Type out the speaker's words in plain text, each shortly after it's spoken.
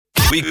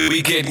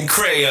We getting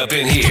cray up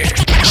in here.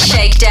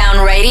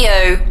 Shakedown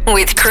Radio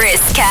with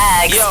Chris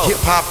Caggs. Yo, hip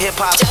hop.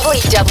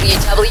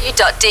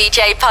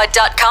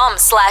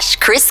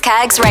 www.djpod.com/Chris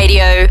Caggs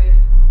Radio.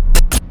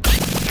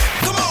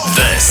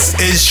 This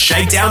is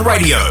Shakedown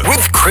Radio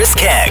with Chris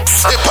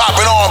Caggs. Hip hop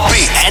and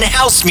RnB and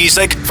house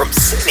music from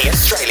Sydney,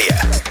 Australia.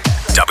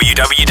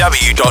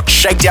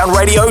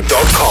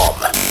 www.shakedownradio.com.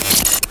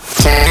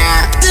 Turn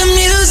up the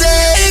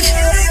music.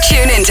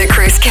 Tune into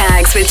Chris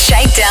Caggs with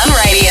Shakedown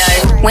Radio.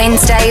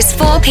 Wednesdays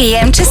 4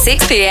 p.m. to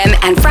 6 p.m.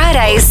 and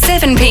Fridays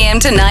 7 p.m.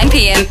 to 9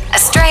 p.m.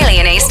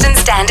 Australian Eastern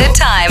Standard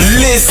Time.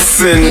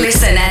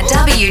 Listen at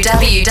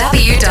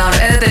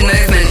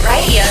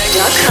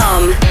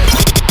www.urbanmovementradio.com.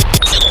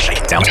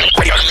 Shakedown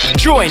Radio.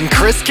 Join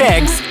Chris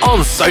Caggs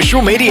on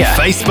social media.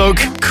 Facebook,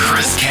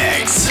 Chris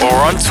Caggs. Or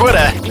on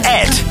Twitter,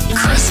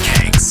 @Chris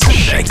Caggs.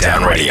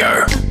 Shakedown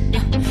Radio.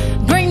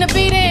 Bring the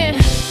beat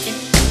in.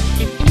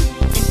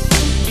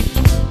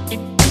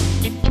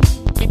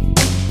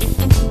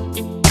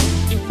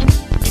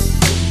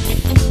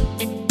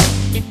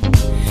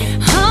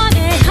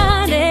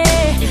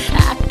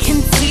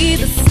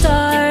 The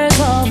stars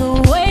all the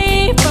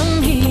way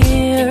from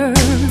here.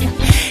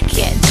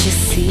 Can't you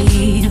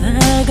see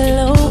the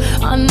glow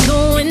on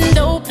the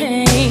window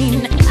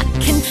pane? I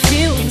can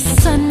feel the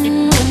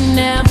sun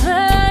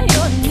whenever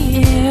you're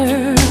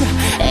near.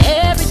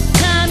 Every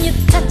time you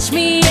touch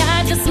me,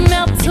 I just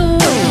melt away.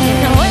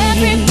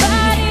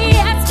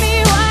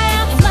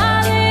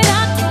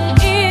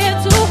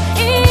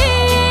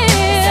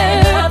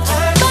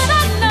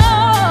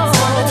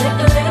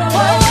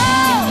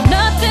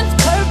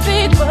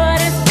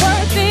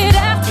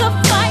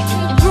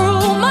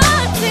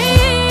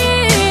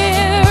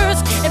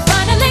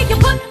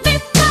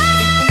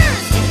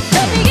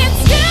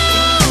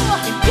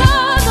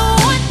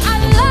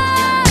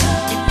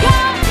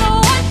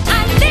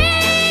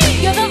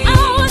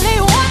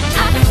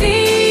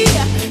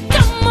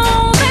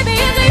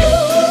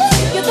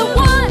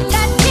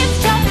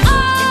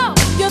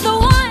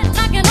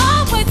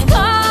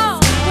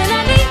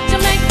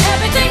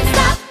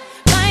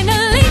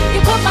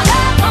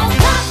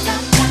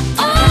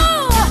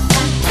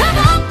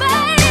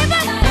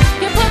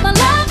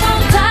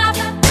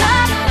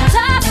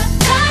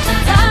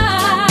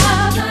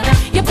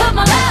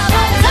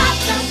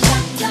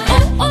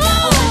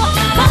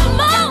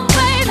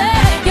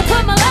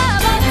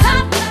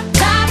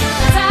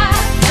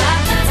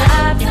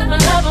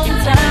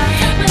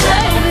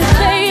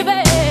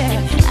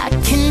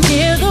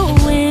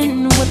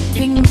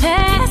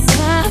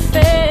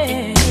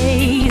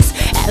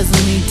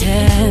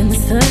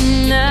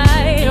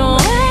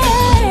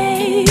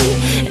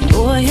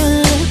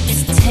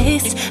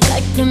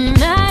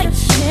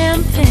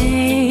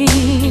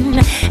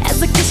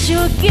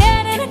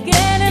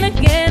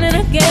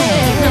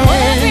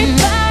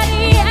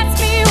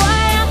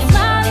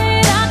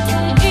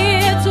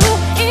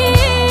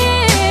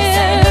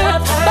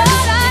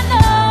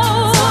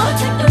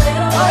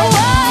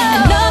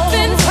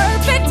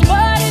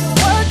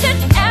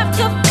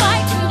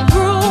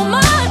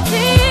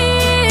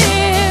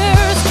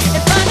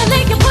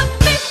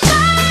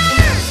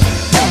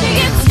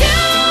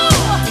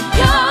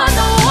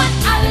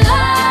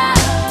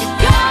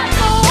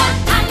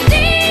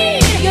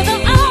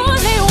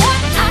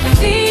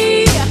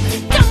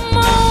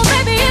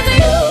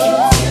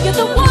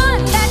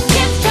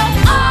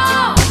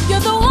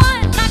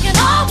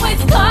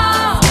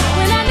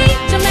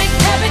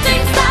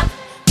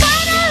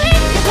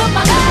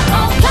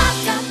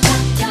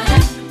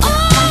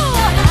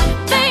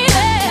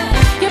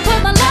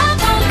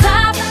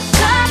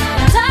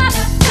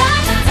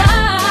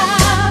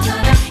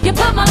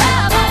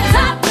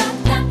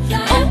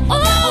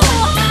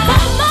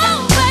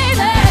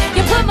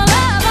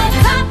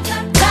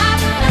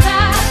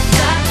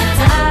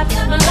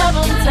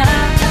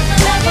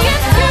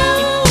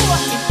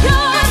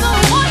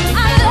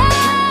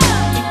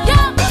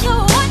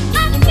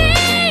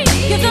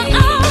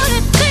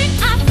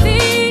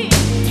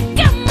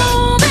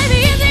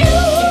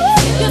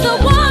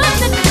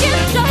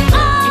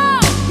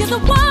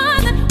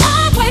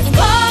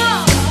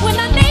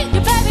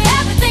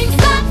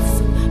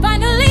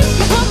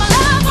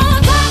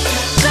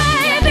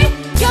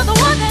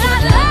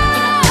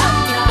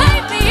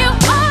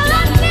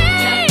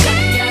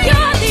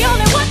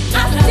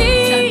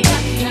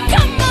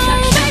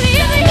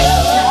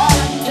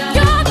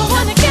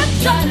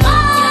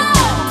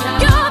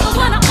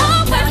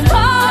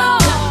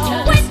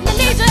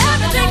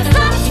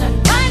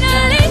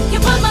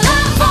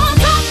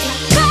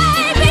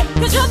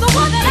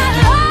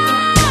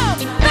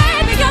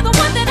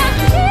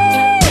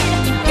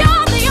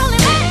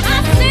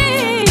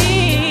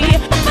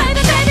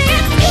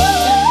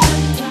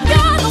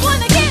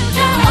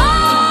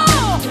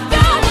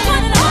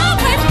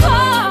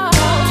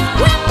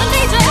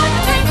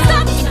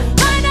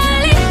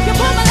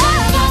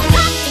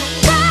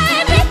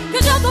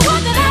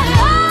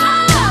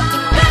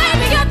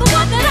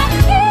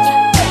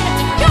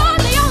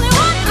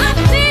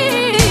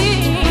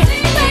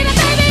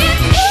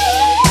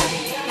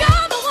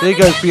 There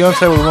goes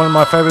Beyonce with one of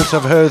my favourites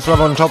of hers,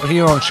 Love on Top,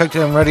 here on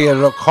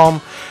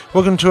shakedownradio.com.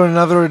 Welcome to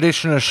another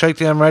edition of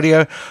Shakedown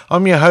Radio.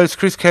 I'm your host,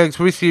 Chris Caggs,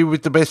 with you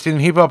with the best in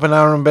hip-hop and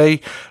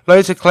R&B.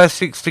 Loads of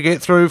classics to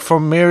get through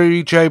from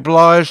Mary J.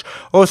 Blige.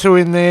 Also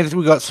in there,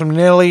 we got some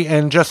Nelly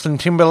and Justin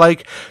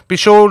Timberlake. Be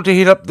sure to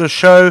hit up the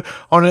show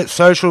on its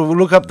social.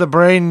 Look up the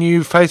brand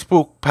new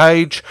Facebook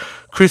page,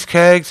 Chris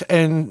Caggs,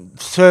 and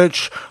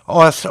search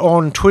us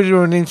on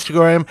Twitter and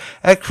Instagram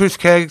at Chris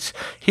Caggs.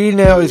 Here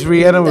now is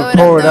Rihanna with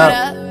Pour It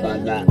Up.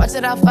 Watch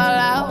it all fall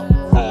out.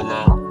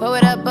 Pour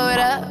it up, pour it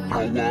up.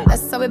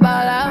 That's how we ball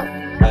out.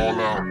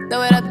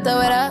 Throw it up.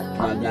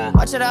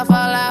 Watch it all fall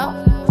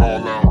out.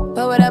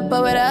 Pour it up,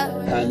 pour it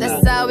up.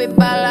 That's how we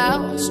ball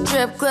out.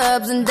 Strip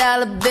clubs and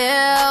dollar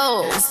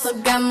bills.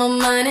 Still got more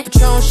money.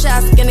 Patron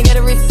shots, gonna get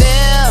a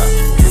refill.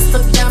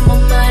 Still got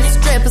more money.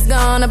 Strippers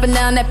going up and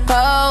down that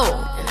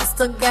pole.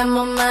 Still got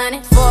more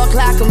money. 4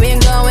 o'clock and we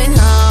ain't going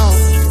home.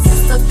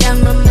 Still got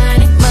more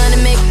money. Money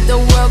make the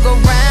world go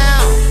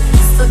round.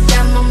 Still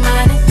got more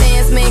money.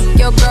 Dance make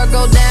your girl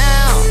go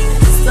down.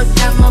 Still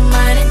got more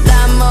money.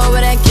 Lot more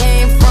where that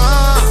came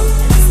from.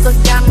 Still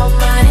got more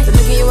money. But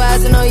look in your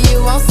eyes, I know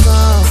you want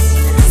some.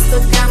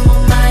 Still got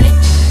more money.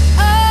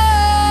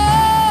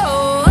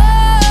 Oh,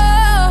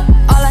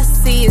 oh. All I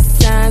see is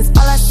signs.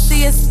 All I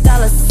see is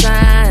dollar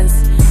signs.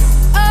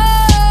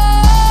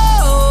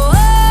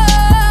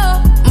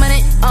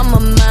 On my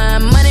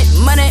mind, money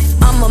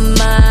on my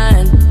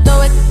mind.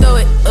 Throw it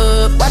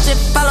up, watch it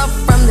fall off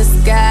from the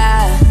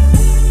sky.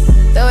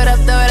 Throw it up,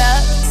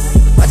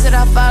 watch it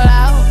all fall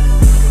out.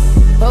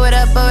 Pour it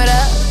up,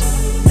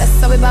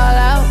 that's how we ball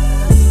out.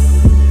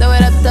 Throw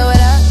it up,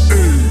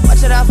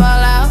 watch it all fall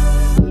out.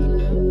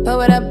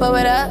 Pour it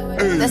up,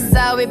 that's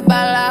how we ball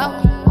out.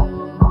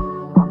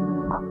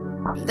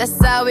 That's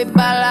how we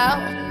ball out.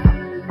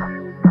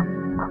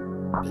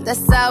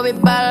 That's how we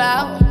ball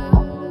out.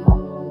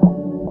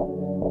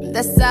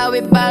 That's how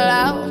we ball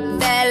out.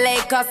 That LA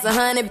cost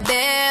 $100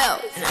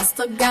 bills, and I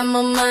still got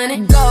more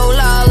money. Gold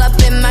all up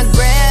in my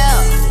grill,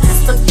 and I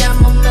still got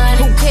more money.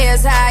 Who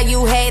cares how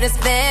you haters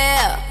feel?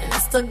 And I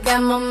still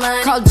got more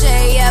money. Call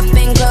Jay up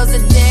and close the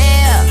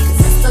deal,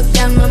 'cause I still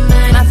got more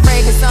money. My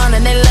fragrance on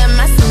and they love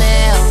my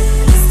smell,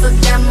 and I still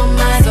got more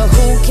money. So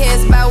who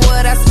cares about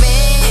what I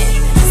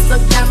spend? I still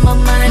got more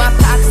money. My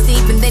pockets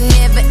deep and they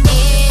never end,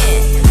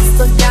 and I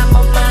still got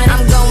more money.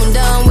 I'm going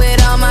dumb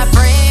with all my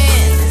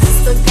friends, and I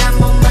still got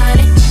more money.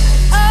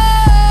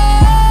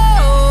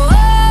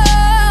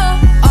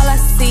 All I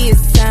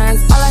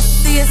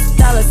see is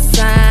dollar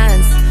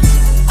signs.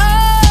 Oh,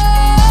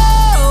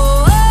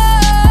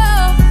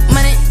 oh,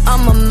 money on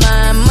my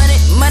mind,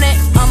 money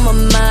on my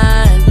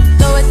mind.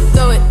 Throw it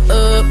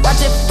up,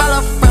 watch it fall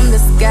off from the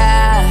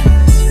sky.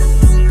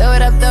 Throw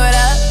it up,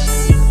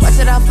 watch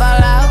it all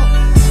fall out.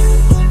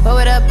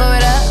 Pour it up,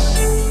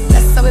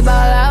 that's how we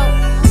ball out.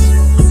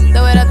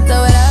 Throw it up,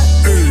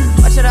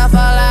 watch it all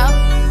fall out.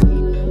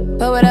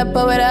 Pour it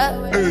up,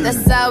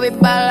 that's how we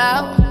ball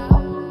out.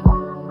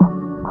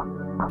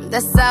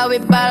 That's how we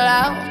ball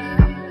out.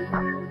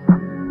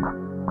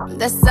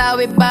 That's how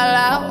we ball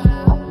out.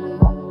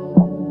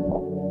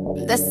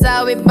 That's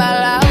how we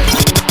ball out.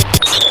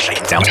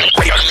 Shakedown.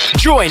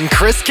 Join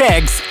Chris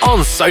Caggs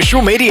on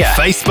social media.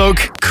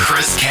 Facebook,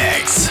 Chris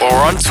Caggs. Or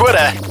on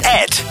Twitter,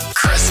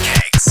 @Chris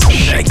Caggs.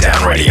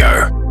 Shakedown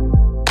Radio.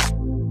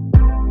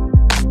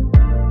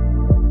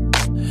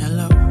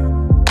 Hello.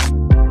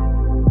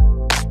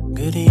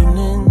 Good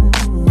evening.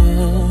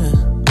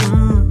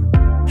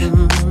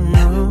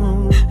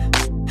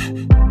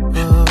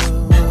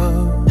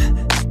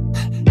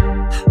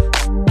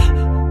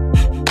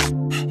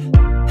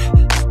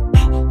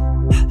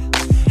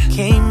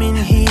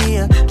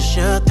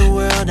 Shut the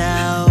world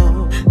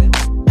out.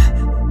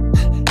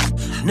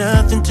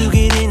 Nothing to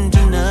get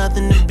into,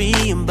 nothing to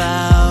be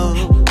about.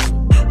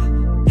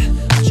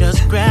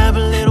 Just grab a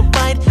little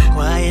bite,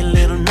 quiet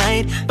little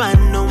night. By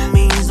no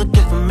means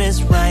looking for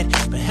Miss Right,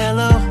 but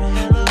hello,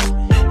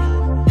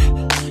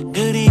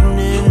 good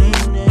evening.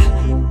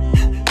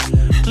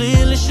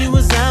 Clearly she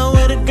was out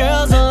with the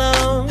girls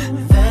alone.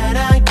 That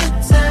I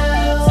could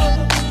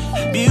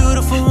tell.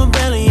 Beautiful with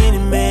belly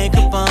and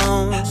makeup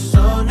on,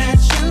 so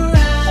natural.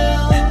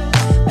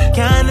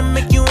 Kinda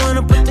make you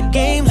wanna put the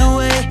games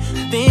away.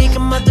 Think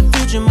about the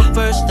future, but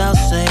first I'll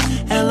say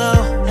hello,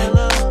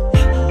 hello.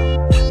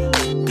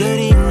 Good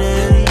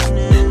evening.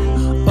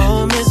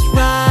 Oh, Miss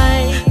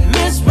Right,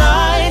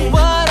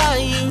 what are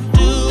you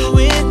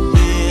doing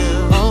here?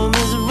 Oh,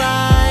 Miss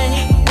Right,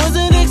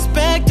 wasn't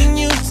expecting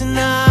you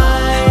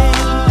tonight.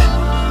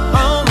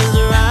 Oh,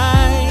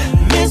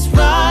 Miss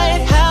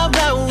Right, how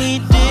about we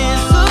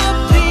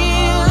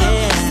disappear?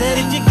 Yeah. Said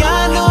if you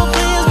got no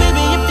plans,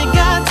 baby, if you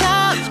got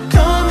time,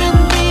 come and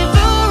be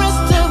the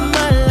rest of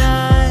my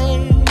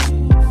life.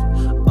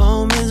 Oh,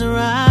 Miss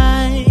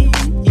Right,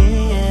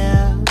 yeah.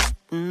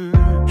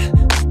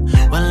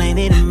 Well, ain't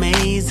it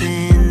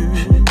amazing?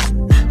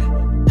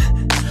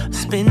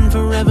 Spend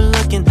forever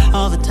looking,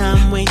 all the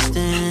time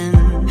wasting.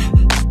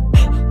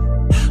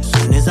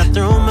 Soon as I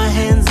throw my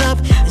hands up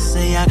and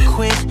say I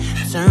quit,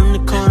 turn the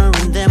corner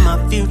and then my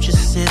future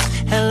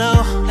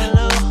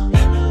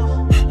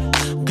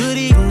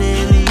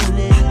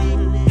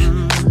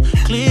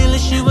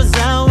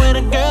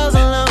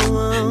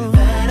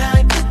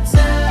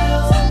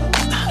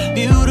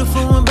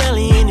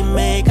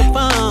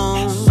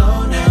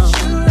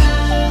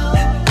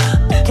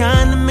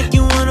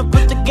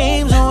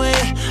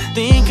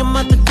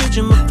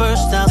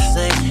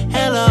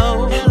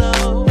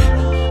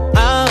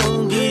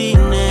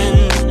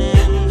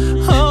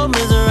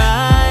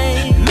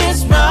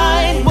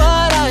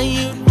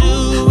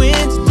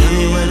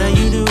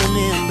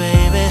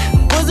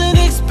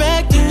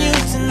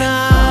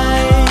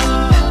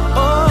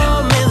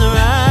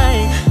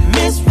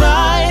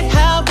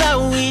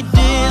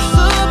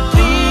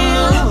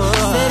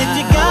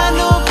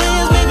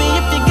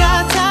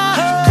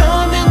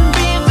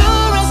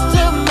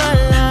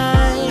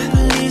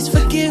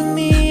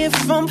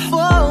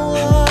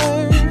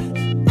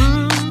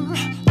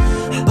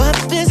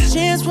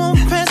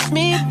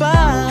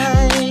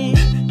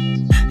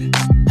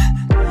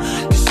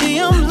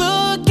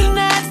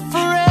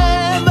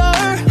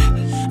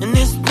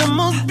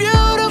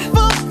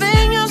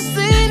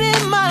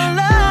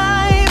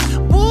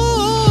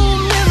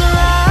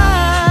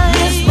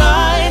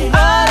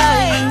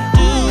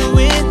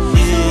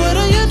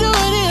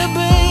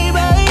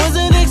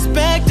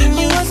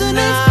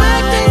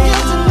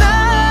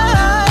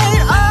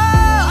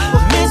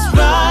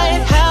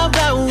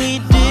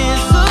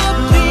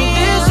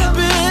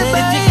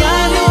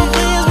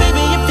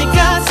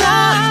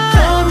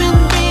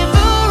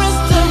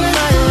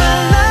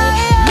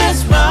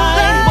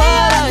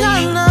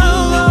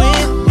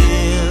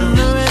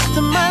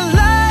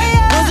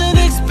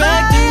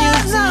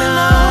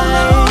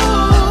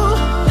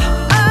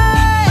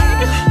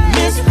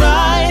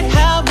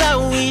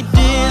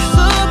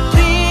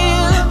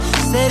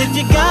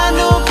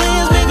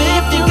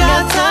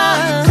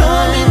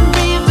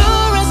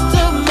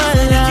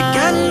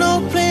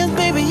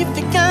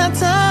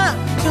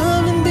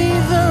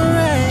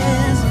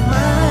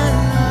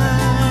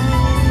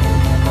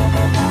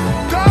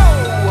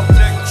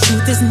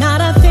there's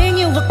not a thing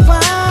you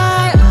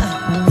require.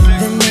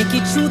 The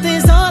naked truth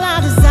is all I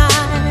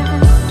desire.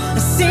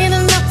 I've seen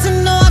enough to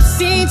know I've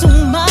seen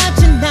too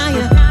much, and now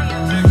you're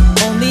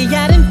only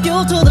adding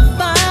fuel to the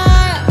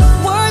fire.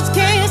 Words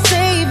can't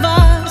save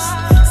us.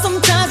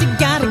 Sometimes you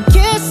gotta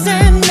kiss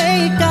and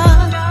make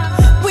up.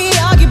 We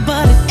argue,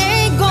 but it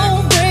ain't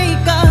gon'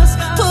 break us.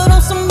 Put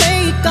on some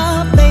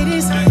makeup,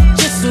 ladies,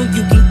 just so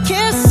you can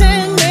kiss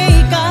and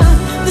make up.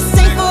 This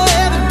ain't for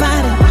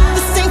everybody.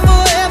 This ain't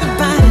for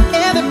everybody.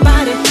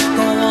 Everybody,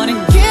 go on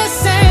and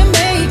kiss and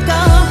make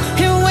up.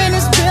 And when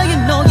it's real, you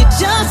know you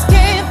just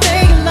can't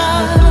fake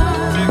love.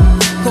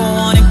 Go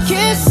on and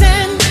kiss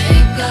and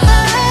make up.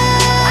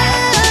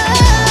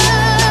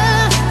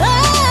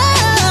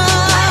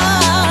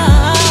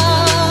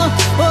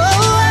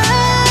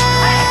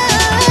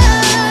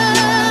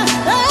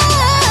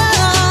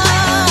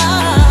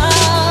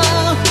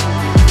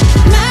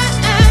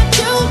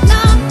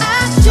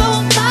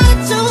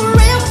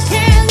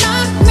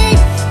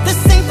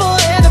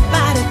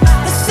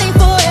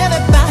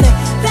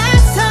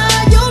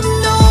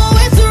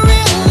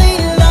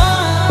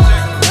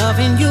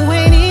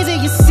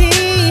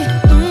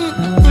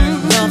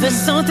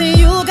 Something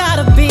you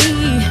gotta be.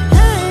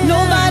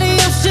 Nobody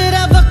else should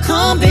ever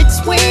come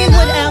between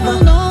whatever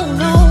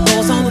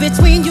goes on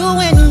between you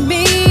and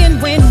me.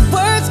 And when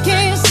words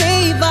can't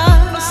save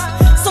us,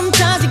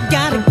 sometimes you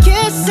gotta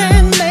kiss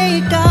and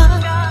make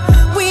up.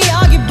 We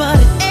argue, but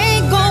it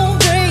ain't gon'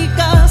 break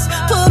us.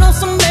 Put on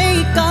some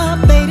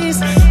makeup, ladies,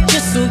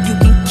 just so you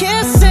can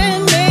kiss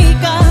and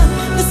make up.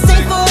 This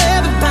ain't for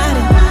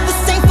everybody.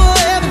 This ain't for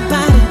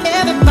everybody.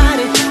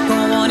 Everybody, go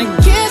on and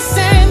kiss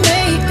and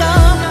make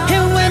up.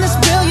 And when it's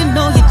real, you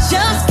know you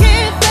just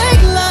can't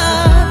fake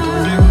love.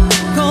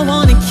 Go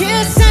on and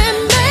kiss and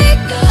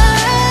make up.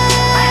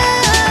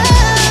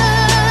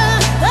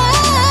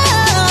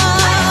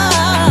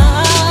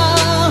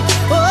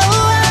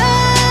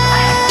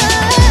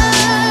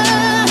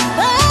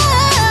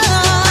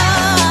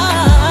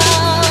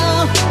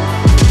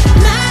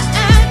 Not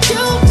at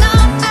you,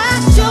 not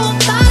at you,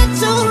 body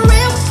too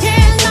real,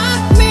 can't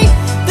knock me.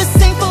 This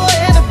ain't for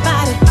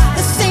everybody.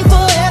 This ain't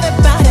for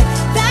everybody.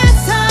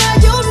 That's how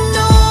you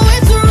know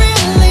it's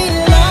really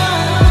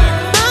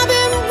love. I've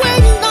been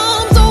waiting,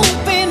 arms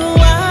open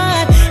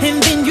wide, and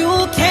then you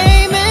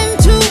came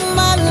into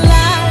my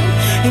life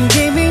and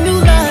gave me new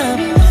love,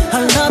 a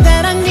love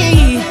that I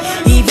need,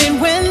 even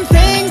when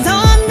things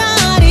are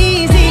not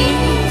easy.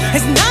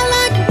 It's not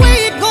like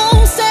we're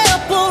gon'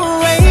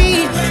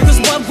 separate, 'cause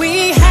what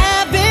we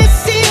have is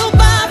sealed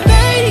by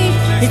faith.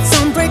 It's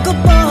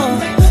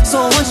unbreakable, so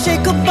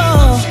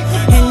unshakable,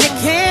 and it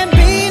can't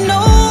be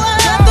no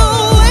other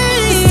way.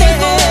 This ain't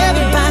for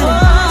everybody.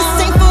 This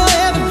ain't for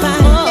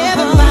everybody.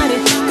 Everybody,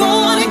 go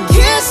on and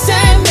kiss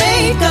and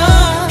make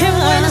up. And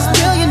when it's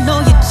real, you know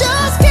you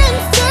just can't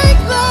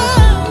fake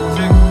love.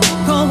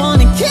 Go on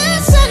and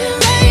kiss and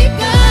make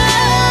up.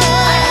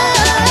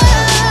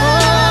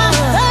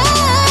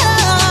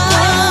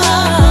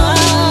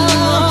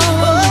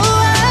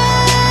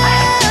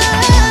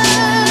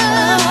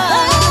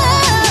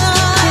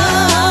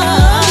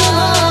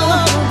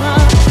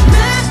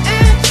 Not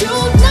at you,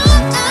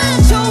 not at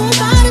you,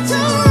 body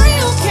too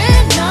real,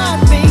 can't knock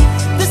me.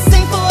 This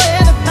ain't for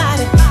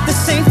everybody.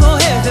 This ain't for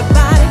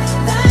everybody.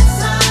 That's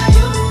how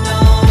you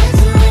know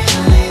it's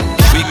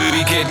really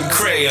We getting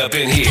cray up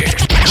in here.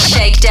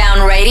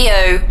 Shakedown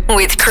Radio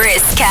with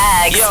Chris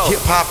Caggs. Hip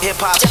hop.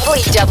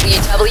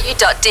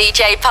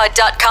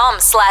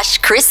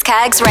 www.djpod.com/Chris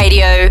Caggs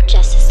Radio.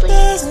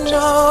 There's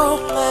no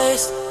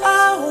place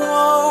I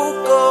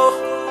won't go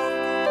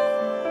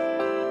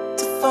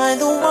to find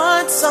the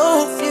one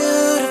so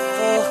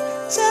beautiful,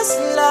 just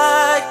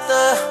like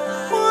the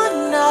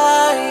one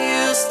I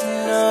used to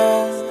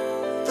know.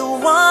 The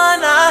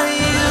one I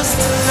used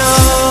to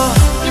know.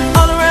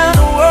 All around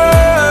the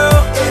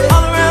world,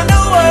 all around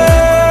the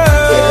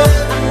world.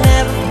 I'll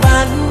never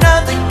find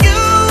another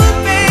you,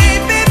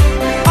 baby.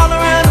 All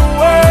around the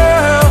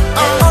world,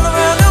 all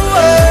around the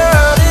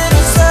world. It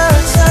is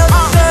such.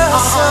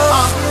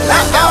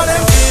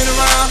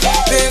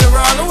 I've been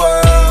around the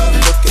world,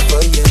 looking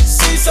for you.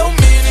 See so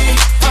many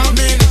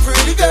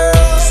pretty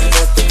girls.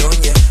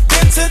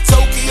 Been to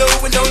Tokyo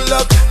with no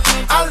luck.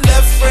 I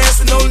left France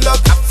with no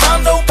luck. I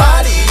found a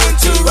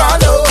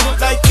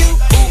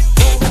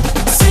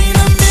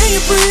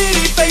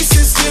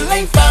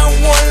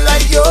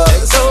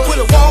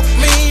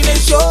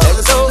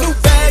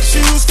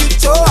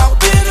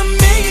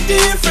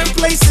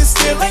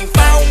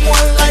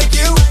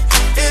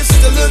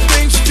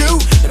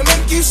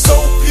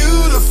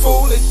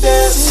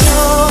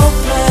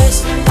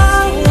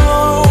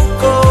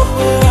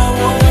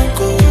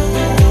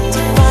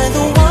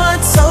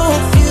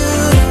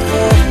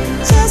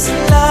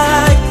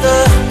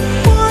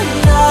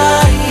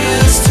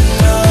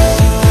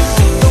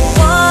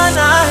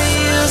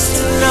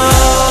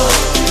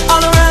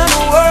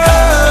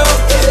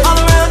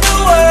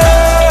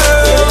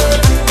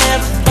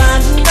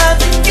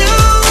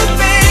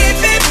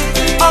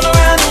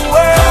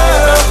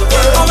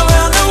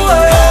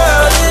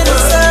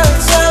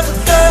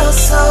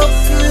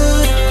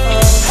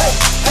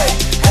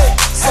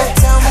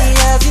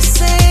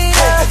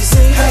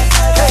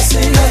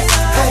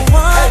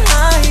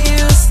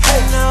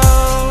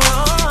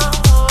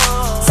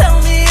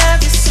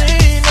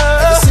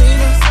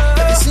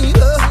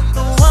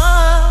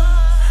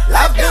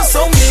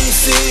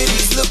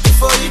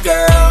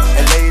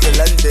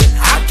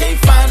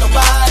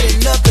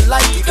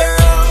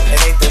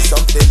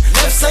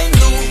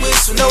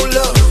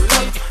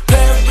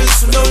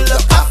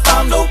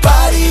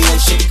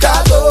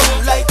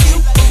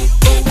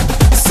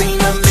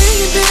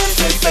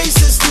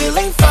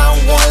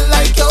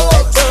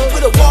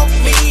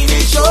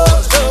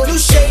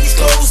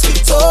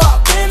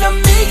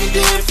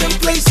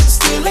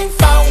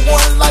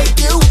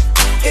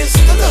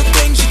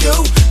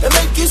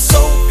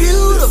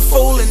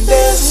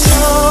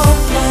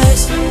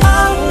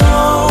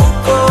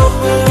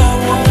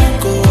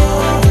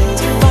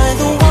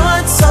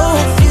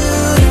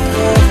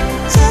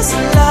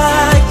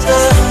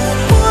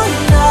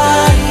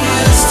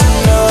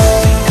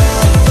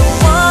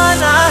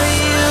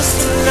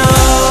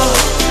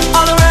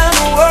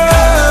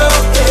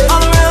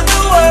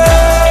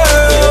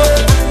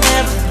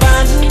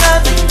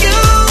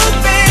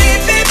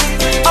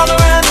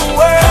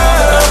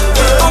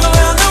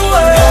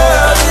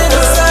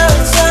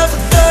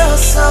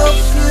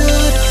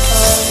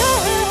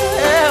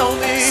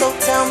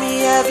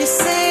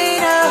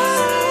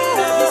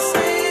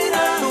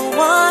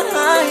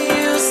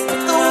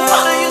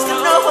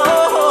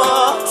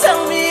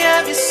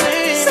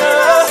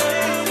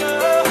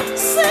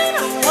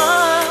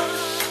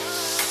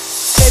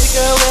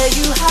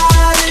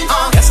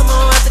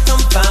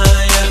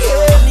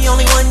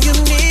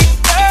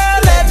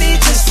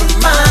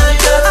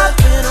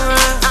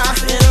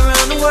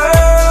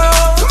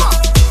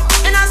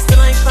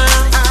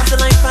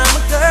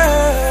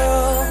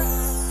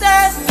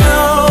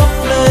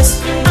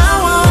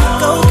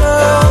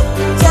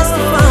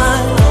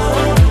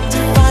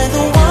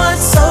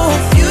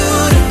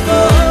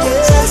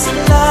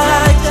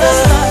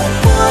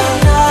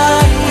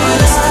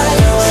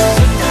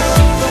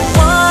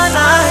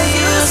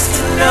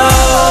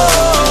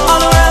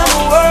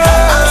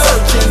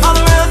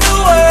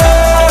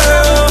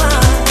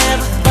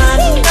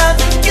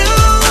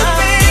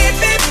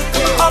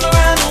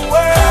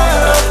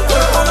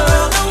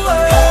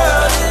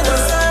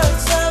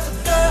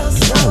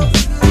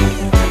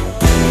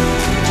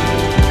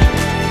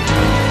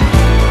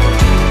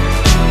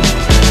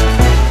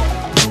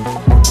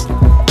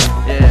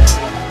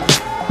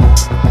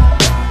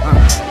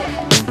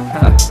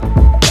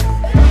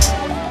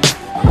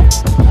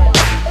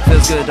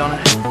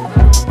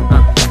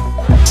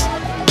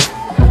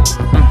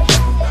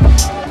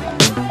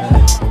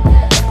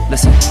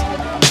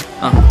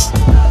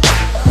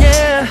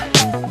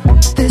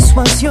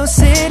was your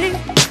city.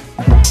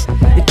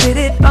 You did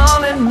it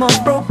all and more,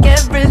 broke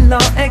every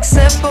law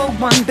except for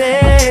one,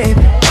 babe.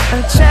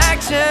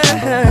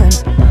 Attraction,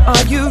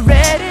 are you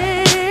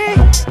ready?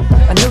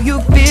 I know you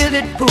feel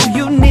it, pull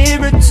you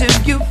nearer till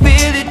you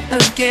feel it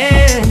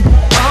again.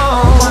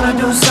 Oh, wanna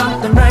do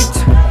something right,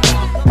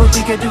 but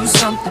we could do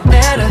something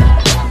better.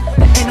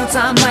 There ain't no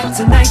time like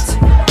tonight,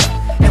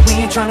 and we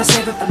ain't tryna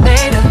save it for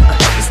later.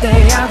 We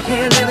stay out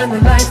here living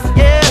the life,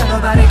 yeah.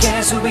 Nobody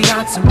cares who we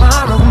are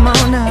tomorrow. Come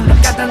on now, and I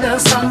got that little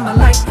something I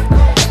like,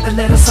 the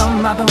little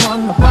something I've been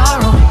wanting to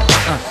borrow.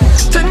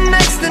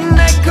 Tonight's the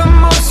night,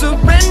 come on,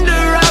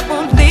 surrender. I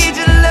won't lead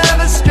your love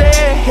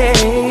astray,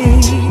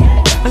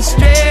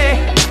 astray,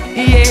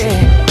 yeah.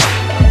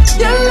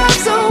 Your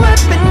love's a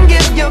weapon,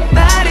 give your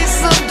body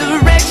some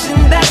direction,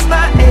 that's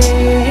my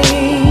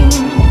aim.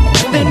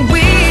 Then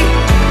we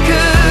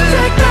could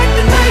take back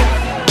the night.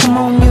 Come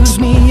on, use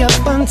me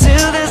up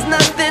until there's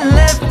nothing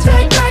left.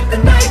 Take back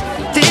the night.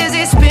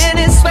 Dizzy,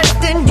 spinning,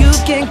 sweating, you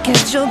can't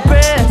catch your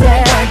breath.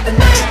 Take back the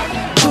night.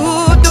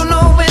 Ooh, don't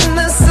know when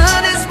the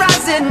sun is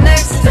rising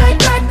next. Take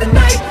back the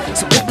night.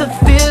 So if the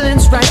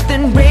feeling's right,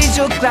 then raise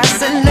your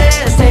glass and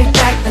let's take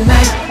back the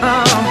night.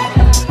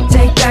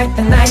 Take back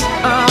the night.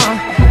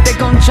 They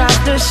gon' try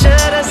to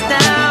shut us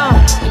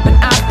down, but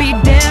I'll be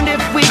damned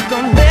if we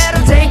gon' let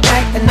them take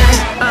back the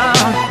night.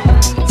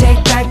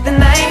 Take back the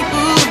night.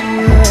 Ooh,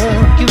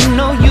 you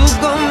know you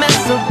gon'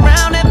 mess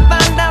around and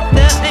find out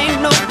there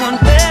ain't no one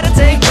better.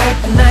 Take back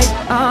the night.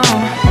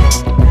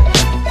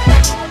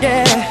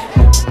 Yeah.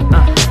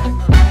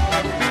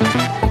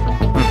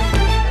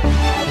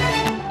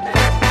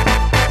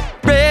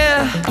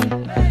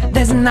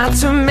 There's not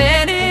too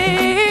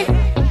many,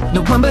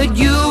 no one but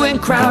you in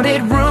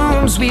crowded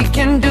rooms. We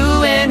can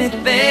do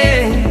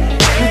anything.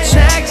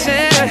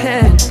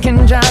 Attraction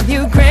can drive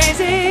you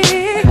crazy,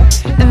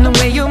 and the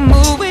way you're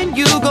moving,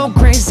 you go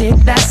crazy.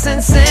 That's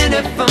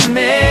incentive for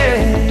me.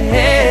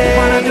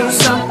 Wanna do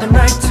something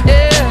right,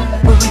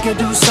 yeah, but we could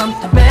do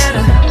something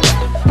better.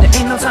 There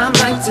ain't no time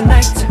like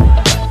tonight,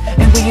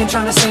 and we ain't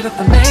tryna save it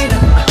for later.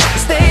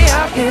 Stay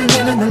out here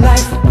living the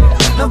life.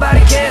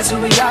 Nobody cares who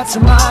we are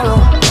tomorrow.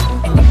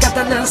 And you got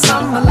that little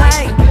something I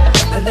like,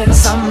 that little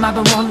something I've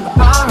been wanting to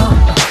borrow.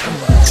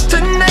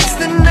 Tonight's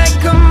the night,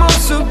 come on,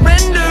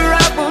 surrender.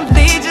 I won't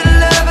lead your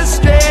love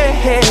astray,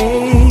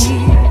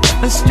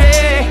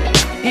 astray,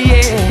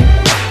 yeah.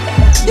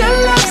 Your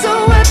love's a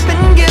weapon,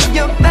 give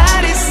your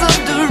body some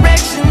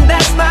direction,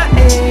 that's my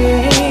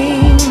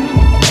aim.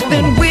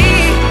 Then we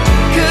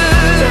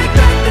could take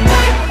back the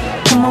night.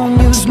 Come on,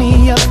 use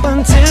me up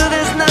until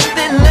there's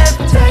nothing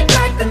left. Take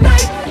back the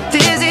night.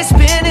 Dizzy,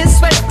 spinning,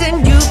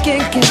 sweating, you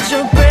can't catch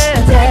your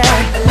breath. Take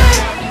back the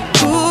night.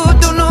 Ooh,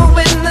 don't know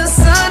when the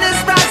sun is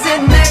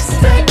rising next.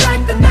 Take back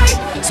the night.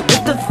 So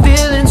if the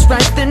feeling's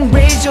right, then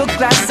raise your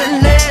glass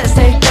and let's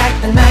take back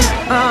the night.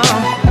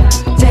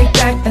 Take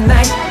back the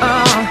night.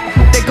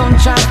 They gon'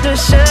 try to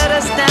shut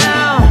us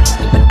down,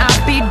 but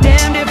I'll be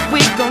damned if we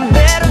gon'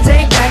 let them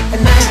take back the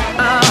night.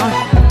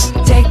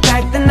 Take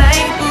back the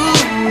night. Ooh,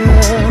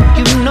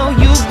 you know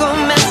you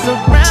gon' mess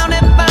around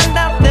and find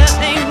out there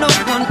ain't no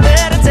one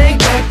better. Take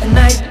back the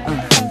night.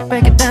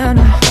 Break it down.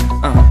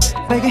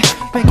 Break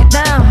it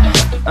down.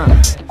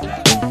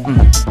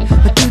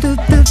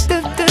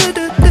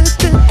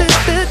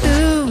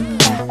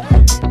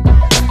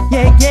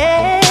 Yeah,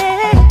 yeah.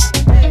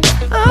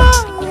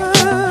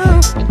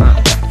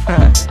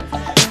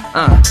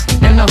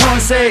 And the horn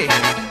say,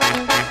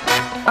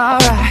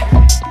 alright.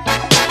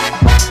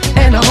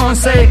 And the horn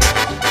say,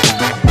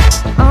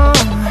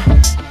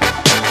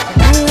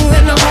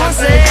 and the horn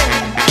say,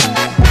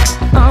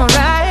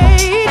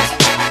 alright.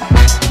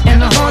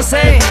 And the horn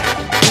say,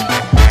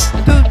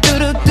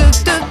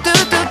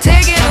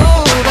 take it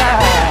over.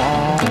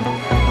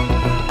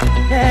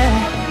 Yeah.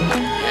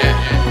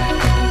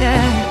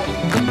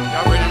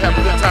 Y'all ready to have a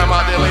good time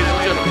out there, ladies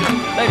and gentlemen?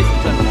 Ladies and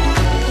gentlemen.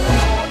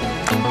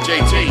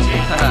 JT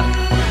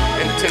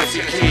and the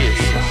Tennessee Kids.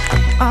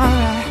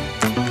 Alright.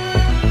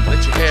 Let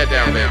your hair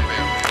down, baby.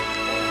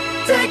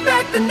 Take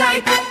back the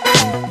night.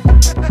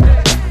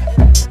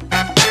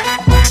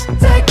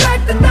 Take back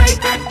the night.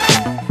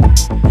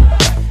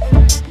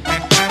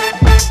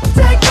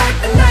 Take back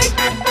the night.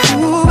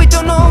 Ooh, we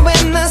don't know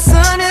when the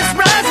sun is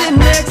rising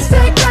next.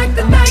 Take back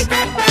the night.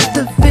 If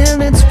the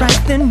feeling's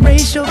right, then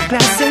raise your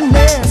glass and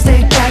let's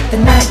take back the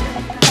night.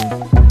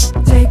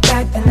 Take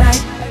back the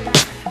night.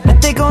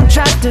 But they gon'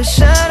 try to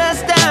shut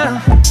us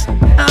down.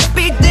 I'll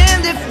be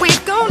damned if we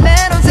gon'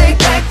 let them take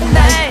back the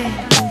night.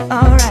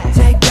 Alright,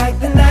 take back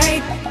the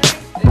night.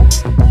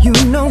 You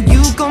know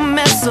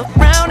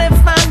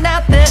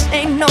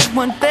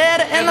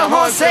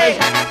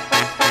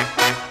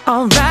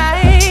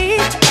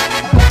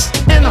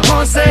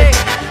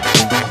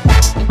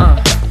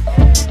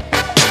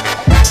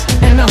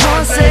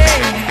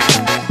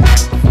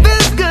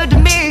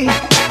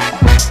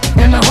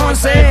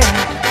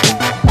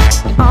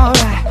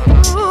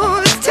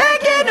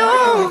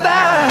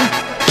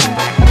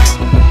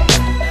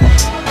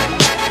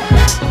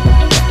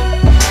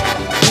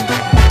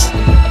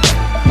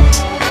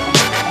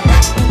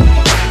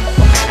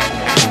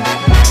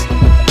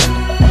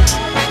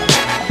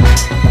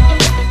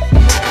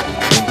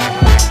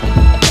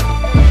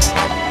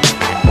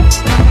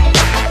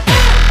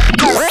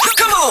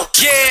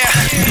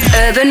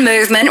Yeah. Urban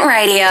Movement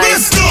Radio.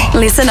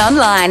 Listen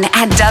online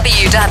at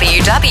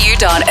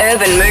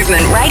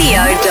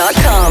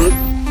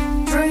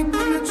www.urbanmovementradio.com. Drink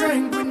with me,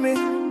 drink with me.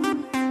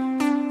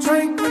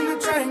 Drink with me,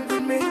 drink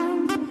with me.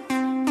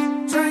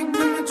 Drink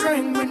with me,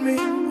 drink with me.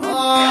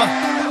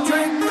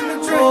 Drink with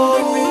me, drink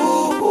with me.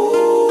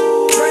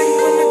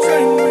 Drink with me,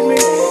 drink with me.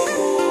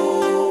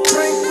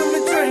 Drink with me,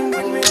 drink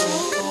with me.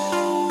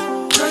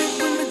 Drink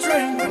with me,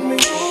 drink with me.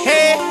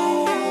 Hey,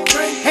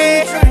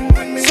 hey,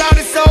 shout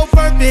it so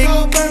perfect.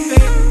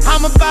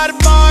 I'm about a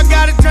bar,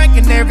 got a drink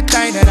and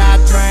everything that I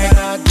drank.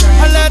 I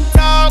love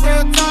talk,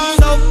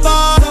 so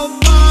far.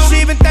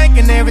 She been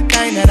thinking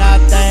everything that I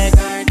think.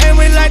 And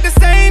we like the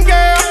same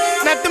girl,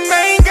 not the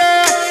main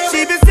girl.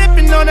 She been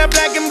sipping on that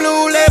black and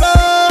blue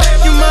label.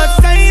 You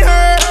must ain't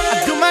her, I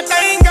do my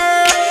thing,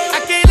 girl.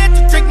 I can't let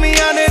you trick me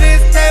under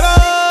this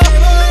table.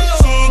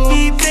 She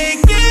keep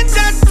taking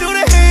shots to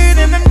the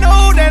head, and I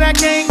know that I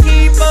can't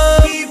keep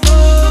up.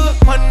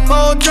 One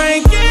more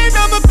drink and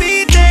I'ma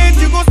be dead.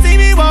 You gon' see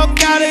me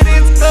walk out of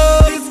this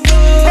club.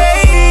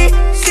 Hey,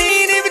 she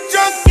ain't even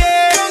drunk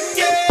yet.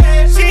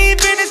 She ain't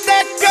finished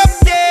that cup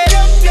yet.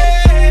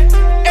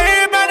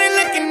 Everybody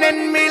looking at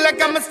me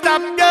like I'ma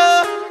stop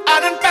ya. I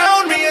done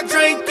found me a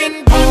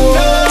drinking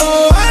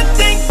partner. I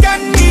think I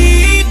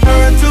need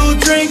her to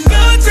drink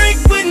a drink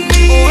with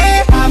me.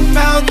 I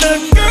found the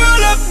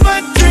girl of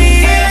my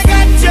dreams. I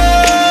got ya.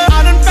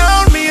 I done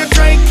found me a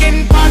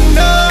drinking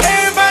partner.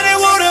 Everybody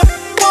wanna.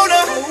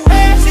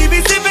 She be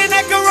sipping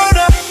that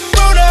Corona.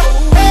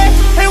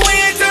 And we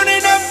ain't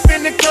turning up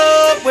in the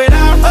club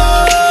without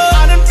her.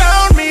 I done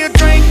found me a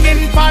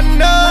drinking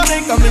partner. I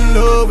think I'm in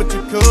love with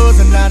your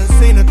cousin. I done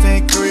seen her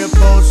take 3 or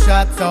 4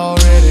 shots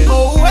already.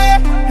 Oh,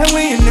 and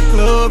we in the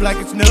club like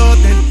it's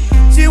nothing.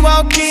 She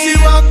walk in,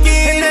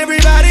 and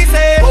everybody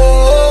say,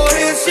 oh,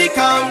 here she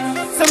comes.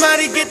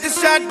 Somebody get the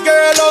shot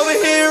girl over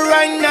here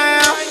right now.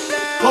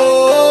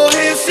 Oh,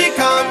 here she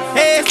comes.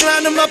 Hey,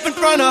 line them up in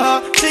front of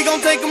her. She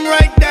gon' take them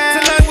right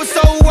down. Tonight was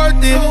so worth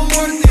it.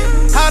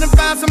 I done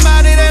found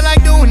somebody that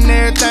like doing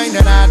everything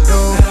that I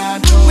do.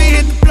 We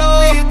hit the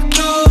floor,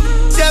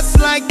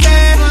 just like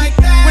that.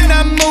 When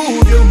I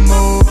move, you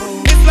move.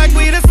 It's like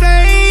we the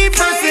same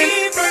person.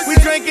 We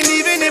drinking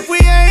even if we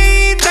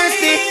ain't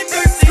thirsty.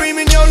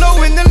 Screaming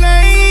YOLO in the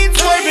lane,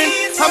 swerving.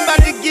 I'm about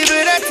to give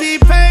her that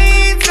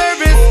T-Pain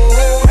service.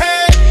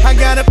 Hey, I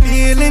got a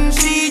feeling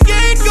she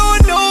ain't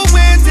going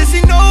nowhere till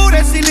she know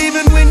that she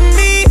leaving with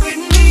me.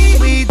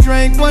 We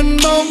drank one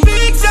more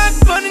big shot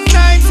for the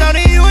night.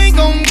 Shawty, you ain't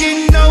gon'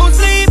 get no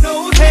sleep.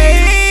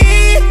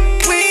 Hey,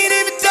 we ain't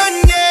even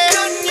done yet.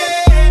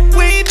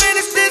 We ain't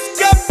finished this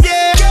cup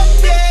yet.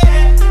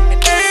 And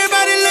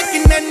everybody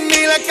looking at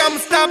me like I'ma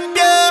stop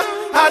ya.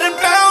 I done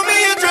found me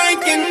a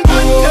drinking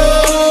partner.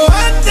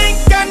 I think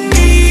I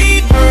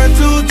need her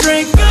to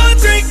drink a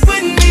drink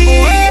with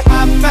me.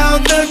 I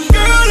found the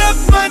girl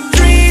of my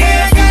dreams.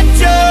 I got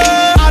ya.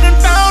 I done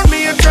found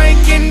me a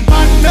drinking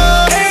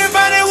partner.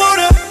 Everybody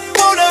wanna.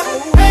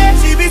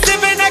 She be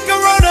sipping that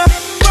Corona.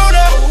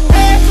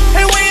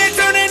 And we ain't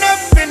turning up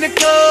in the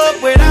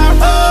club without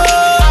her.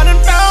 I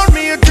done found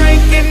me a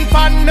drinking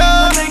partner.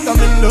 I think I'm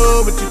in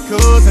love with your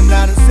cousin.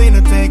 I done seen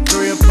her take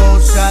 3 or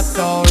 4 shots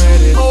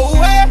already. Oh,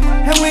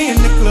 and we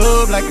in the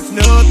club like it's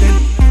nothing.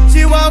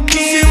 She walk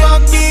in,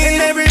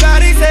 and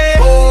everybody say,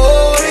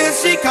 oh, here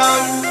she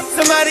comes.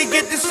 Somebody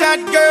get the shot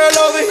girl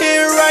over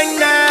here right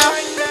now.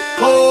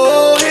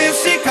 Oh, here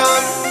she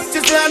comes.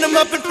 Just line them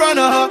up in front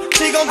of her.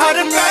 She gon' put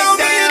them right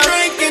down.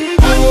 Drinking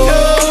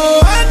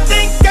oh, I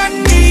think I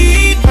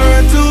need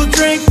her to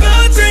drink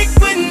a drink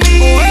with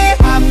me.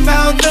 I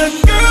found the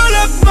girl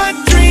of my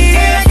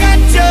dreams. I got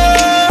ya.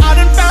 I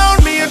done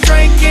found me a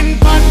drinking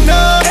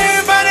partner.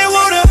 Everybody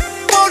wanna.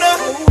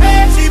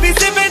 She be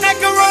sipping that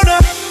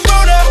Corona.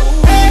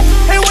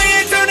 And we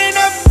ain't turning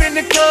up in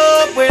the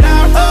club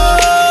without her.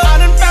 I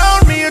done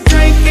found me a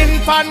drinking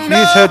partner.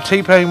 You heard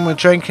T-Pain with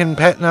Drinking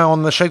Partner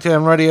on the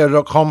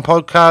shakedownradio.com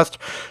podcast.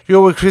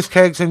 You're with Chris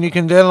Keggs, and you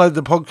can download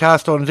the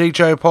podcast on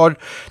DJ Pod,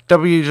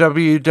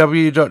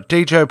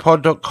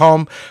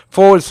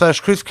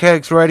 www.djpod.com/Chris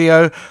Keggs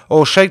Radio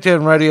or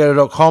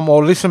shakedownradio.com,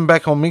 or listen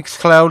back on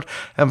Mixcloud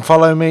and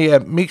follow me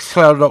at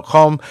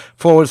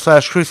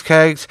mixcloud.com/Chris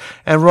Keggs,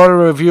 and write a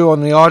review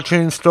on the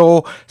iTunes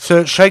store.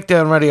 Search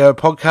Shakedown Radio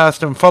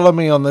Podcast and follow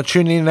me on the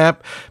TuneIn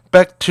app.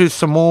 Back to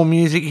some more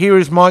music. Here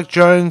is Mike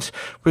Jones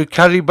with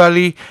Cuddy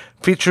Buddy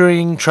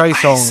featuring Trey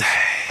Songz.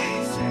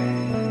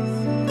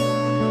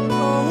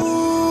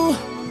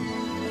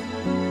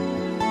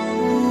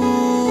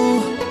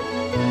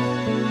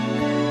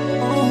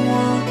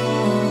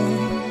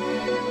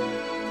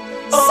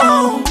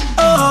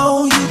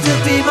 Oh, you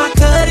could be my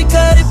Cuddy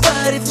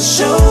Buddy for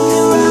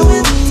sure.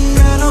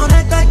 Girl, don't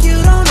act like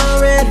you don't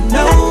already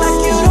know. Act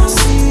like you don't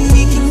see.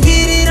 We can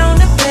get it on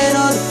the bed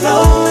or the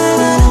floor.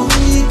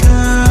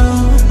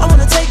 Girl, I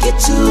wanna take you to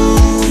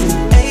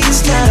A-Town. You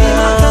could be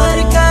my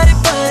Cuddy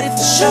Buddy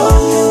for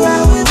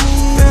sure.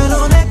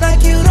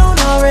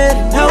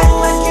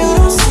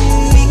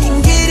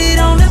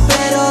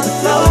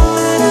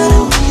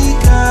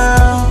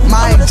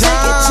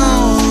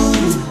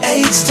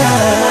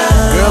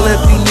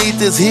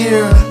 this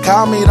here.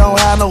 Call me, don't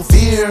have no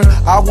fear.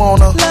 I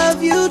wanna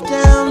love you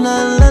down,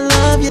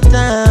 love you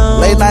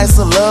down. late nights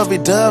of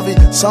lovey-dovey.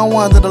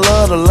 Someone that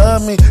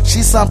love me.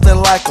 She's something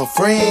like a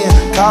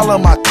friend. Call her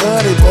my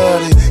cuddy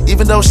buddy.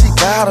 Even though she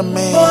got a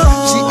man,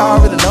 she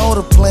already know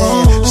the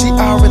plan. She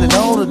already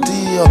know the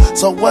deal.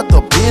 So what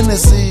the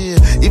business is?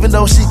 Even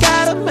though she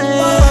got a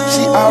man,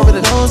 she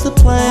already knows the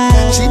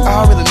plan. She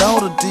already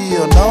know the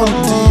deal, know the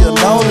deal,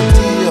 know the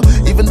deal.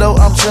 Even though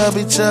I'm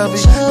chubby,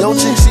 yo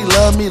chick, she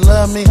love me.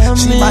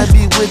 She might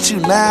be with you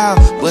now,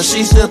 but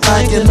she still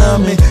thinking of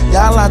me.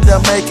 Y'all out there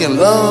making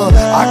love,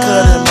 I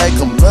couldn't make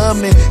them love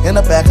me. In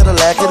the back of the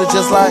lack, it's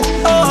just like,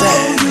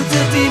 damn. You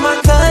could be my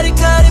cuddy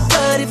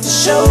buddy for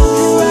sure.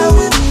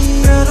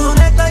 Girl, don't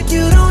act like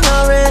you don't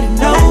already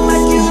know.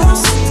 Like you don't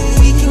see.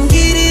 We can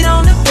get it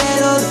on the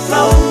bed or the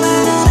floor.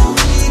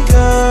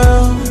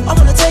 Girl, I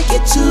wanna take you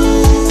to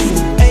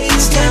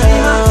H-Town. Be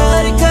my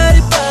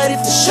cuddy buddy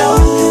for sure.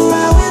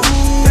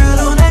 Girl,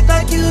 don't act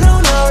like you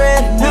don't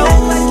already know.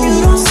 Like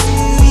you don't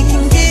see. We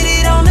can get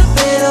it on the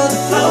bed or the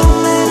floor.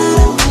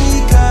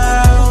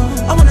 Girl,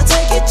 I wanna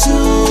take you to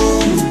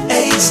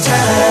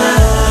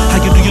H-Town. How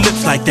you do your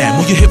lips like that?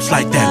 Move your hips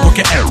like that. Work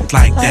your ass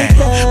like that.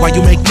 Why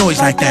you make noise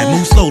like that?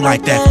 Move slow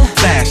like that.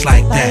 Flash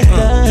like that.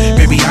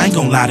 Baby, I ain't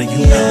gon' lie to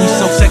you. We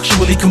so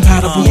sexually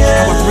compatible.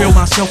 How I thrill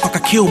myself, I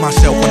could kill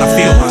myself when I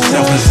feel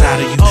myself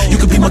inside of you. You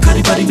could be my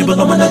cuddy buddy, nibble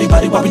on my nutty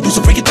body while we do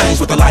some freaky things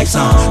with the lights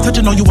on.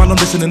 Touching on you while I'm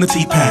listening to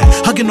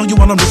T-Pad. Hugging on you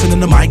while I'm listening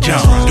to Mike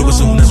Jones. Do it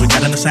soon as we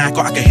get in the sack,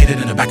 or I can hit it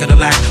in the back of the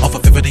lag. Off a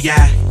fifth of the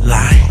eye.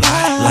 Lie,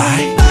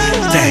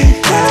 damn.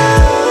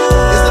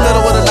 It's the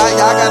middle of the night,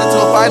 y'all got into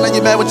a fight, now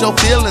you mad with your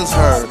feelings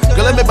hurt.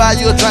 Girl, let me buy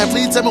you a drink,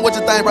 please tell me what you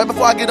think right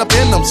before I get up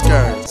in them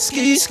skirts.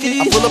 Ski.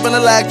 I pull up in a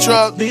lag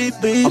truck, Beep.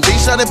 I'm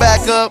shut it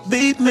back up.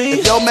 Beep me.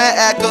 If your man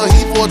act up,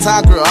 he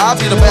full-time girl, I'll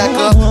be the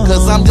backup.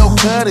 Cause I'm your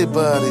cuddy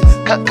buddy,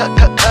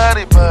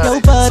 cuddy buddy.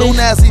 Soon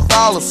as he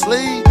fall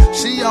asleep,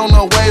 she on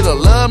her way to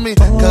love me.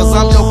 Cause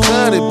I'm your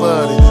cuddy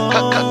buddy,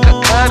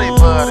 cuddy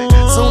buddy.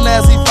 Soon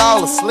as he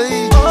fall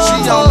asleep, she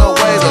on her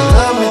way to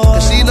love me.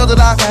 Cause she know that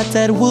I got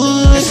that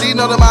wood, and she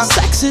know that my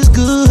sex is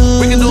good.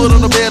 We can do it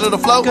on the bed or the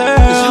floor.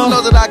 Cause you know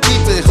that I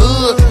keep it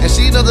hood, and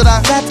she know that I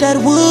got that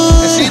wood,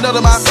 and she know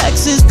that my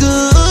sex is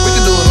good. We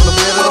can do it on the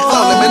bed or the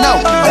floor. Let me know.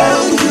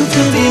 Girl, you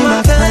can be my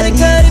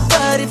cuddy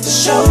buddy for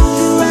sure.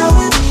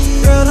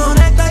 Girl,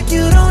 don't act like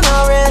you don't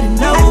already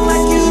know.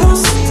 Like you don't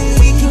see.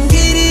 We can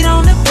get it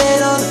on the bed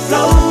or the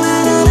floor.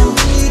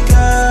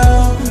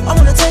 Girl, I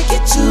wanna take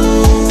you to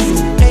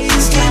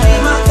Ace. Can be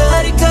my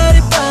cuddy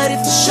buddy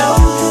for sure.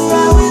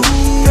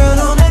 Girl,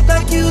 don't act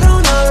like you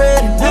don't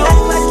already know.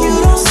 Like you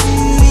don't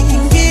see. We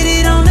can get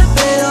it on the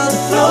bed or the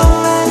floor.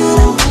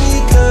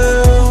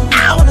 Girl,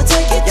 I wanna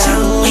take you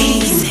to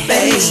Ace.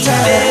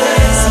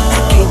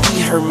 I can't be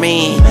her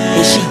man,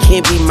 and she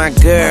can't be my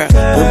girl.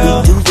 But we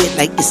do it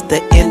like it's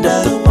the end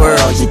of the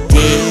world, you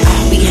dig?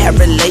 We have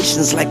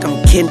relations like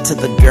I'm kin to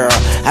the girl.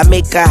 I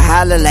make her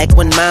holler like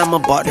when mama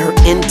brought her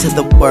into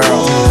the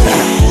world.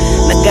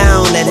 Now go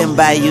on, let him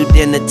buy you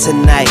dinner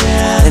tonight.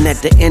 And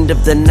at the end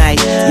of the night,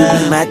 you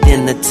be my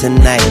dinner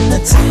tonight.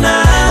 You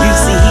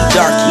see he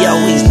dark, he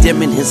always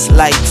dimming his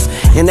lights.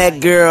 And that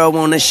girl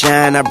wanna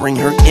shine, I bring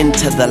her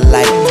into the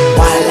light.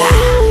 Voila,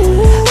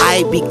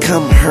 I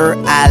become her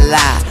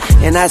Allah.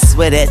 And I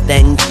swear that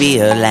thing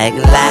feel like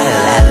la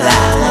la la.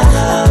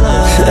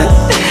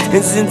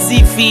 And since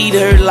he feed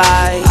her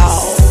lies,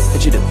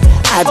 what you do?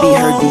 I be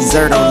her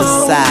dessert on the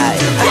side.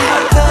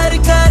 Cuddy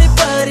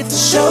buddy for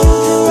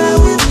sure.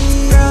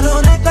 Girl,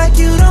 don't act like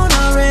you don't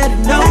already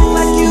know.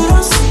 Like you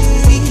don't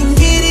see. We can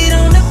get it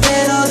on the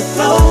bed or the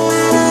floor.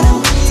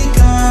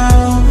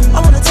 Girl, I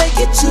wanna take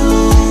you to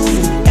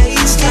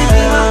Ace. Can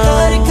be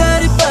my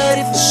cuddy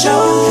buddy for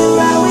sure.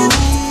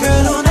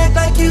 Girl, don't act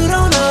like you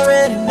don't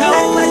already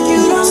know. Like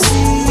you don't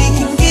see. We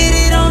can get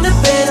it on the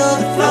bed or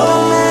the floor.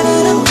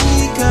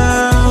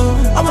 Girl,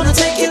 I wanna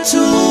take you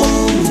to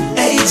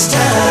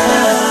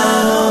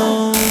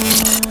H-Town.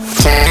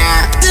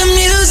 The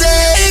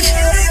music.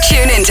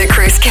 Tune into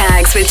Chris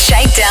Caggs with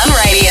Shakedown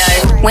Radio.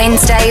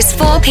 Wednesdays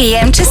 4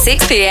 p.m. to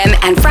 6 p.m.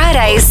 and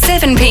Fridays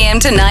 7 p.m.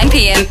 to 9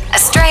 p.m.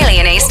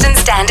 Australian Eastern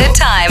Standard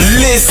Time.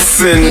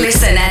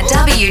 Listen at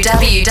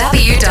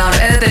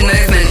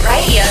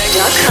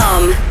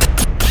www.urbanmovementradio.com.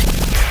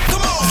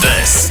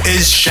 This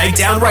is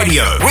Shakedown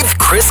Radio with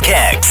Chris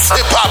Caggs.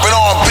 Hip hop and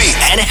RnB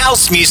and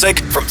house music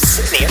from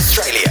Sydney,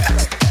 Australia.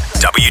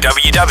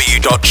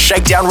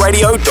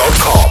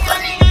 www.shakedownradio.com.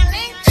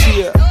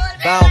 Cheer,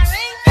 bounce,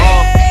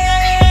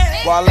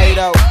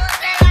 Waledo,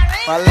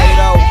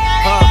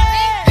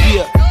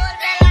 yeah,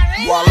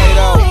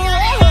 Waledo.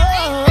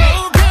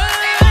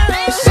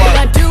 Should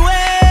I do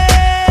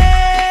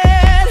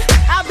it?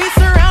 I'll be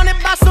surrounded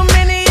by so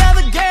many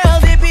other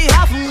girls, it'd be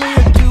hard for me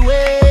to do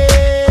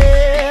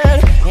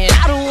it. And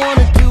I don't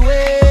wanna do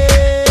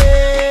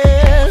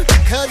it.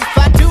 Cause if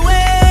I do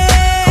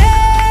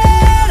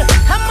it,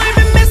 I might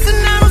be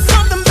missing out on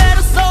something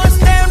better. So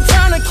instead I'm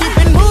trying to keep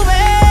it moving.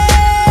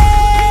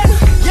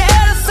 Yeah,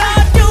 that's how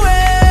I do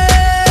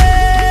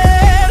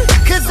it.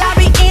 Cause I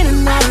be in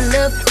and out of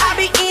love, I be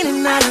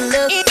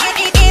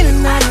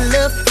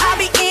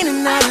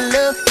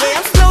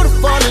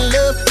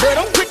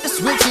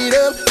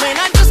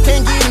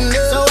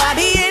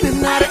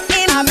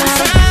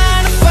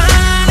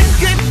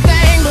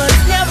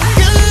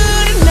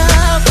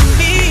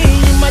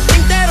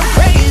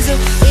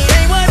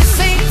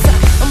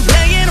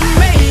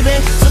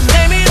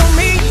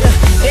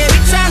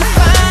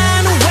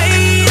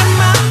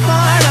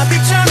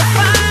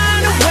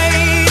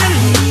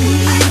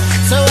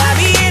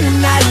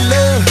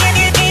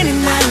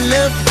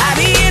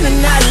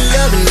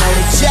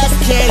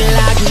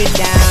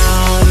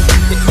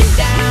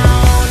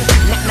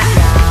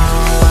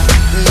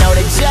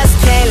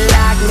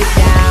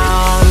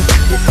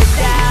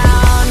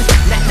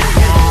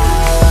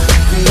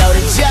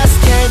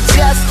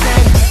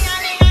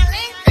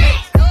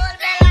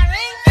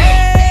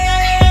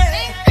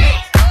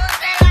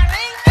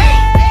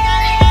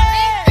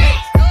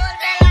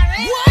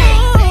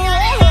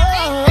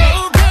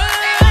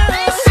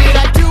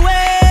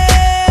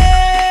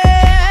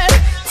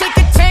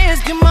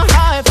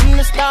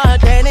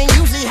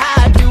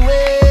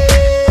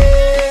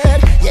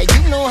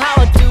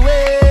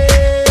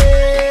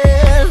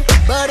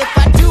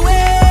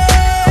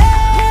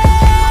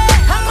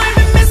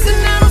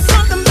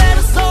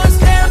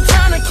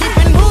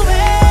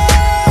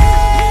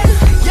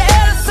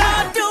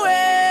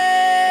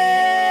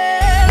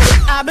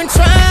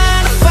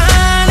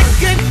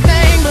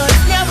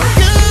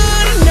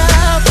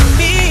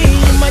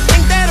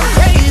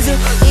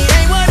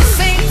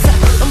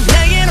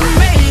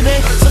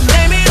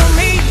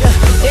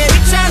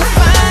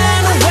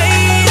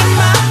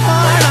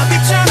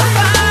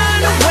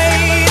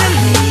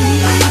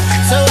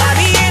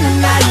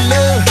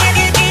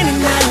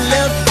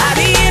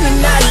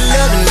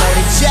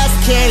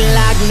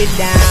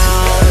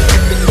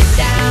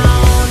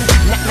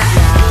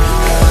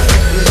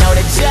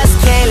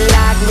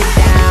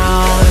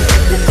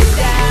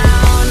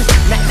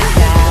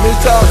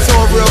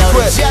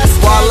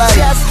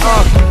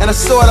and I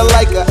sorta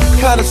like her,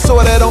 kinda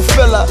sorta don't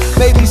feel her.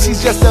 Maybe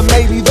she's just a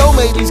maybe, though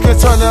maybes can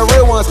turn to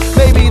real ones.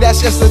 Maybe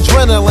that's just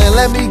adrenaline,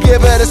 let me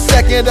give it a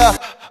second.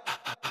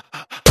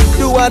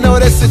 Do I know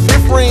that's a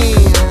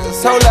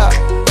difference? Hold up,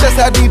 just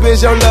how deep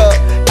is your love?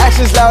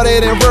 Actions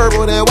louder than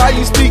verbal, then why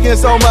you speaking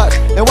so much?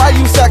 And why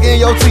you sucking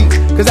your teeth?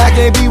 Cause I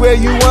can't be where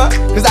you want,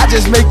 cause I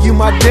just make you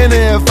my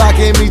dinner if I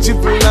can't meet you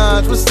for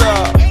lunch. What's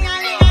up?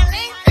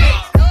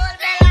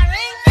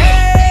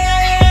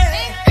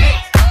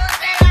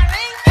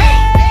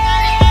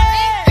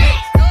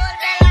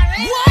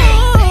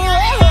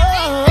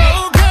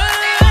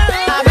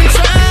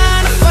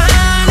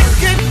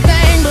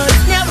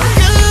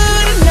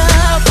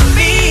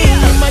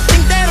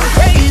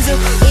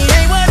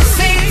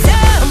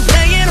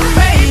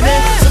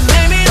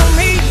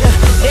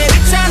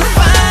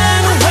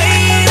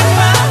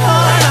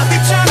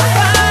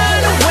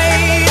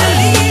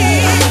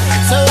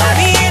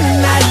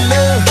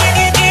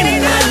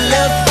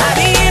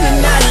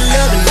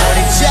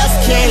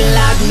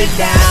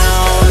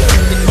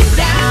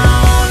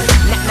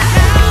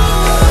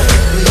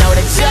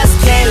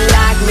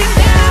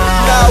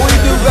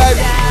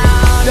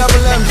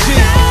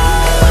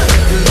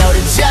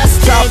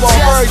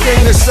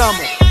 Everything this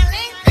summer.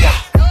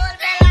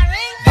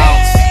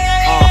 Bounce,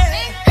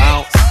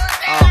 bounce,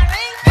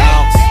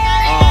 bounce,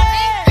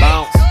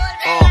 bounce,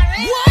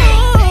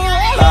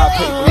 Live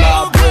paper,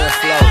 live bread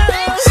flow.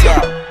 What's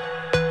up?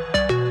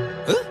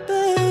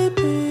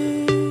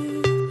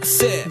 I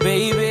said,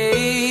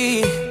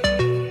 baby,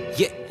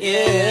 yeah.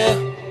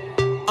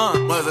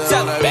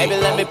 Baby,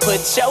 let me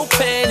put your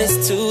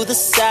panties to the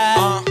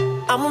side.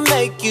 I'ma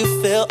make you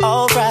feel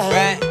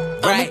alright.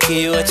 I'ma give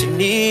you what you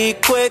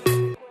need quick.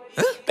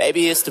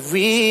 Baby, it's the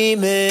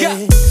remix. Baby,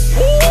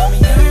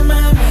 you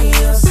remind me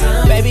of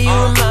something. Baby, you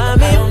remind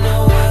me. I don't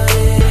know what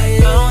it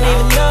is. I don't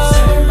even know.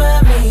 You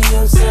remind me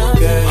of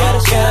something. Girl, you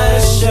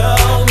gotta show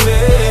me.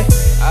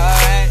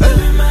 Alright. You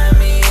remind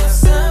me of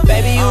something.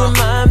 Baby, you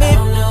remind me. I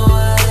don't know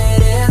what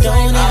it is. Don't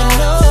even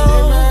know. You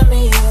remind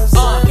me of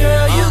something.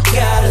 Girl, you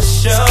gotta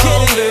show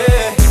me.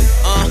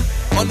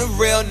 On the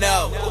real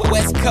note,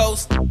 West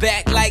Coast,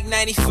 back like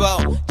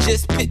 94.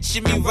 Just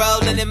picture me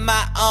rolling in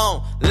my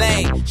own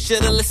lane.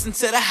 Should've listened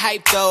to the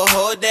hype though,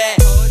 hold that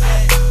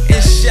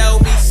and show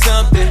me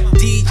something.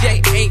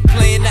 DJ ain't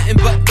playing nothing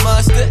but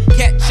mustard.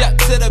 Catch up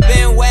to the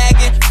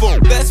bandwagon for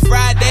Best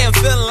Friday, I'm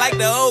feeling like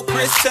the old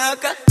Chris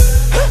Tucker.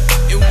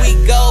 And we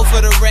go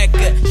for the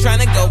record,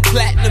 tryna go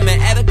platinum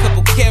and add a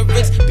couple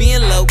carats.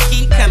 Being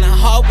low-key, kinda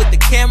hard with the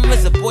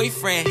cameras. A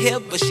boyfriend here,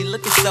 but she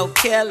looking so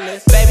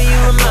careless. Baby, you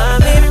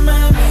remind me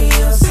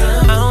of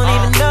something. I don't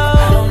even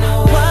know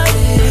what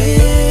it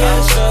is.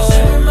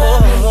 You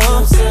remind me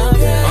of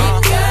something. Girl, you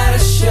gotta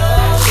show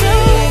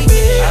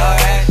me.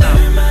 Alright. You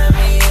remind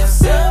me of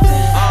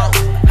something.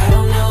 I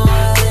don't know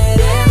what it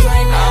is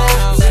right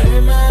now. You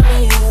remind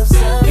me of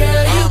something.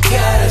 Girl, you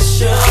gotta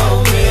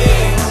show me.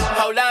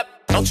 Hold up,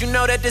 don't you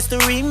know that this the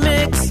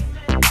remix?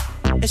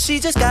 And she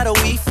just got a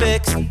wee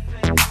fix.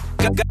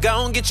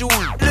 Go and get you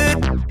lit.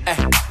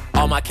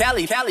 All my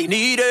Cali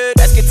needed.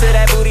 Let's get to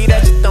that booty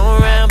that you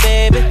throwin' around,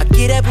 baby. I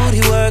get that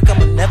booty work,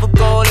 I'ma never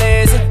go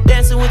lazy.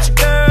 Dancing with your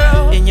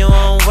girl in your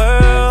own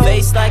world.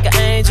 Face like an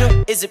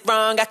angel. Is it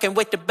wrong? I can't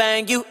wait to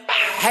bang you.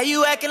 How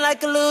you acting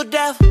like a little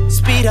devil?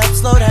 Speed up,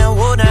 slow down,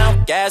 whoa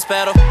down. Gas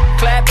pedal,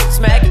 clap it,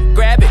 smack it,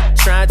 grab it.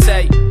 Try and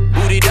tell you,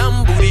 booty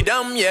dumb,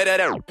 yeah,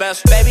 that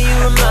best. Baby, you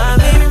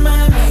remind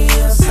me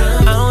of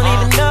something. I don't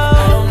even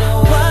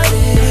know what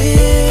it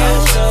is.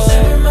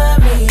 You remind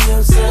me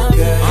of something.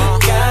 Girl, you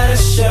gotta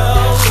show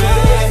me.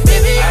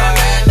 Baby, you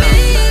remind me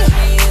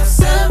of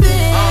something.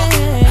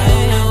 I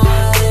don't know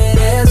what it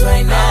is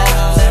right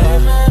now. You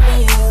remind me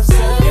of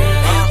something.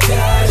 Girl, you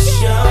gotta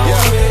show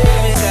me.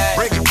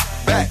 Bring it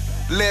back,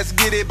 let's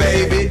get it,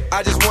 baby.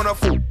 I just wanna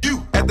fool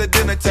you at the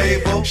dinner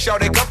table.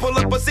 Shout it, come pull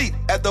up a seat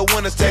at the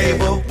winner's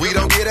table. We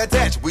don't get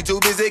attached, we too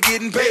busy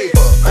getting paper.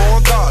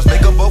 Foreign cars,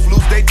 make them both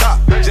lose they top.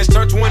 Just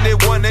turned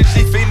 21 and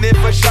she feeling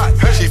for shots.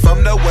 She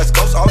from the West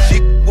Coast, all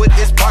she with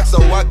is Pac,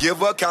 so I give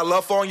her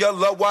California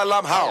love while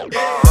I'm hot.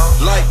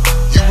 Like,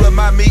 you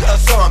remind me of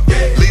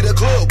something. Lead a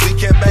club, we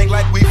can bang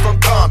like we from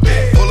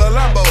Compton. Pull a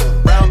Lambo,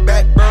 round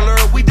back, burler,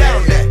 we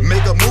down that.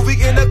 Make a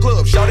movie in the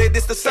club, shout it,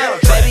 this the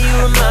soundtrack. Baby, you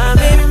remind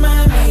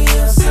me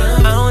of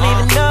something. I don't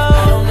even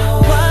know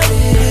what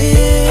it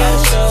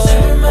is. You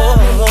remind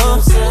me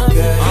of something.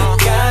 Girl, you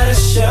gotta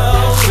show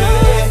me.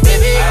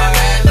 Baby, you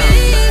remind me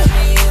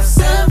of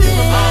something.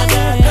 I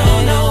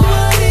don't know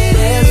what it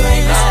is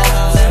right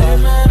now. You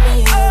remind me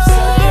of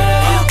something.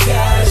 Girl, you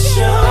gotta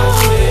show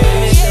me.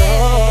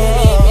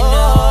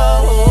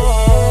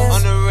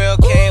 On the real,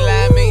 can't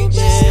lie, me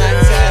just my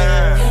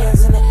type.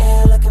 Hands in the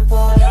air looking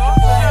for you.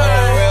 On the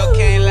real,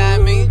 can't lie,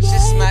 me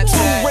just my type.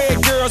 Two red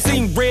girls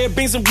eating red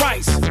beans and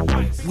rice.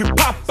 We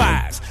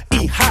Popeyes,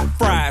 eat hot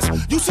fries.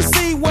 You should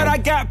see what I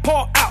got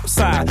parked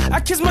outside. I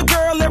kiss my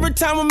girl every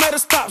time I'm at a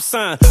stop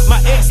sign.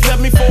 My ex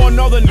left me for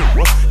another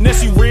nigga. Now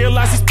she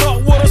realized she stuck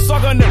with a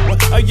sucker nigga.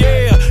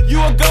 Yeah,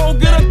 you a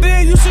go-getter,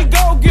 then you should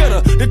go get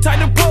her. The type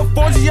to put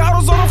 40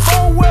 autos on a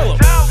four-wheeler.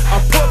 I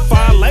put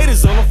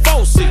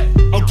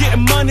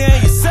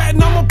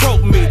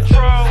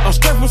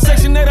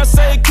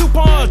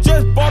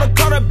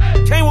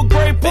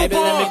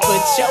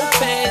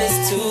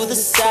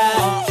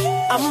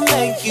I'ma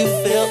make you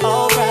feel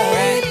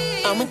alright.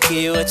 I'ma give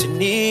you what you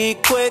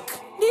need quick.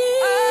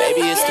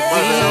 Baby, it's the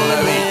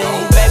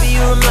feeling. Baby,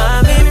 you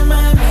remind me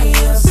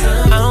of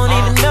something. I don't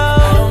even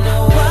know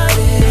what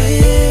it is.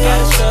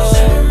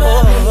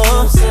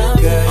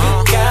 Girl, you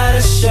gotta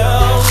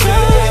show me.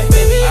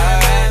 Baby,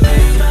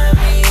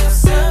 remind me of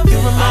something. You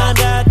remind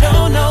I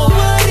don't know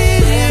what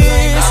it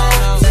is.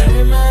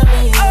 Remind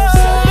me of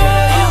something.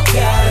 Girl, you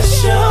gotta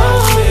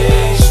show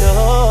me.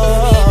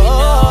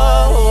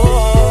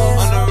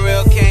 On the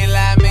real, can't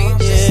lie, me,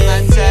 just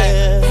my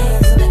type.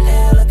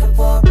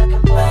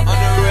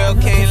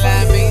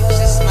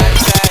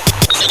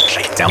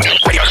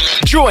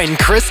 Join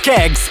Chris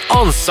Keggs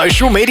on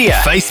social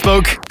media.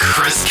 Facebook,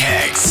 Chris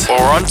Keggs.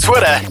 Or on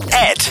Twitter,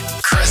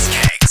 @Chris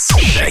Keggs.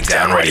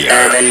 Shakedown Radio.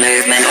 Urban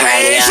Movement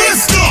Radio.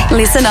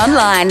 Listen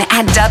online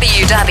at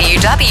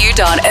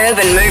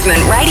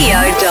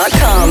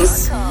www.urbanmovementradio.com.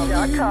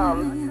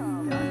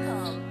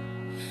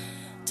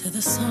 To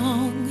the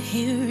song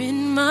here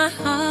in my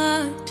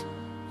heart,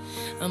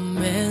 a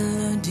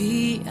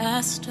melody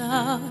I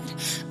start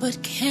but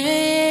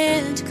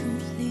can't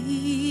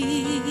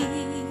complete.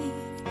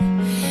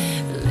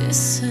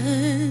 Listen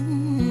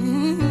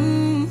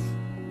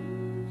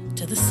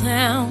to the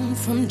sound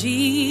from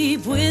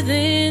deep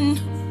within.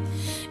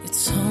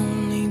 It's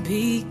only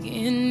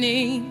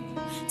beginning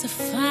to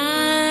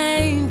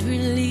find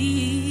release.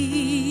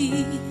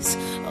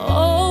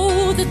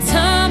 Oh, the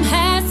time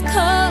has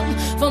come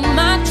for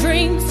my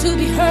dreams to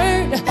be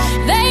heard.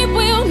 They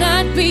will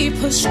not be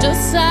pushed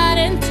aside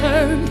and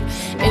turned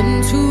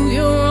into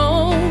your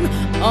own,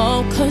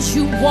 all 'cause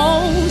you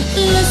won't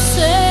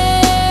listen.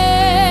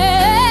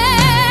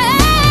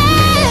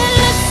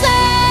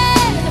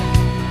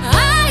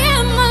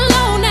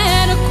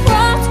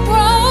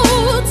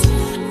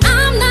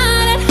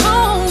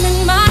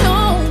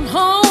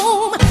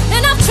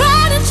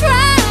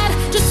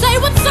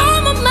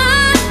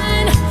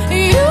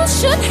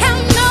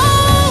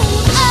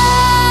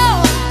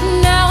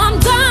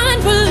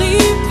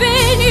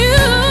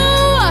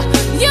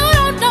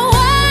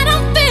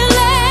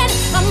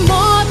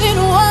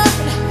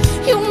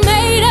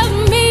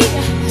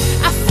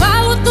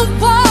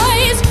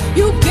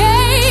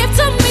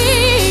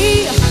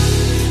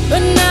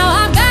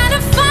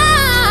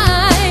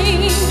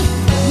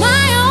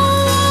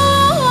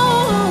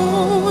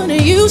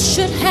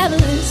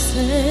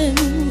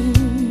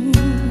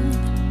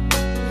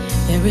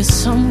 There is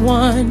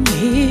someone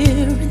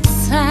here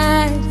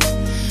inside,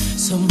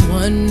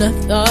 someone I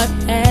thought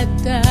had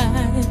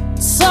died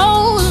so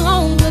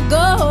long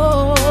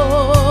ago.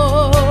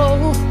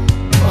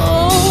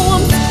 Oh,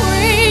 I'm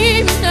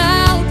screaming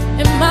out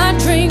in my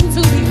dreams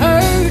to be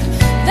heard.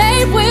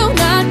 They will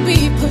not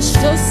be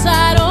pushed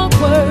aside or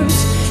words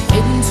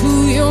into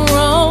your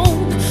own,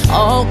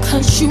 all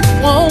 'cause you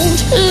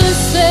won't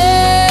listen.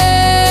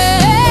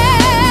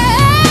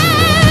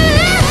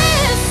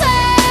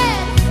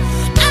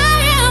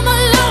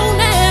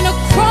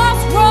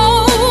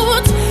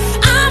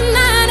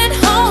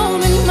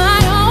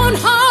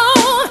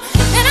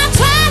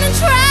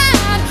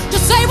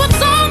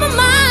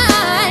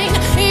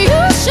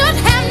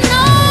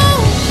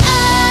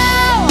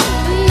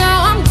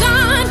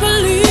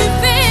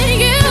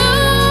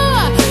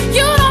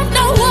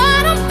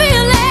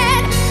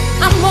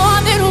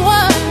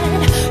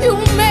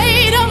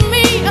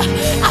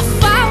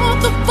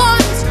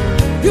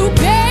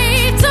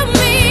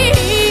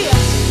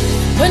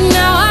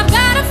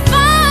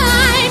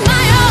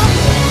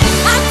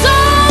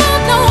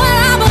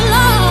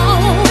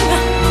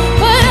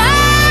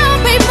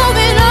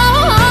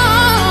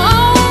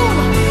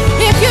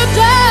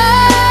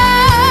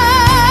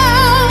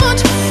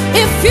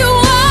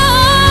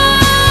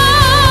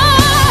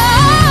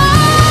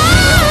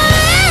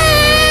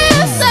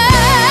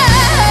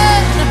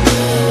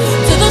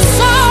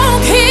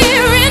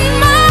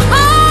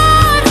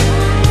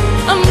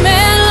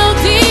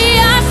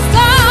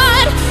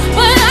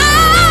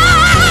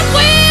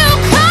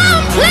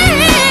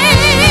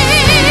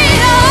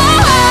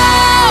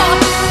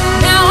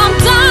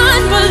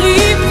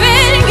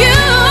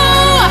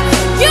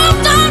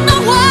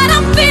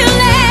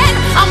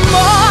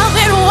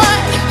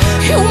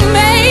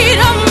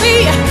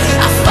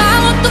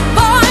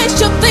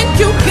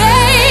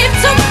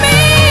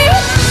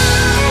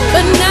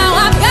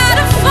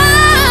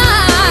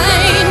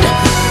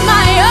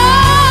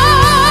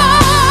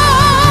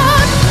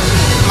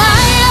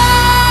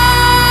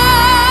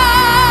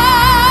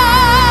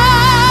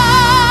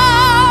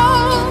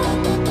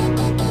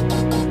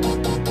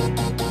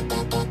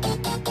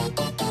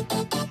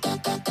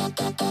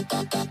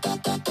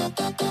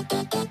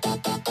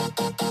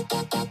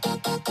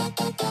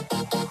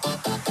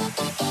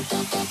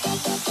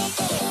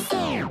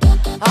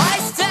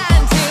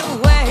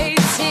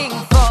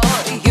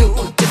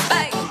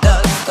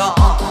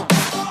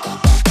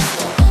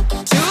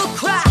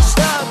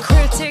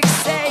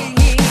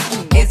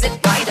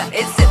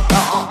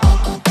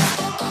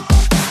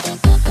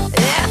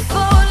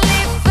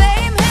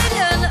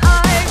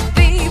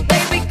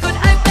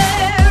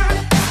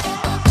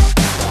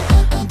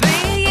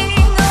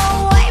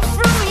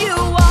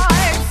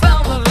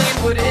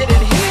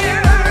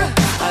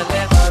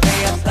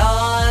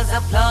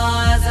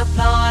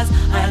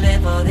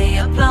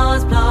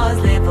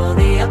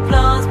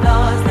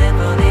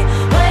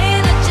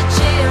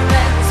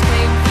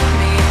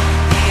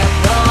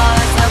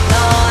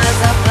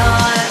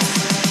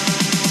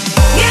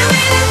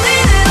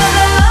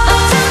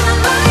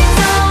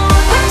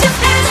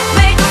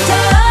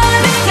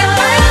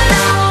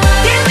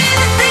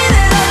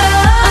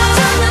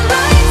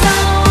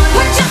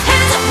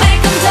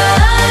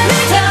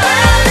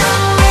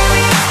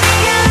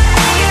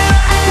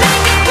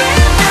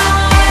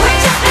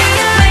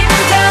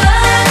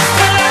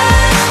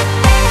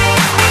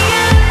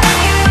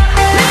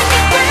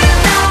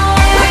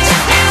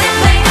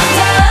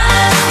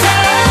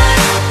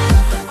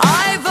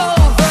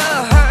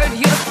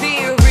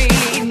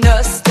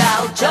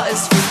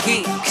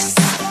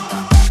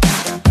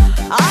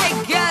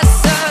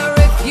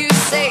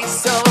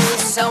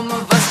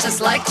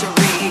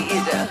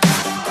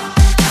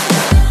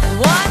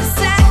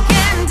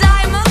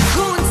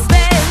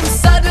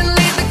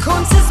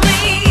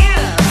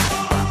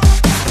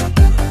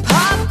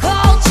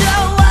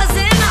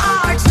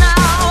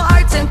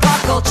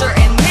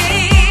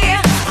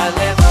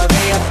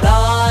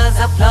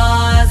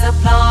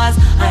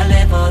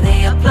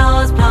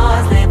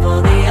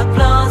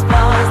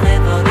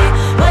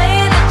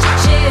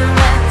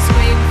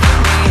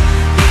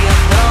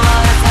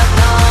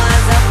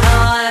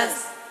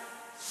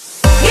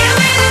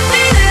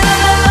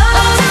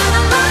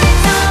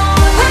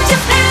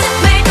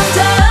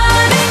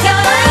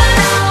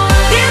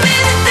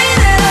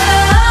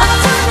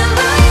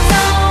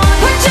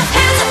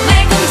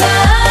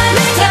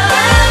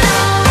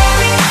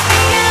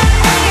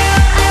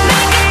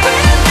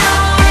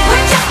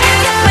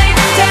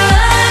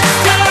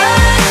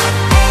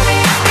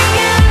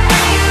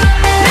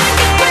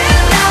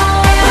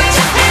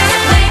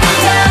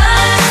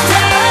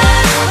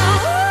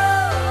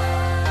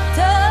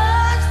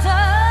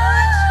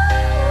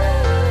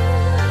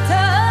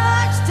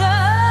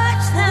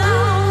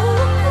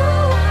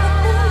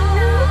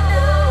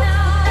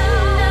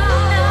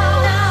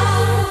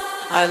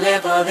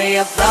 live for the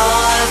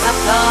applause,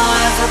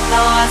 applause,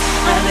 applause.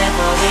 I live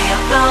for the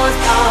applause,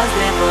 applause,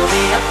 live for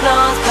the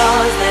applause,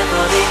 applause, live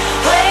for the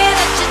way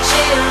that you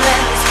chill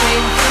and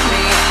scream for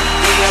me.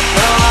 The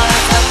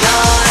applause,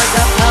 applause,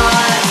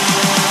 applause.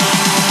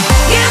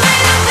 Give me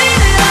the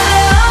feeling of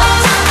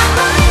love.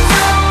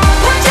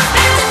 Put your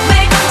hands up,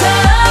 make them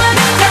turn,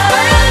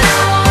 turn.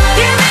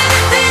 Give me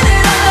the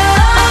feeling of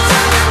love.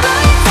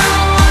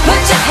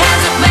 Put your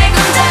hands up, make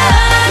them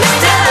turn,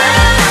 turn.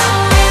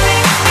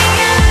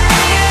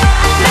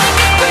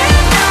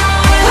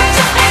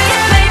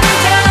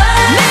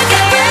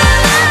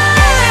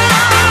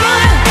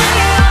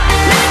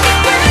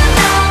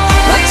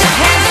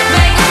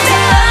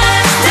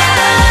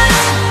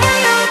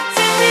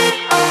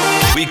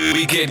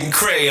 We getting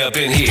cray up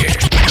in here.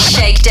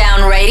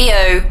 Shakedown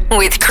Radio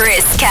with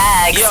Chris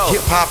Caggs. Yo,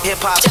 hip hop.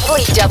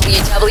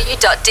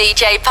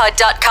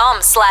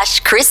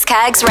 www.djpod.com/Chris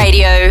Caggs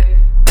Radio.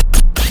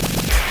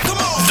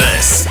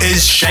 This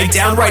is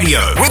Shakedown Radio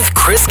with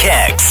Chris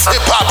Caggs.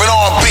 Hip hop and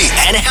RnB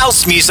and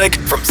house music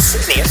from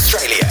Sydney,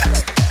 Australia.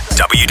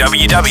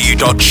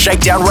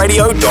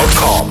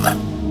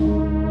 www.shakedownradio.com.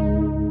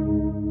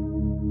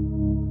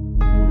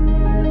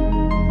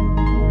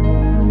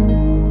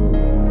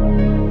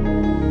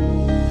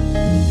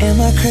 Am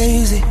I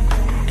crazy?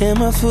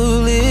 Am I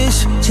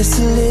foolish? Just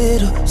a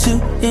little too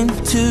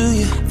into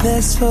you,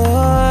 that's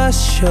for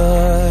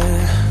sure.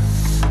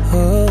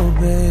 Oh,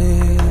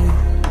 babe.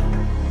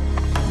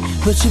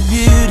 But your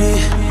beauty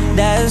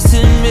dives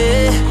to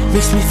me,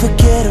 makes me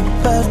forget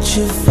about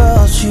your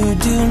faults. You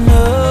do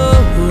no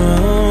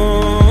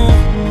wrong.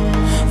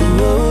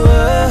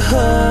 Whoa,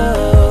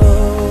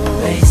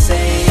 whoa. They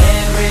say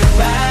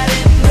everybody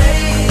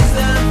plays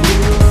the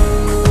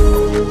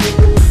fool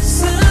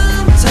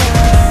sometimes,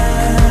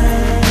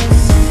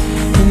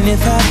 and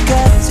if I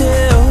got to,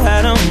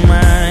 I don't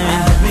mind.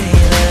 I'll be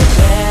the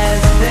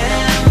best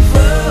damn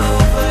fool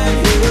for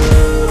you.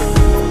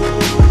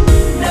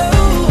 No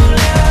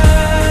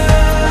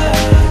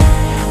love,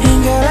 and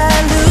girl, I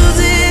lose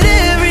it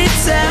every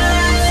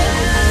time.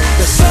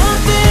 There's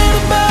something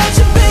about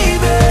you,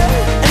 baby,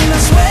 and I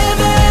swear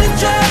that it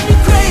drives me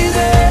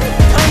crazy.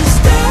 I'm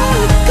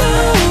stuck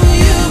on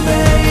you,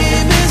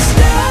 baby,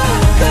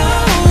 stuck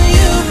on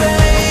you,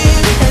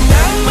 baby. And I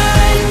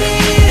might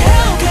need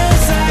help,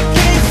 'cause I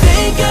can't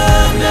think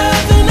of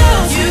nothing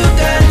else. You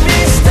got me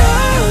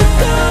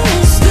stuck on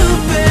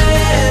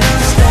stupid.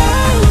 I'm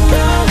stuck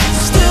on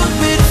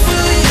stupid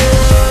for you.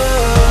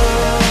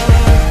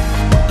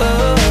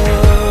 Oh,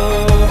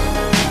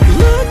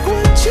 look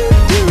what you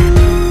do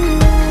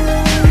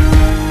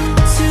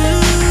to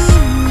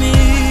me.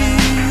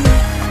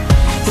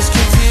 It's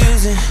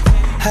confusing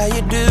how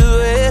you do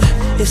it.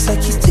 It's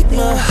like you stick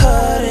my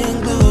heart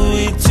and glue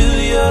it to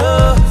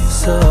your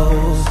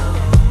soul.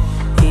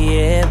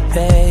 Yeah,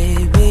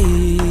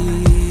 baby.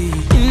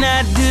 And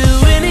I'd do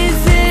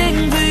anything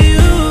for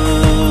you.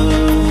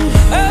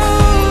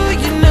 Oh,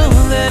 you know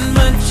that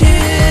much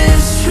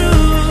is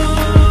true.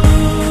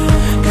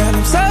 God,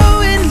 I'm so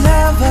in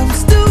love, I'm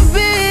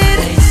stupid.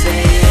 They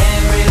say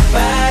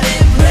everybody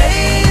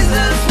plays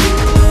the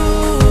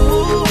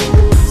fool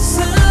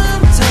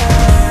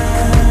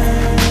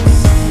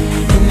sometimes,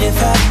 and if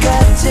I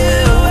got to,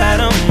 I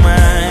don't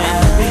mind.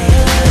 I'll be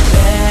the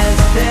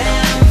best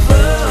damn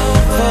fool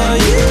for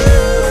you.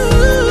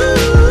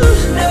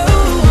 No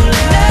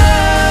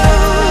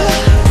love,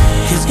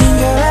 'cause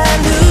girl, I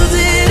lose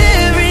it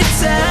every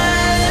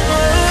time.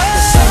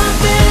 There's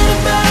something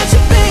about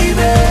you,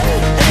 baby,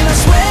 and I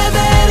swear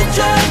that it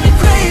drives me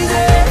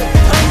crazy.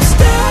 I'm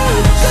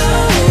stuck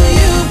on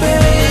you,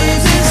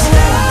 baby,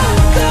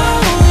 stuck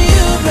on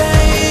you,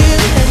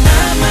 baby. And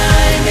I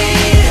might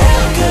need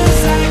help,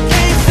 'cause I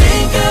can't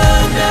think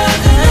of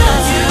nothing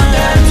else. You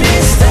got me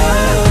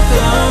stuck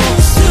on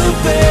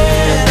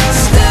stupid. I'm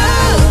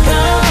stuck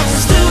on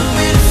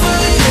stupid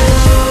for you.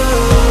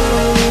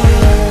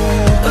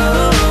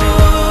 Oh,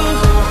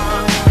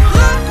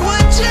 look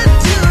what you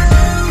do.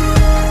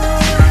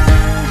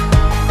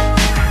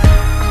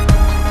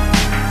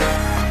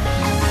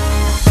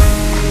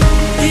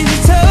 If you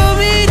told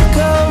me to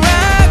go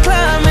rock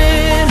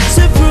climbing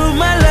to prove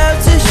my love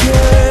to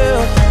you,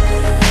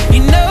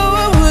 you know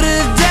I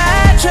would've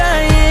died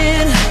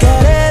trying.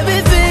 Got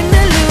everything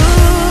to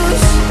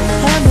lose.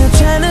 I'm not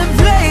trying to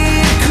play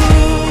it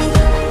cool.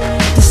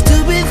 The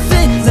stupid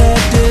things I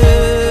do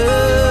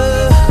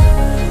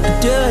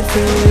it for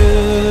you.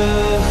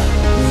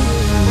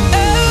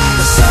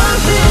 There's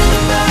something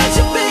about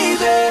you,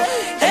 baby,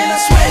 and I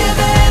swear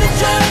that it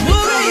drives me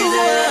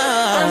crazy.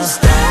 I'm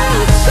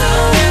stuck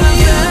on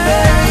you,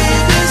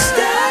 baby,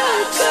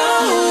 stuck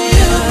on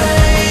you,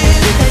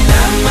 baby. And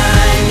I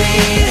might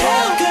need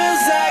help,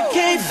 'cause I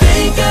can't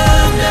think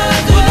of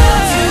nothing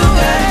else. You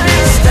got me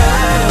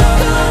stuck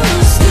on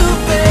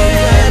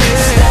stupid,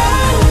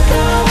 stuck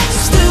on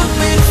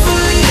stupid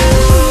for you.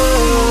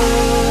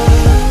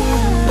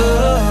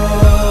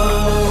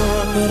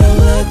 But I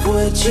like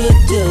what you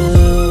do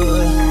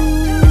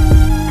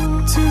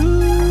to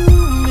me.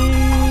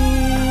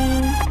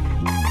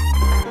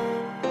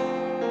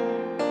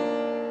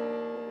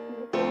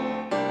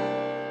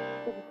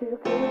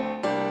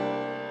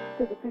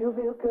 feel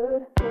real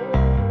good?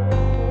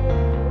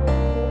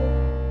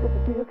 Does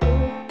it feel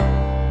good?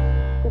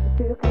 Does it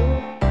feel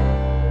good?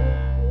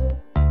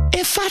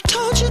 If I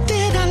told you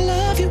that I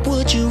love you,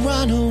 would you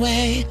run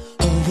away?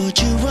 Or would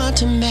you run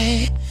to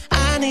me?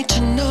 I need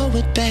to know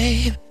it,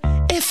 babe.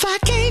 If I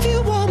gave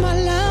you all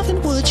my love,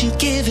 then would you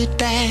give it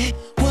back?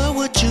 What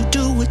would you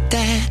do with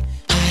that?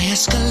 I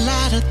ask a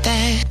lot of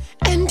that.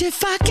 And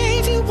if I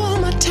gave you all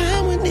my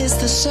time when it's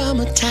the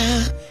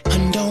summertime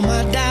and all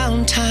my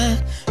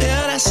downtime,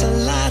 yeah, that's a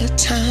lot of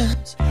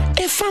times.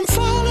 If I'm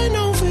falling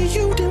over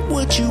you, then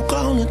what you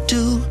gonna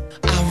do?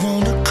 I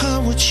wanna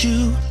come with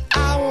you,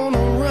 I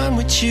wanna run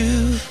with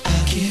you.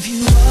 I'll give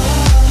you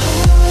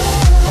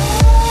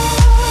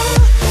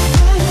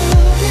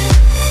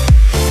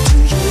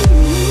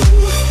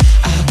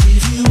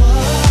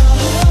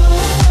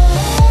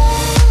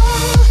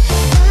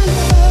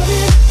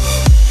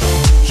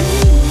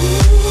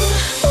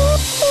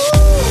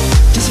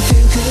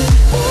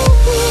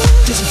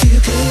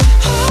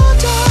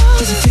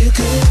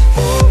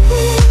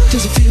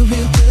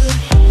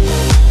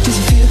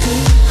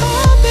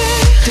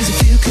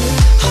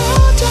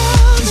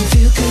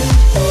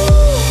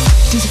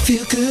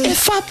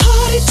if I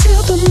party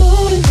till the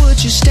morning,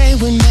 would you stay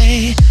with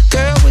me?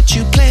 Girl, would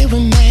you play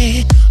with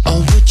me? Or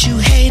would you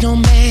hate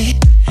on me?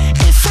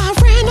 If I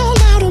ran all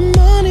out of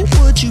money,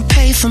 would you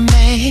pay for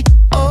me?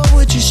 Or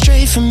would you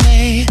stray from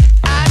me?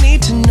 I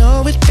need to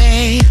know it,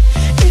 babe.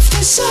 If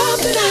there's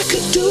something I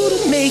could do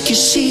to make you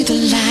see the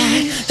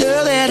light,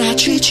 girl, that I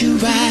treat you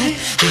right,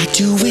 I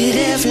do it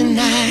every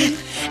night.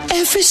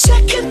 Every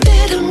second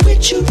that I'm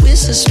with you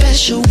is a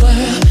special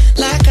world.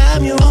 Like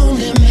I'm your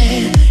only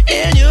man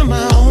and you're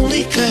my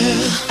only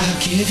girl. I'll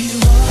give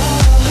you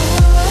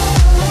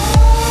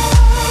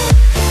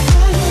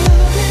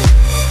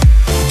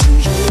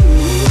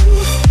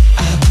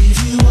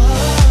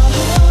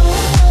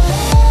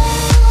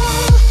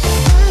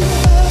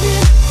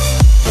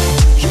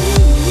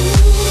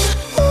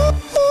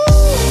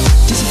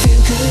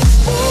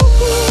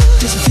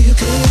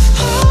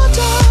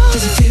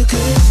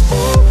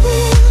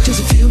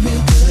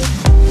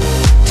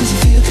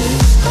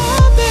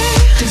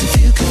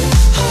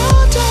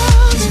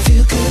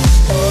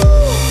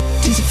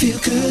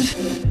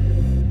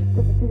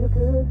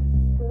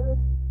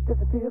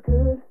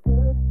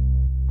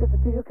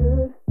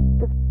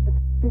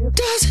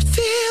Does it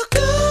feel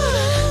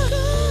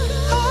good?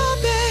 Oh,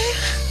 babe.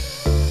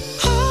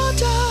 Oh,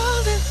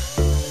 darling.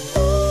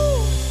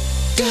 Ooh.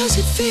 Does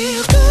it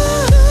feel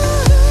good?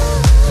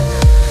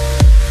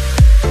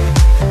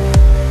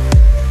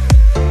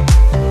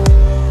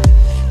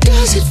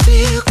 Does it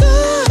feel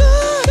good?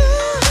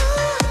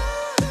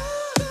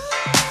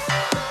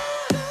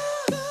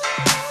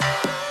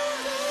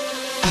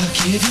 I'll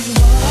give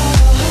you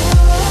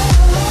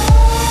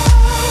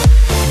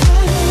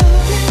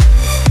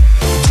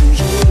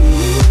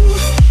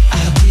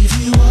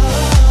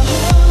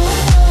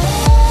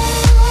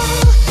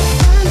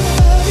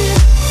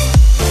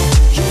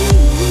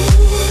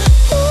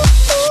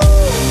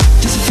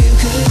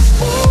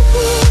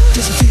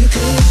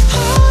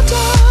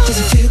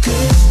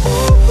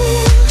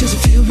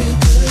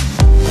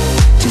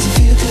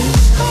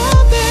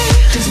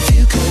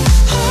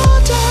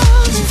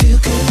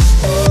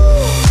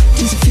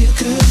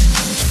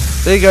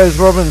There goes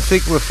Robin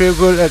Thicke with Feel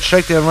Good at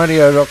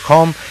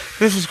shakedownradio.com.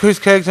 This is Chris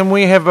Caggs and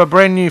we have a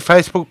brand new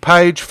Facebook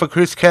page for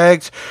Chris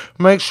Caggs.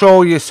 Make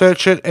sure you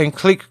search it and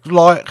click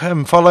like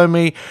and follow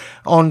me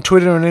on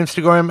Twitter and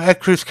Instagram at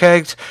Chris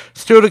Caggs.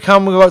 Still to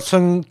come, we've got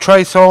some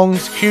Trey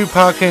songs, Q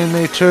Parker in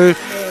there too,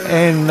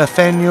 and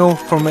Nathaniel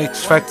from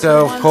X Factor,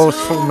 of course,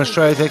 from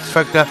Australia's X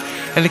Factor.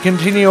 And to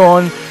continue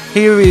on,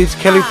 here is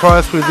Kelly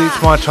Price with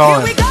It's My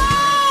Time.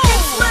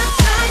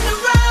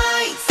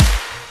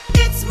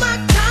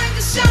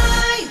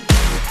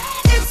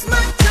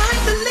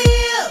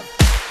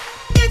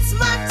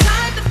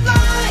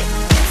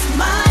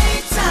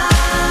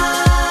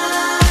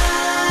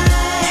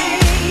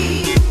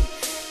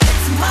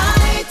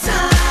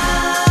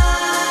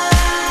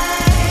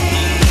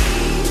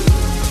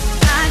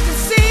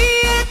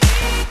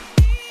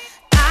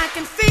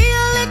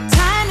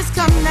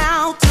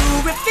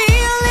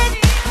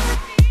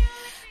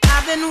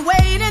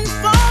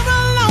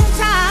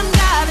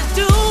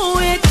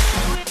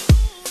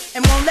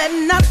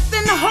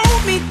 Nothing to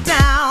hold me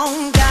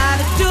down,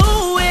 gotta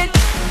do it,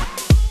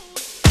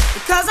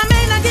 because I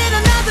may not get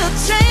another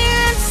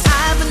chance.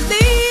 I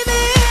believe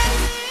it.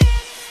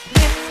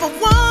 If I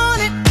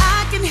want it,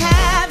 I can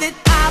have it.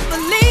 I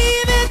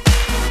believe it.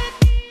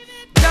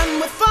 Done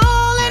with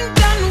falling,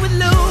 done with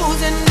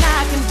losing,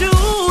 I can do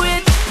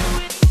it.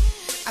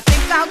 I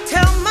think I'll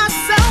tell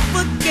myself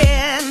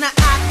again,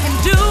 I can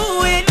do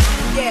it,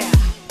 yeah.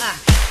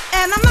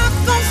 And I'm not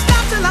gonna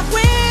stop till I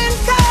win.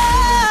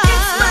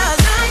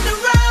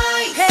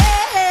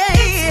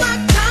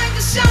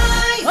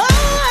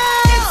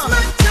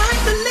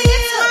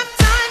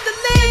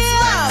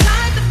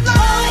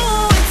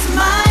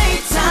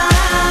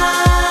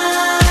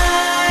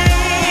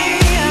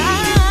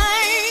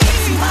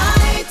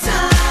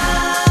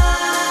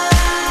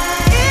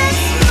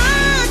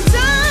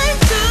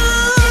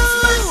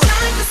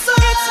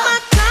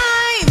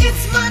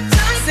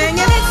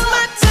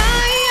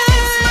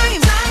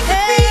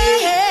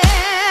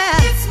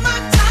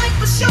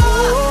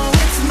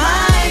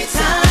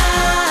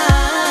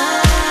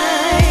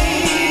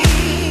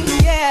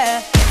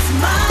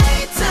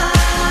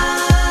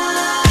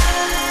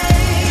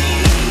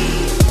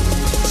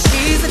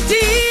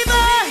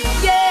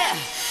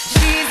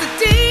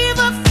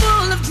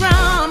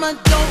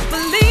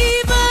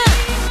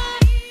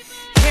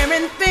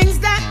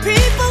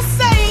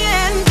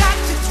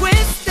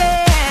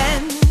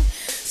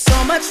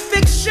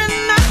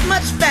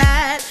 much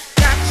fat,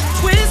 got you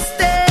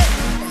twisted.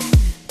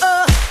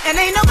 And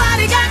ain't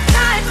nobody got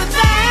time for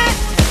that.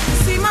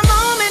 See, my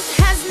moment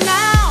has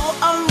now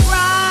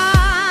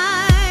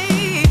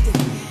arrived,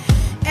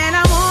 and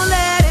I won't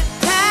let it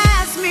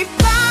pass me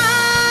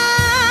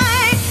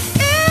by.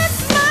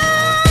 It's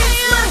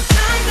my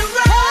time to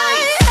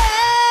rise.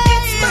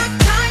 It's my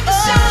time to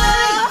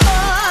shine.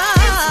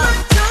 It's my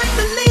time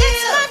to live.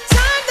 It's my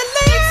time to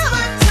live. It's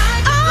my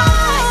time to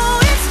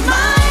fly. It's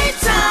my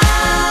time.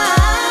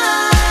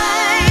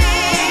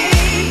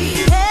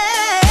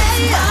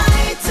 It's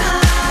my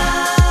time.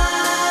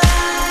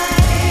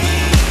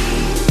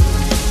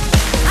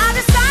 I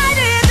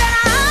decided that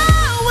I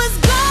was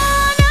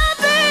gonna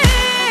be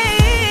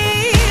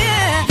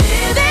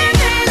living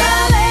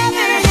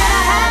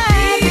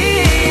happy,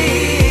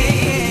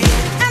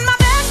 and my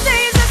best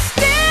days are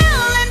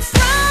still in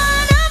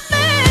front of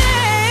me.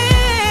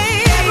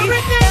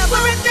 Everything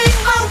will be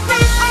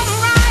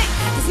alright,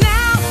 'cause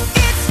now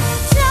it's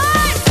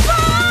time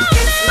for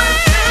me. It's my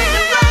time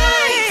to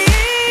rise.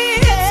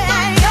 It's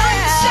my time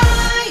to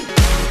shine.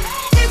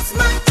 It's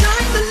my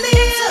time to live. It's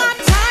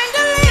my time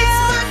to live.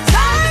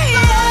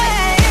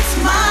 It's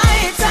my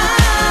time.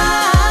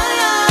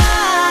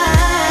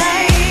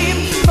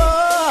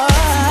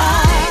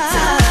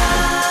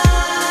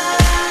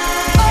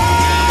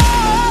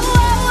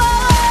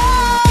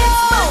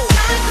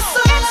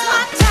 It's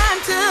my time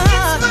to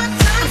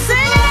I'm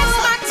saying it's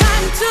my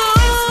time to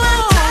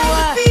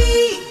be.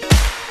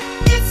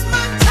 It's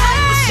my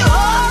time to show.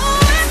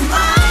 It's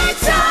my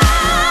time.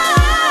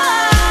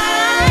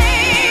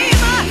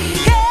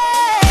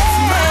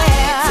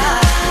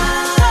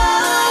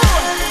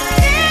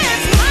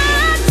 It's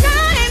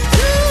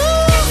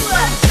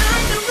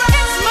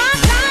my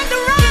time to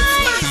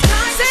rise.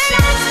 Say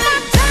it's my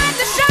time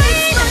to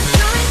shine. It's my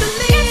time to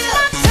live. It's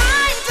my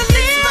time to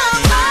live. Oh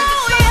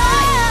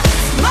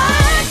yeah,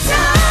 my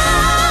time.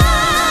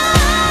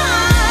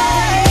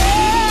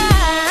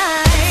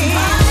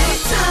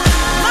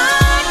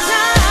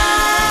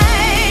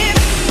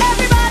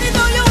 Everybody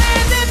throw your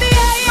hands in the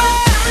air.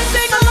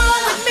 Sing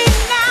along with me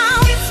now.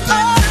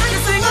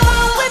 Sing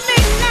along with me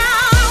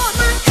now.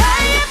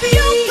 Hey, if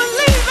you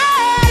believe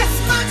it,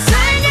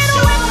 sing it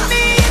with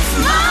me. It's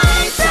my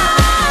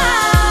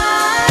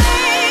time.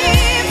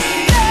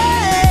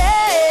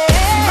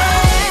 It's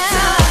my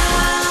time.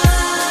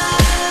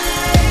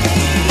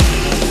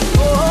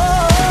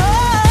 Oh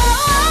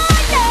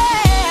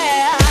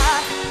yeah.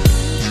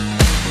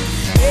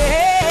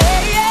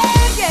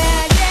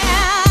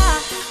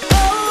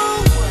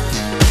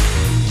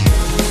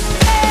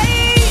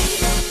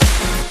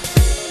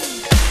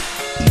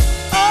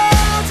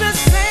 Oh, just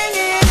sing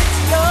it. It's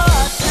your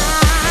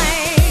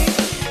time.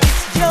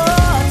 It's your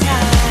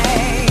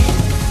time.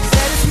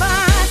 Said it's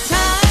my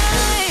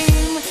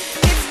time.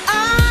 It's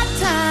our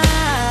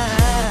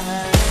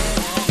time.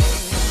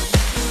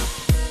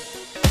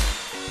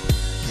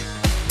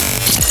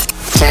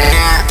 Turn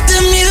up the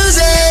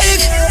music.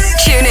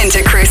 Tune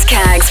into Chris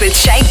Caggs with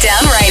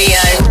Shakedown Radio.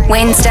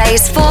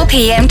 Wednesdays 4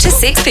 p.m. to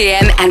 6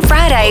 p.m. and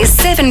Fridays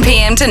 7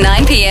 p.m. to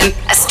 9 p.m.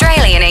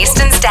 Australian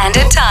Eastern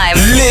Standard Time.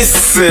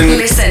 Listen.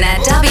 Listen at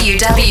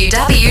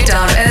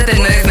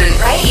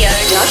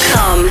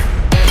www.urbanmovementradio.com.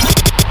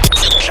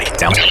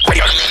 Shakedown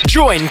Radio.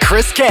 Join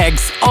Chris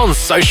Keggs on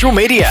social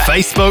media.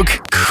 Facebook,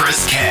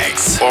 Chris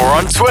Keggs. Or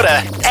on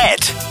Twitter,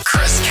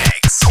 @Chris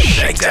Keggs.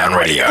 Shakedown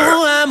Radio.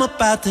 Oh, I'm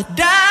about to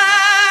dive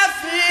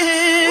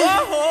in.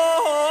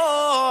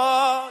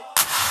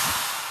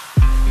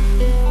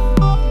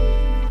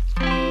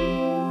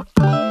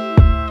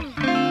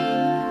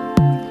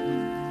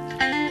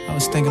 I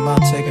was thinking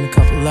about taking a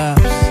couple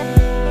laps.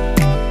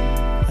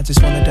 I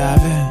just wanna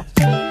dive in.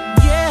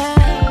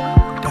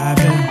 Dive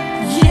in.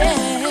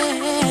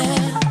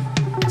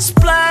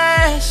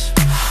 Splash.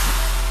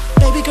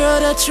 Baby girl,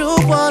 that true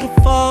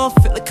waterfall.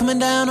 Feel it coming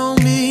down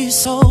on me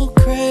so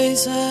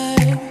crazy.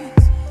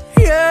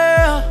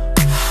 Yeah.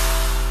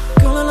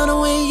 Girl, I love the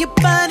way your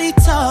body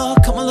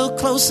talk. Come a little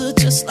closer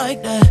just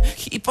like that.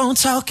 Keep on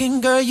talking,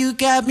 girl, you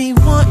got me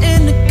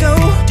wanting to go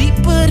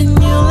deeper than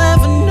you'll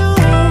ever know.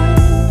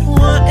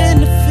 Wanting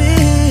to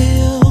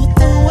feel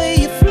the way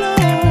you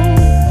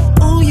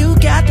flow. Ooh, you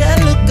got that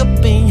look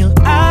up in your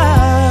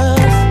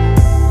eyes.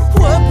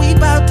 What we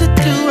about to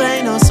do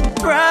ain't no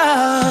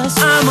surprise.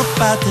 I'm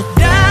about to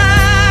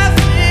dive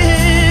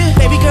in.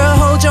 Baby girl,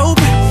 hold your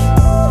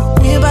breath.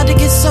 We about to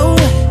get so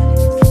wet.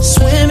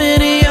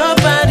 Swimming in your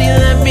body,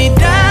 let me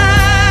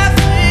dive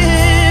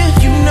in.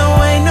 You know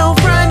ain't no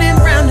running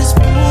round this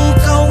pool.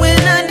 Going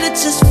under,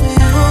 just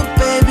feel,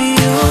 baby,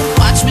 you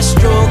watch me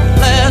stroke,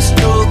 left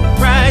stroke,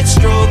 right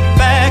stroke,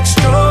 back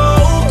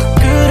stroke.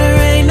 Girl, there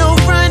ain't no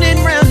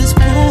running round this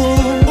pool.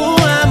 Ooh,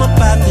 I'm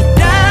about to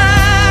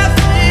dive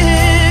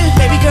in.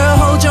 Baby girl,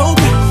 hold your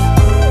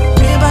breath.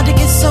 We're about to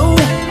get so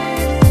wet.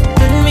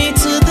 Put me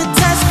to the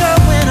test, girl,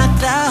 when I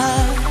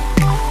die.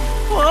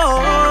 Whoa,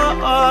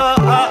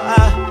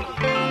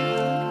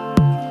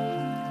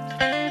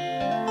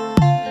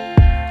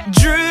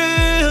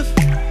 drift.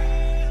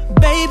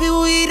 Baby,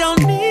 we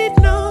don't need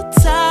no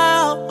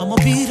time. I'm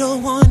I'ma be the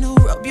one who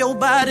rub your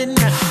body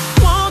now.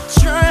 Won't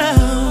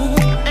drown,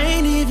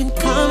 ain't even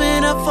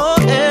coming up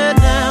for air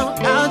now.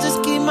 I'll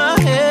just keep my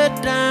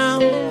head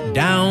down,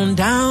 down,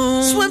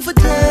 down. Swim for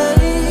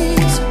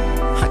days,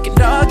 I can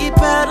doggy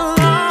paddle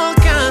all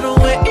kind of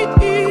ways.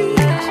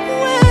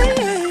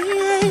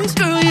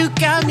 Girl, you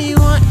got me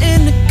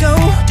wanting to go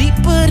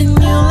deeper than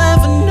you'll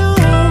ever know.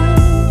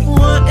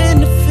 Wanting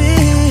to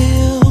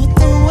feel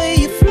the way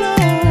you flow.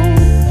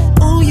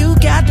 Oh, you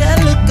got that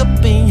look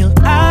up in your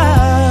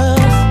eyes.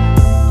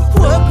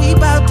 What we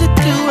about to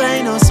do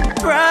ain't no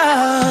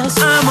surprise.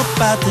 I'm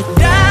about to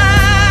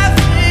dive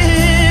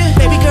in.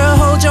 Baby girl,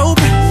 hold your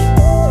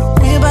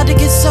breath. We about to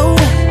get so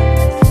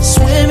wet.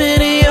 Swimming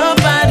in your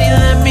body,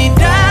 let me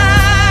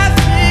dive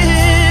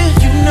in.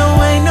 You know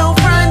ain't no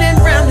running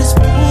round this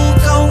pool.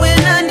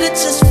 Going under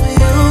just for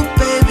you,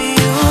 baby.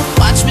 You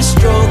watch me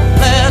stroke,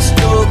 left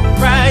stroke,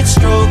 right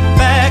stroke,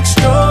 back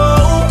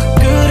stroke.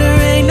 Girl, there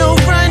ain't no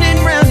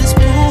running round this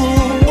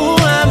pool. Ooh,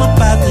 I'm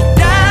about to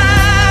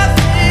dive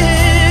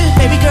in.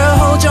 Baby girl,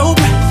 hold your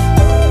breath.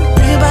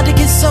 We about to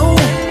get so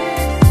wet.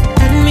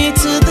 Put me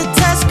to the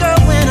test, girl,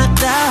 when I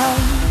die.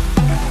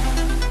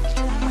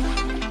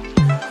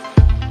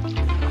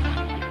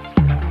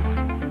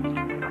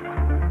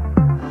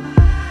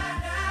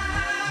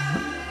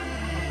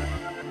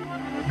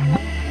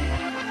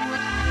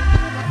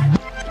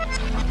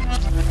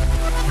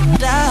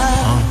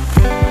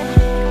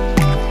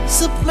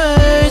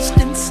 Submerged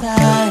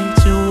inside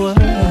your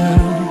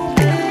world,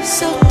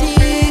 so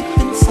deep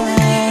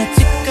inside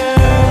you,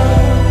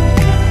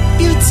 girl.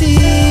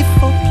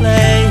 Beautiful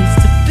place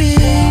to be,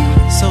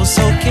 so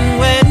soaking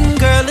wet, and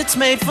girl, it's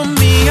made for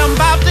me. I'm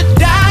about to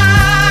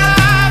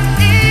dive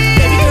in.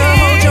 Baby girl,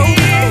 hold your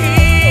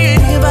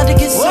breath. We about to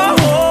get so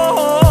wet.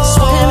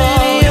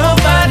 Swimming in your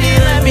body,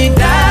 let me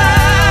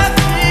dive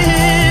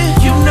in.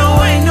 You know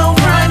ain't no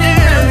running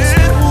around this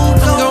pool.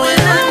 I'm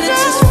going under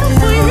just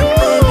for you,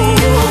 baby.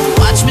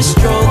 Watch me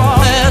stroke,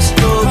 left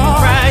stroke,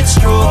 right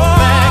stroke,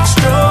 back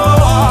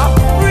stroke.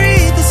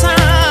 Read the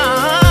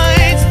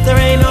signs, there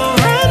ain't no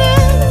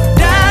running.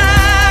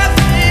 Dive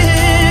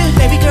in.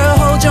 Baby girl,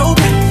 hold your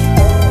breath.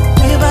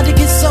 We about to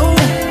get so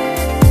wet.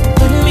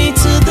 Put me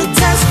to the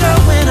test, girl,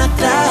 when I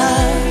die.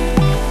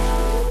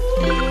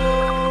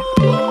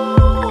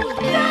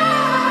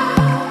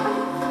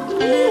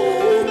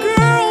 Ooh,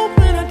 girl,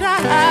 when I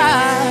die.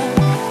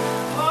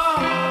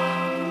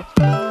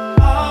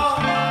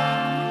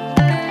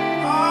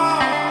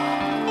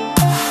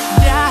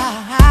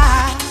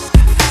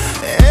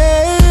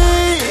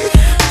 Hey,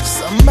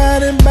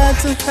 somebody about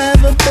to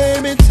have a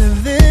baby to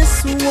this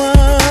one.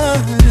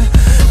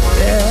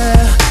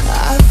 Yeah,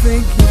 I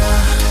think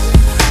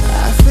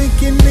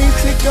you need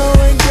to go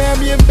and grab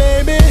your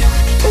baby.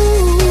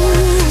 Ooh,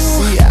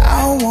 see,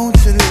 I want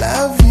to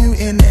love you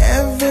in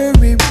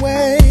every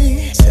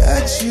way.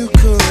 Touch you,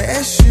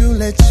 caress you,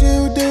 let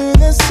you do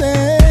the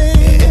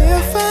same.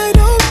 If I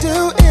don't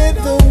do it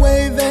the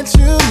way that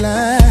you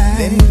like,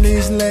 then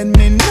please let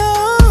me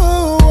know.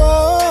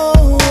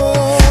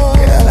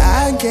 Girl,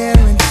 I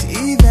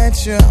guarantee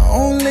that your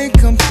only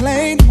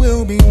complaint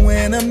will be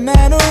when I'm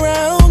not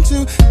around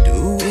to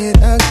do it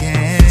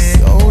again.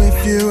 So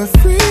if you're a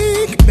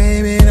freak,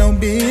 baby, don't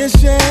be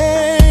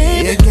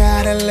ashamed. You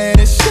gotta let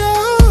it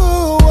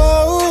show,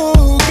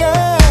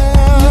 girl.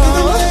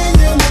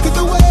 Look at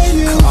the way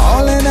you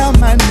calling out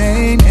my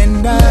name,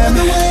 and I'm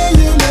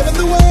loving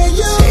the way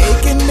you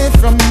taking it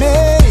from me.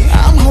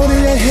 I'm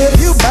holding your hips,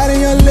 you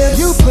biting your lips,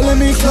 you pulling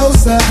me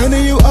closer,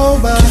 turning you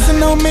over,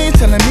 kissing on me,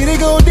 telling me to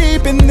go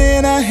deep, and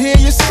then I hear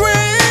you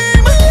scream.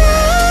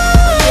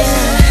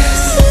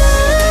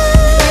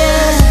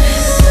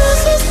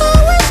 This is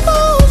how it's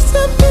supposed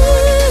to be.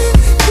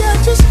 Yeah,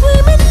 just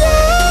screaming,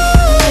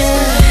 yes.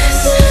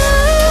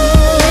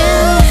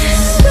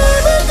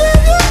 Baby,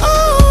 give you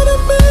all to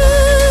me.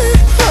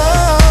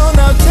 Oh,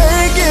 now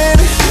take it,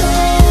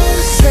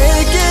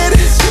 take it,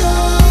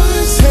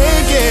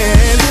 take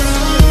it.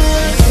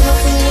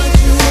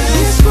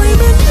 You're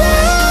screaming,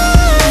 yes.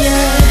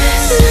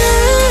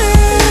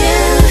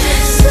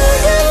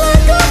 Sing it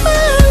like a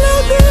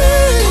melody.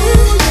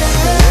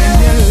 When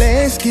your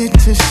legs get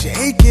to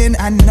shaking,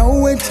 I know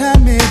what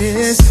time it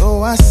is,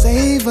 so I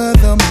savor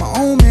the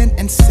moment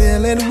and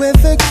seal it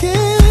with a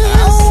kiss.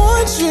 I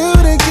want you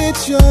to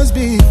get yours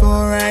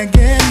before I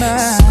get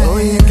mine, so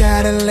you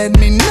gotta let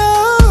me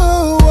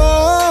know.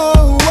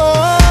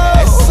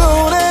 As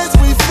soon as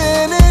we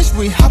finish,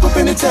 we hop up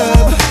in the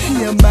tub.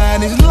 Your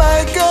body's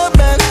like a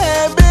bad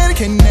habit,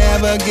 can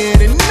never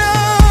get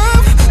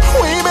enough.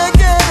 We've been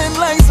getting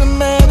like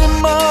some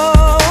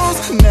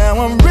animals. Now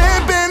I'm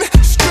ripping,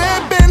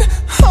 stripping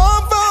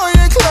off all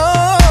your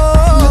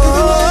clothes.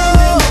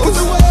 Look at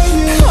the way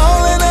you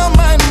calling out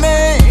my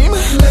name.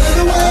 Look at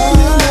the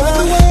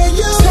way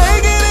you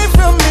taking it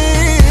from me,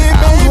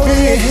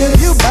 baby.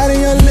 You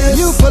biting your lips,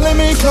 you pulling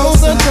me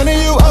closer,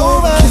 turning you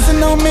over,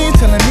 kissing on me,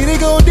 telling me to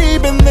go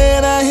deep, and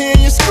then I hear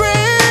you scream.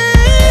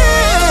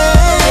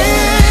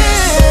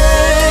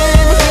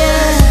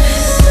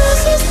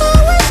 This is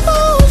how it's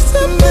supposed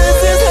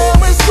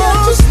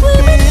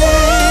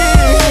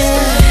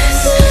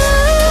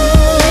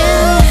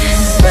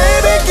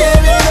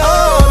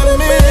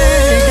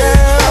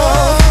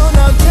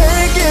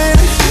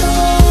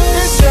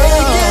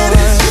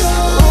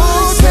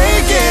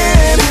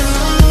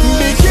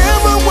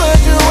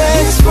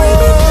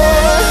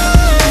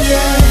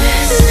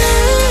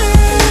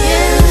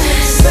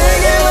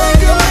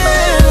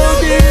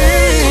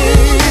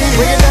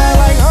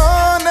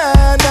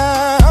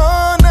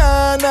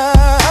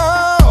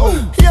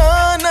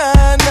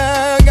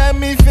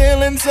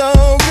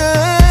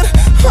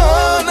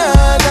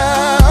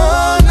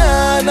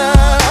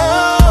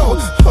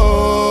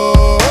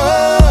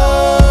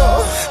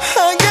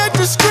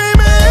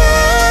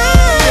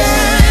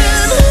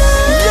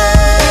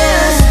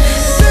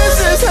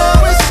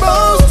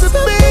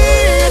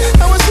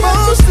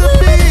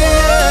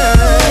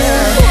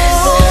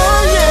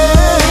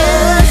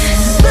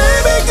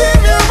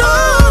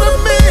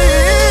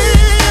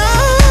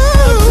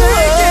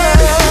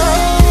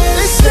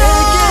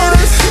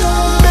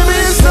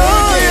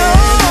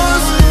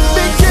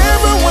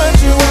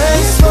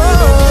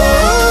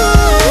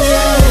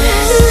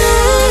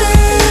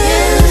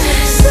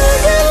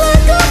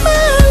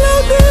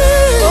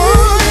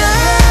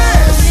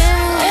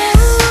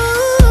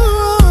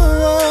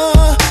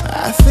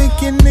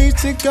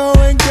go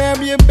and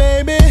grab your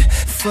baby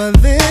for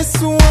this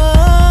one.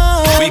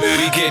 We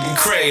getting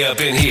cray up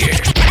in here.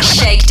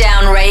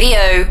 Shakedown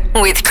Radio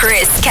with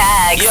Chris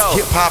Caggs. Yo,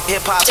 hip hop.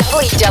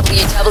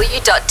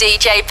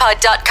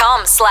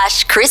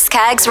 www.djpod.com/Chris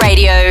Caggs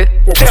Radio.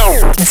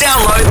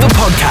 Download the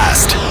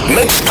podcast.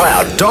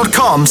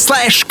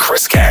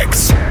 Mixcloud.com/Chris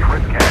Caggs.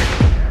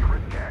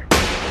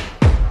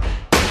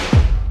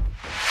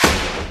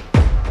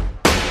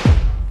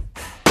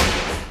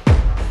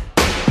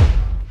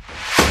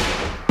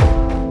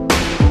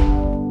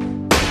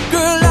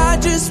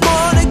 Just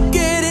wanna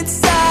get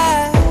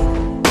inside.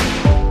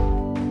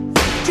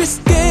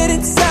 Just get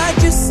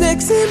inside your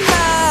sexy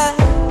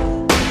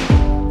mind.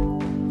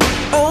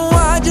 Oh,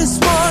 I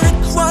just wanna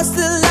cross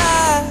the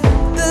line,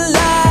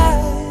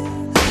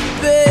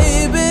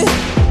 baby.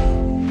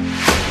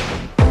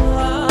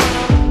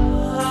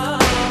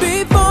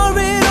 Before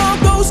it all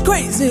goes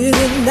crazy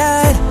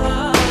tonight,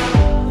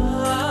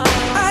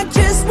 I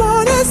just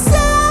wanna say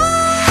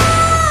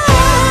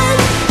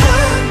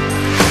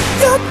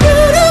you're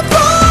beautiful.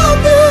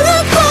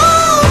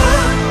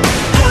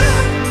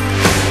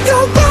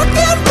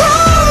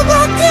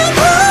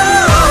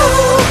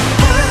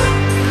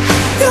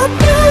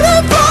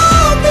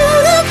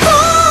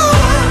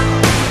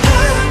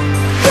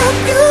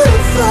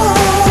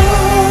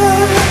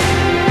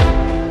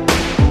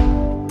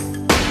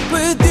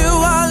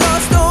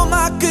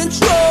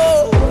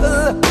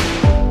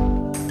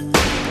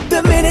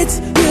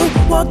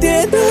 Walked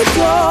in the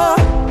door,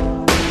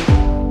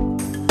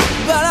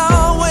 but I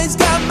always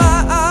got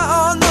my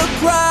eye on the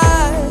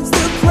prize,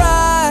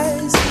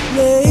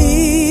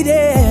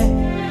 lady.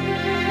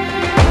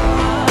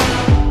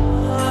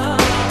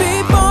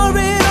 Before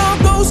it all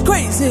goes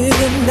crazy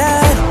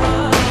tonight,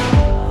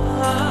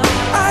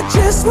 I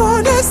just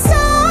wanna say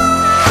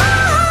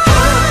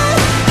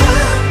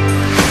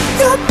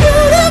you're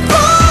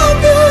beautiful.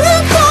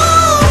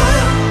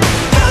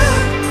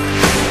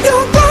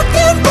 You're rock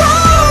and roll.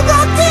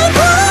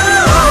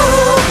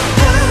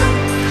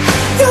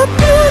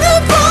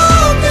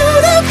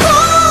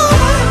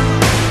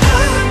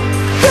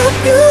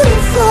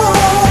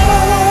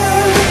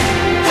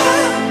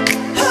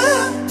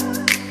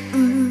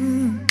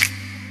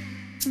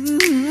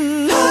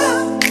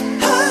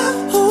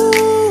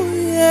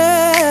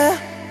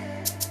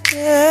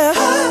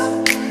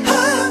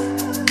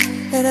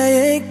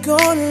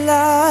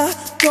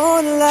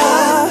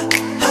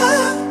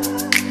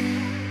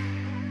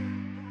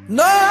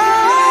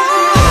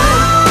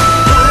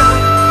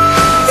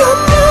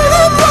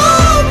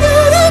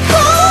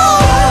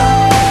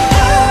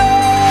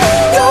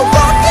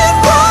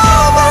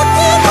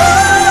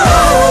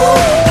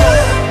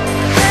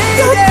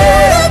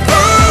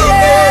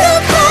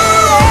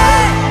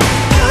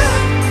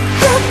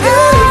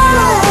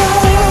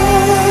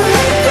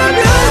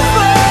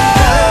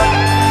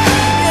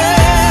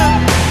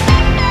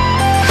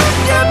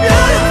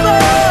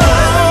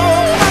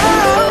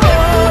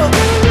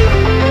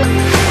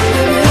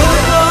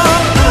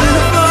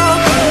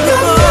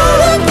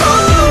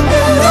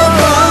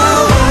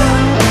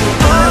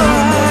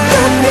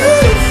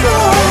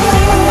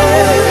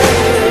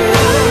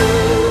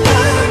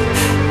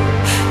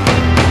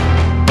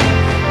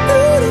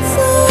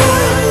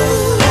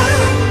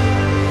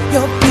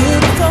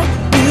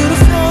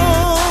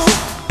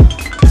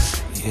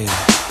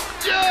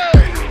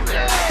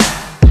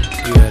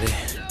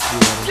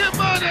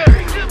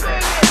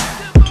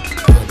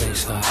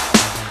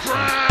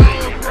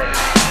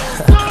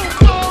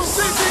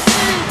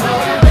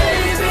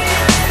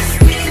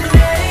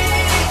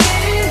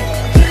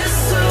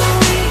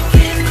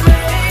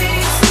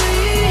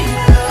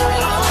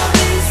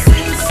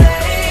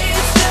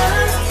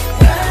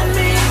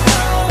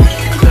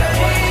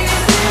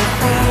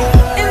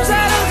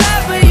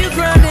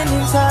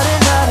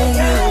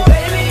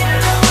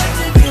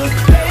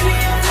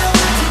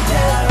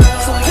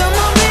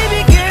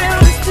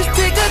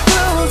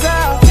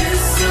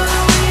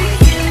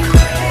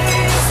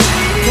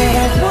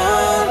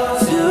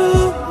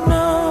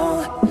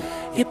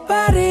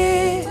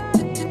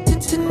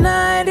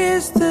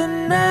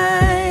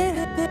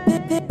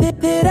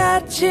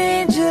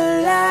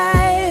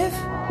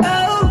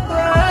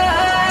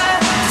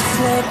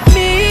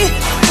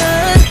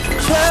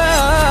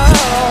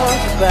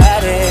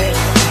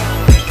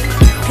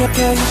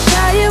 Girl, you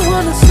shy, you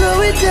wanna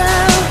slow it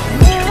down,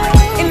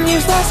 and you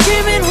start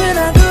screaming when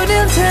I go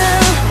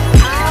downtown.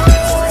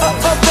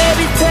 Oh,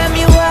 baby, tell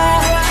me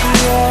why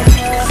you're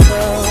so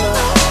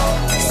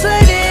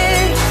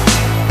excited.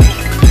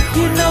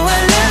 You know I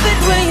love it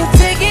when you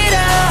take it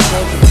out.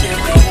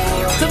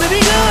 So baby,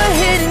 go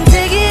ahead and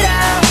take it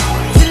out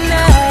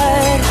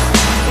tonight.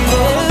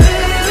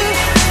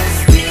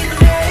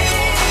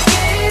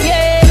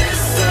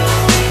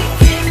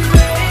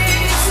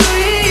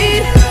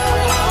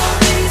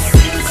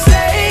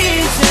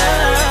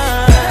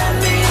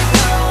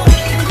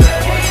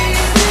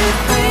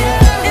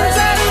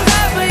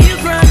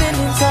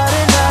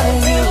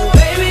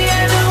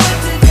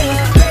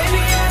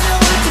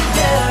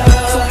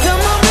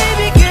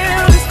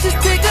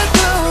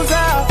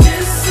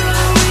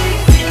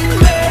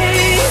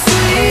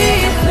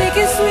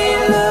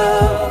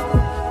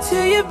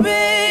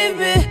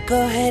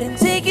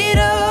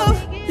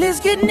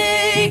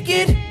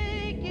 naked.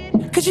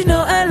 Cause you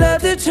know I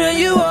love to turn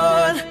you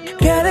on.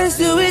 Girl, let's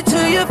do it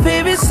to your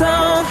favorite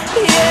song.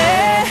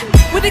 Yeah,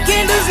 with the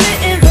candles lit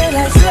and the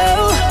lights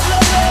low.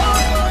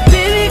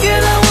 Baby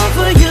girl, I want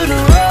for you to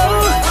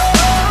roll.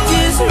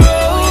 Just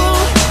roll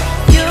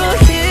your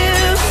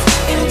hips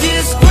and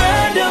just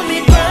grind on me,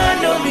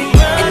 grind on me,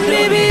 grind. And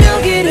baby,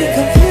 don't get it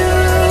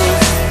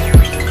confused.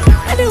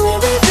 I do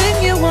everything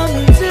you want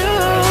me to.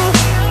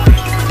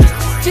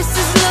 Just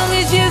as long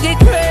as you get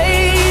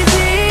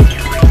crazy,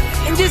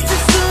 and just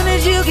as soon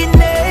as you get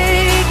naked.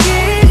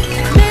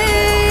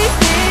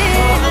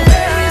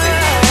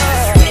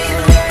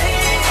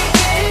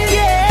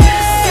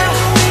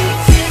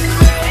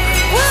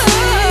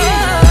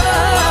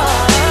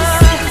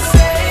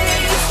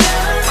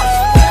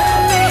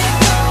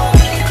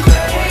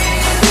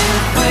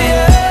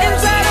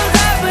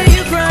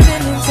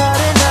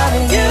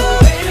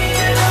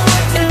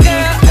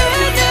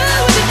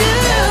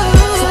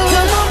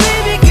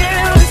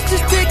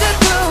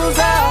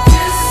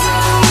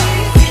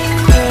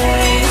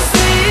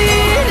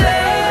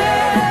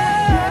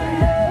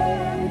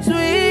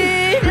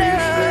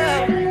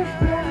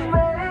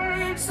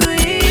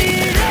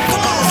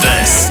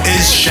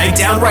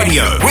 Shakedown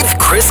Radio with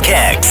Chris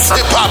Keggs.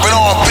 Hip-hop and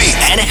R&B.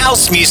 And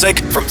house music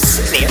from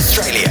Sydney,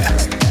 Australia.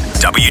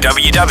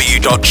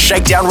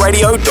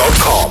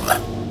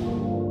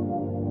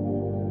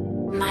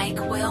 www.shakedownradio.com. Mike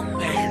Wilmer.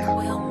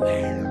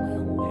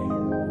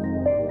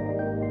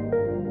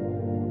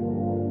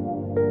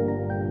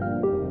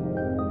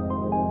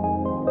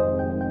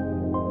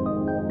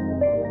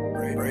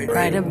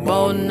 Right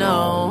about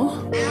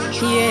now,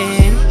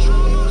 yeah.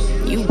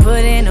 You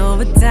put in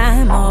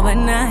overtime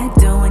overnight,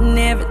 doing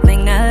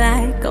everything I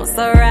like. Goes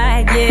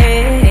alright,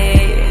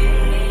 yeah.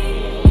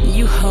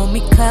 You hold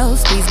me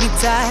close, squeeze me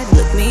tight,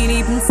 look me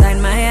deep inside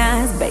my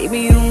eyes,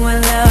 baby, you I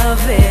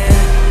love it.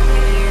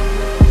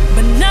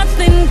 But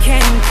nothing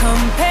can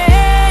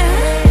compare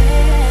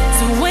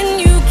to when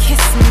you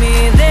kiss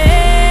me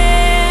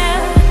there.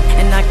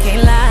 And I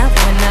can't lie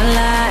when I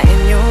lie in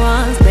your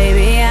arms,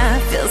 baby, I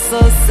feel so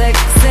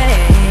sexy.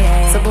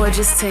 So boy,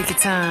 just take your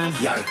time.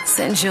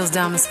 Send chills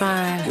down my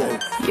spine.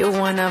 You're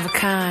one of a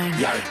kind.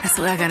 That's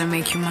why I gotta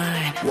make you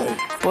mine.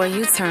 Boy,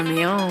 you turn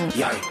me on.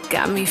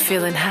 Got me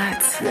feeling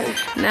hot.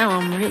 Now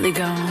I'm really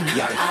gone. I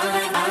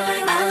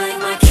like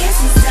my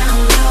kisses down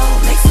low.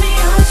 Makes me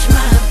arch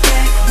my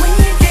back when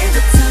you give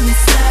it to me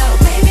slow.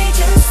 Baby,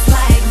 just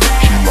like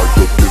that. She like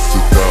to kiss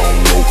it down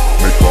low.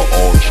 Make her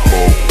arch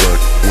fall back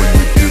when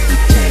you give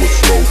it to her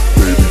slow.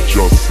 Baby,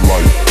 just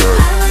like that.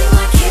 I like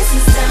my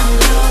kisses down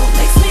low.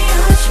 Makes me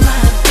arch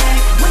my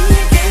back when you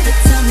give it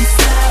to me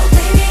slow.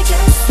 Baby,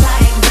 just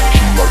like that.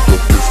 She like to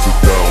kiss it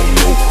down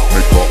low.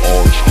 Make her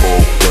arch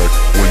fall back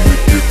when you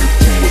give it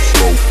to her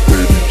slow.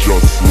 Baby,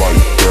 just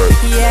like that.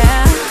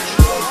 Yeah.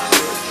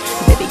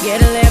 Baby,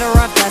 get a little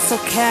rough, that's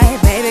okay.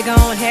 Baby, go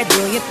ahead,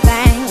 do your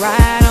thing,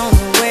 right on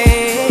the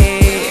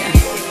way.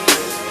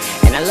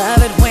 And I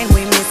love it when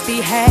we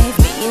misbehave.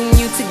 Me and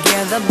you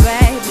together,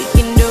 babe, we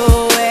can do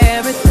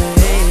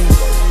everything.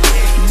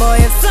 Boy,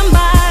 if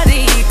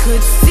somebody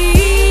could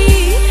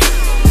see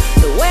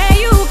the way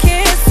you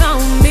kiss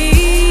on me,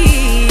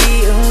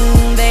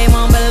 they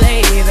won't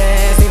believe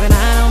it. Even I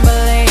don't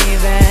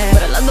believe it,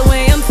 but I love the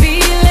way I'm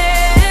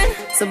feeling.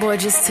 So boy,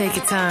 just take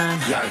your time.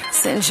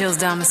 Send chills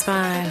down my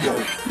spine.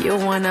 You're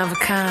one of a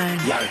kind.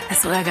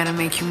 That's why I gotta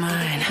make you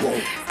mine.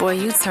 Boy,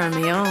 you turn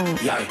me on.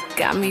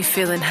 Got me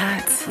feeling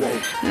hot.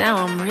 Now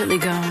I'm really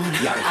gone. I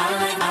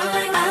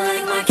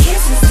like my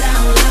kisses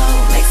down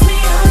low. Makes me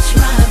arch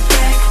my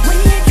back when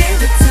you give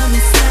it to me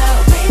slow.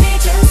 Baby,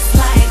 just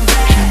like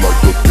that. She like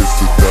to kiss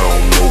it down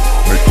low.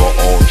 Make her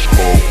arch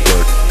fall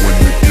back when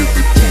you give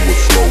it to her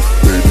slow.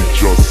 Baby,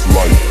 just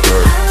like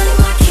that. I like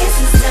my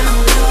kisses down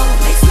low.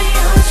 Makes me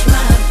arch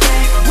my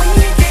back when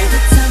you give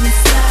it to me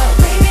slow.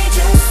 Baby,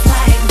 just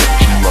like that.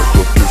 She like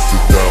to kiss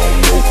it down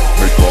low.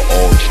 Make her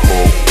arch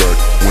fall back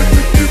when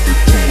you give it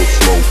to her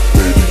slow.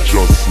 Baby,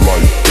 just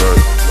like that.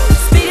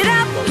 Speed it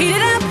up, heat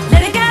it up,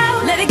 let it go,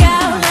 let it go,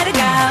 let it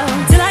go.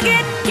 Till I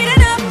get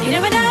it up, you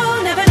never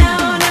know, never know,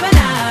 never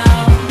know.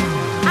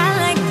 I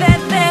like that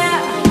there,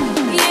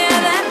 yeah,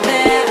 that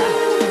there.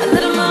 A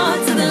little more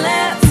to the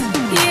left,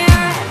 yeah,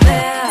 right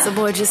there. So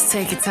boy, just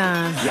take your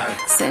time.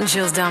 Send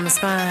chills down my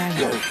spine.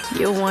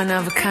 You're one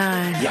of a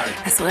kind.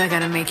 That's why I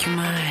gotta make you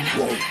mine.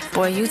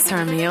 Boy, you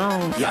turn me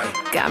on.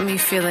 Got me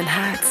feeling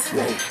hot.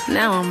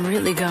 Now I'm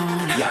really gone. I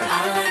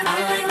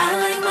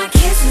like my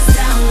kisses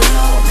down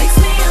low. Makes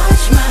me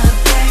arch my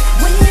back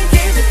when you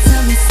give it to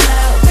me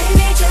slow.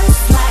 Baby,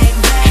 just like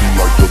that. She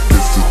like to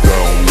kiss it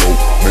down low.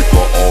 Make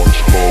her arch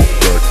fall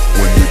back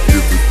when you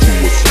give it to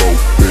her slow.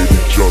 Baby,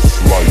 just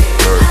like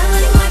that. I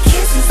like my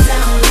kisses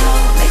down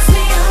low. Makes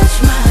me arch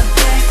my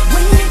back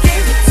when you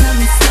give it to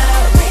me slow.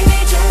 Baby,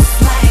 just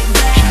like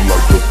that. She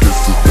like to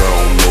kiss it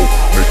down low.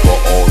 Make her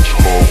arch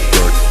fall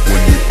back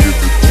when you give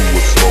it to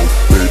her slow.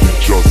 Baby,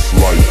 just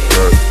like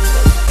that.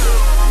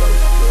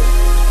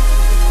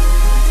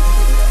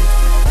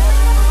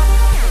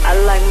 I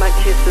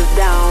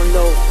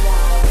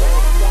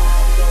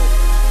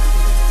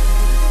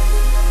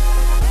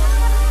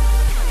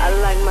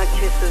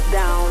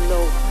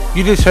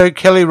You just heard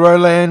Kelly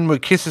Rowland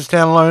with Kisses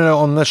Down Low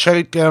on the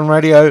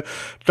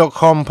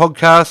shakedownradio.com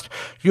podcast.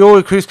 You're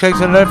with Chris Cakes,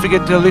 and don't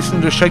forget to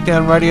listen to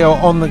Shakedown Radio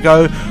on the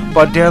go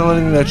by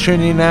downloading the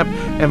TuneIn app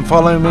and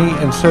follow me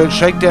and search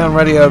Shakedown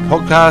Radio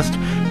podcast.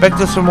 Back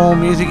to some more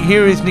music.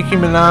 Here is Nicki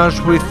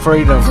Minaj with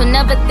Freedom. You'll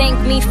never thank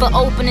me for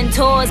opening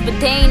doors, but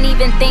they ain't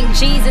even thank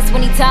Jesus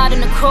when he died on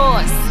the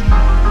cross.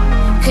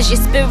 Cause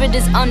your spirit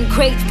is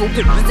ungrateful,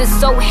 it's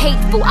so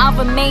hateful, I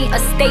remain a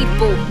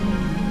staple.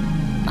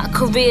 My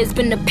career's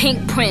been a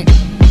pink print.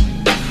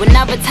 When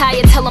I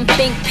retire, tell them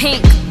think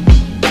pink.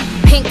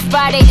 Pink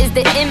Friday is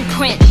the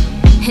imprint.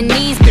 And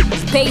these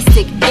bitches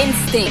basic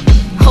instinct.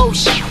 Oh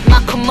shit,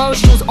 my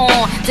commercials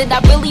on. Did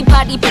I really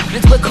body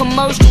bitches with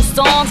commercial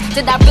songs?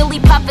 Did I really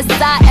prophesy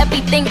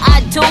everything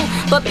I do?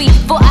 But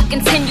before I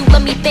continue,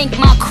 let me thank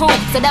my crew.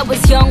 So that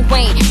was Young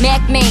Wayne,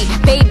 Mac Main,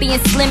 Baby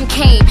and Slim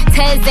Kane.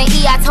 Tez and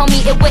E.I. told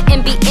me it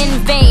wouldn't be in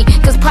vain.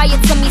 Cause prior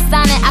to me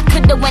signing, I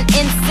could've went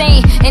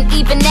insane. And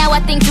even now I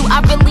think, do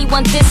I really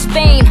want this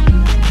fame?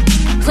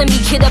 Let me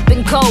get up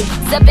and go,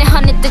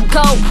 700 to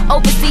go,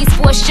 overseas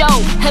for a show.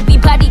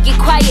 Everybody get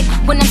quiet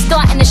when I'm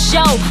starting the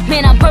show.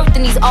 Man, I'm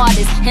birthing these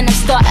artists and I'm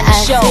starting the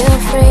show.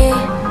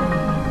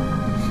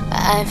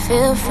 I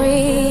feel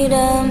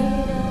freedom.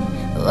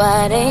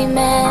 Why they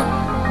mad?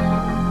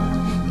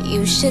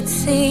 You should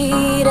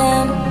see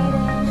them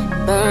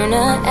burn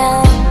her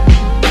out.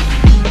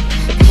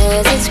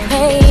 Cause it's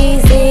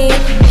crazy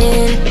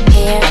in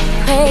here,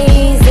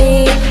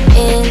 crazy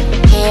in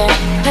here,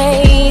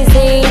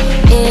 crazy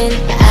in.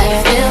 I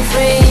feel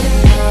free,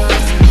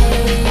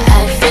 I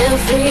feel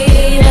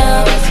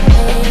freedom.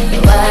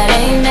 Why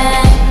they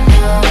mad?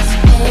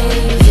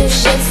 You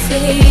should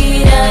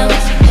see them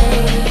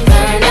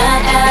burn her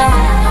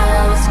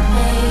out.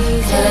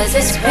 Cause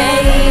it's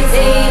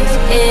crazy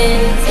in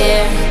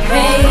here,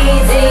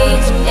 crazy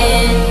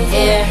in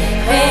here,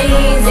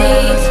 crazy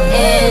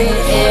in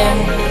here.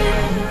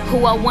 Who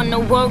I wanna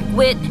work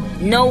with?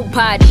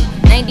 Nobody.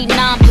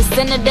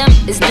 99% of them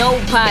is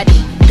nobody.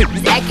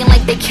 Bitches acting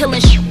like they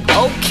killing shit.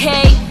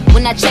 Okay,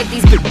 when I check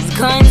these bitches'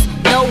 guns,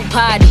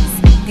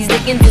 nobody's. These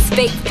niggas is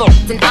fake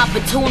folks and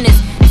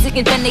opportunists.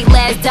 Niggas when they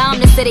last down,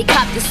 they say they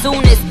cop the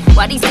soonest.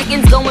 Why these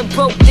niggas going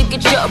broke to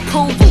get your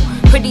approval?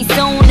 Pretty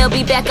soon they'll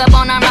be back up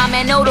on our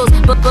ramen noodles.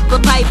 But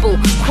Bible,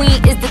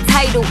 Queen is the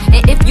title.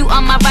 And if you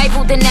are my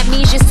rival, then that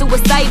means you're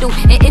suicidal.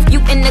 And if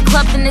you in the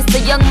club, then it's a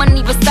Young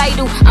Money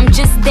recital. I'm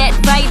just that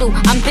vital.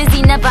 I'm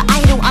busy, never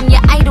idle. I'm your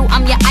idol,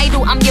 I'm your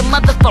idol, I'm your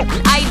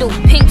motherfucking idol.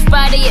 Pink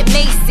Friday at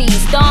Macy's,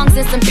 thongs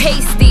and some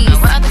pasties.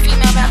 What other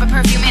female rapper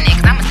perfume in it?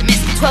 Cause I must have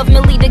missed it. 12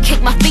 milli to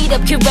kick my feet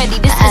up. Get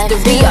ready, this is the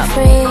re-up.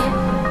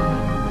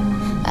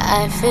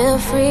 I feel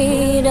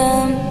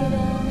freedom.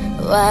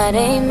 Why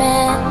they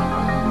mad?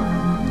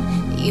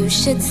 You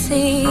should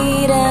see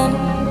them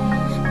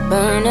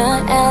burn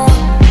her out.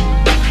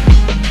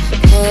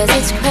 Cause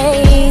it's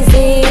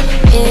crazy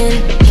in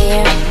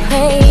here,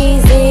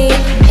 crazy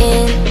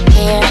in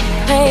here,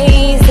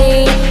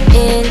 crazy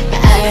in. I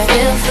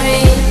feel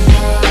free,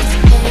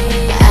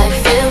 I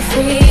feel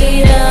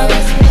freedom.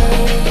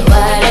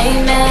 Why they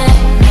mad?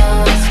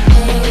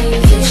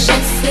 You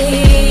should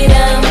see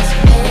them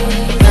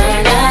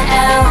burn her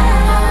out.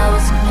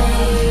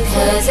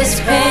 Cause it's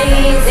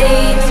crazy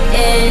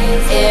in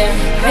here,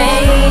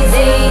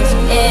 crazy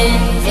in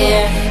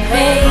here,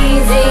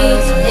 crazy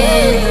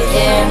in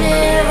here.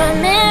 Mirror,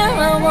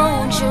 mirror,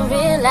 won't you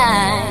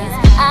realize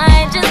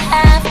I just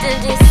have to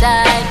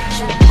decide what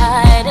you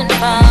hiding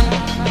from,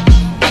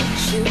 what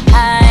you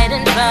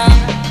hiding from.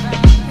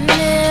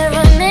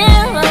 Mirror,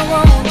 mirror,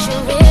 won't you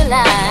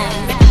realize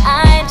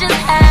I just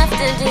have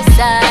to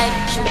decide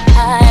what you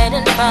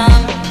hiding from,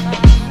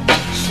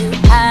 what you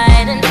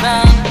hiding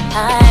from,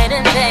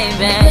 hiding,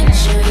 baby.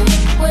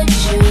 Would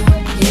you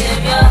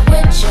give your,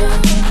 would you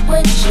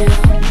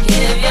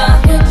give your,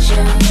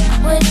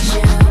 would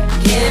you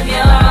give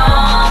your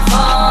all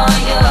for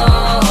you?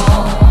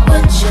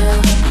 Would you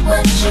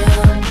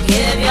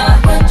give your,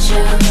 would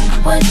you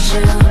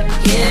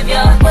give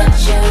your,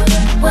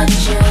 would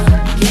you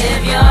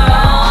give your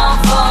all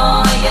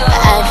for you?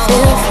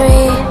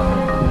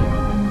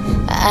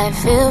 I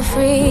feel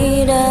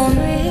freedom.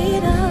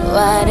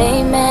 Why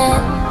they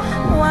mad?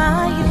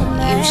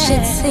 You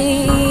should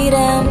see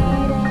them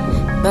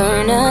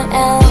burn her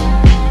out.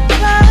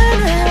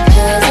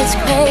 Cause it's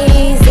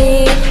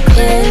crazy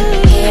in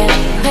here,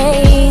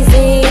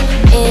 crazy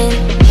in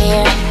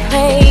here,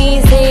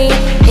 crazy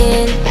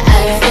in. I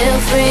feel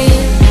free,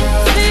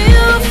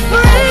 feel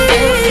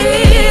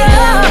free.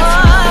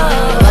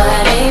 Why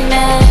they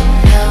mad?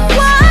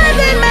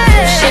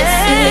 You should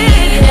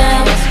see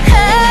them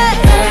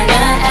burn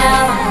her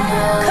out.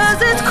 Cause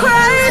it's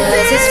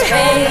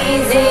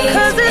crazy,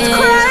 cause it's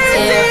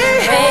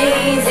crazy,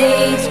 crazy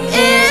in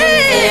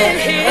here,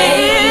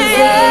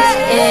 crazy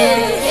in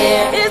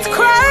here. It's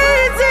crazy.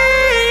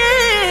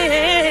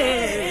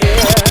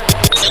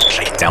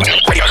 Shakedown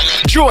Radio.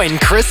 Join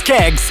Chris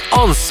Caggs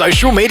on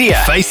social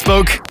media.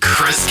 Facebook,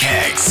 Chris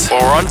Caggs.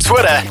 Or on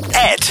Twitter,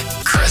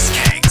 @Chris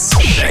Caggs.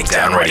 Shakedown.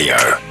 Shakedown Radio.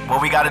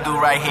 What we gotta do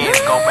right here is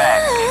go back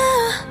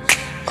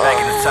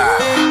in the time.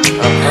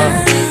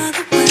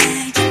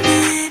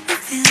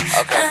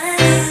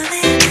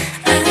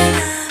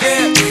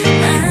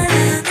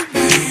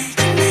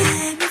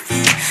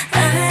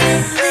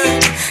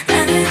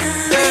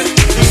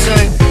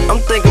 I'm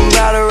thinking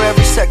about her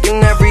every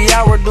second, every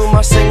hour. Do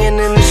my singing in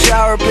the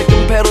shower,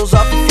 picking petals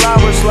off the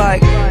flowers.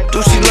 Like,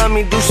 do she love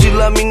me? Do she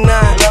love me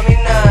not?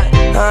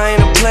 I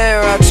ain't a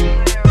player.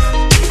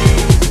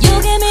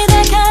 You give me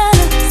that kind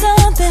of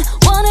something,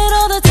 want it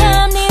all the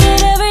time, need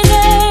it every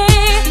day.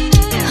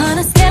 On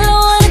a scale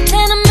of 1 to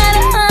 10, I'm at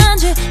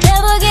 100.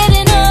 Never get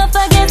enough,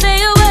 I can't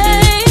stay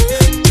away.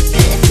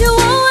 If you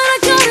want what I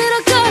got it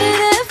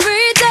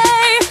every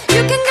day.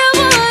 You can get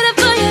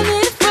whatever you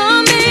need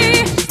from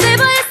me. Stay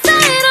by your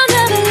side, I'll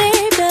never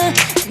leave you.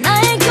 And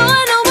I ain't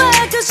going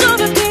nowhere, 'cause you're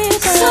a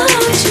keeper. So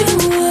don't you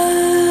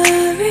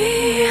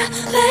worry,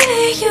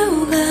 baby, you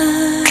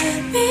got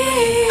me.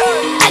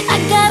 I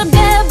got a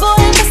bad boy,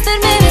 I must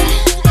admit it.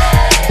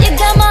 You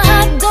got my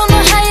heart, don't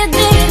know how you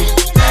did it.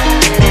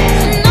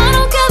 And I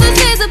don't care the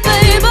days of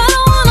babe, I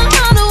don't wanna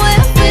hide the way I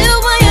feel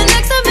when you're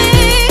next to me.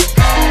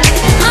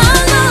 I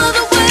love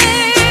the way,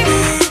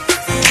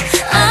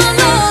 I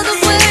love the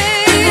way,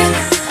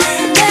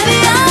 baby,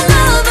 I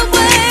love the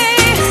way.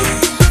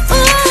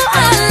 Ooh, I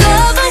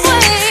love the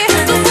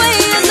way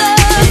you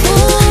love.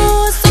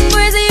 Ooh, it's so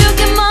crazy, you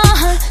get my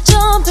heart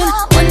jumping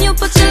when you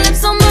put your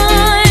lips on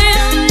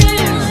mine.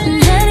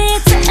 And honey,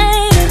 it's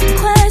ain't a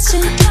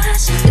question,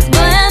 'cause boy,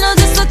 I know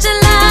just what you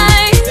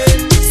like.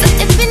 So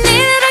if you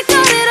need it, I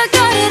got it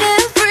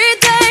every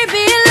day.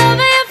 Be your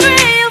lover, your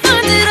friend, you'll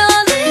find it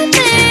all in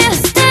me.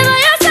 Stay by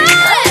your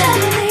side.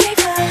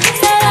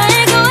 Said I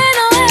ain't going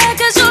nowhere,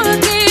 'cause you're a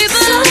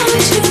keeper. So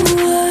don't you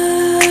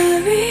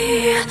worry,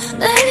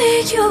 lady,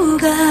 you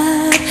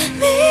got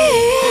me.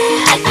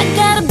 I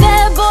got a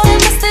bad boy, I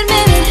must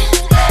admit it.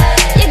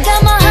 You got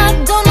my heart,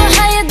 don't know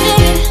how you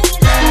did it.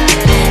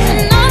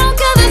 And I don't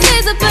care the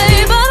days of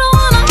babe, I don't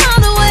wanna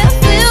hide the way I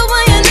feel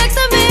when you're next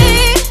to me.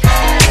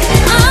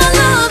 I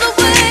love the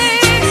way,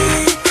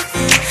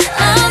 I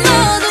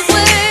love the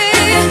way,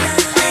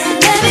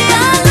 baby, I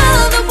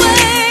love the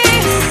way.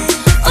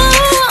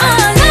 Ooh, I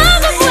love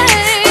the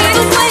way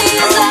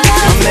you love.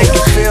 I make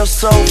you feel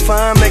so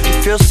fine, make you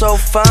feel so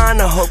fine.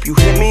 I hope you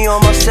hit me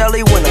on my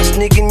celly when I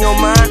sneak in your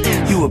mind.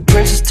 You a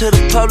princess to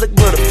the public,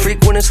 but a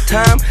freak when it's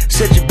time.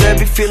 Said your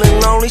baby feeling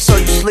lonely, so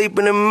you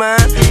sleeping in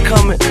mine.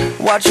 Come and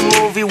watch a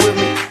movie with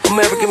me.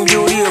 American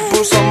Beauty or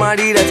Bruce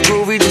Almighty, that's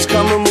groovy. Just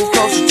come and move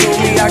closer to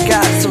me. I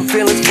got some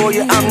feelings for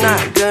you, I'm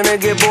not gonna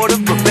get bored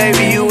of. But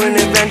baby, you an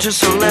adventure,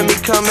 so let me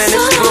come and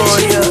explore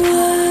you.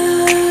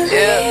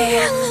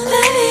 Yeah.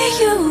 Baby,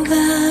 you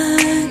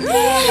got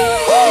me.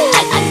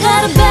 I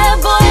got a bad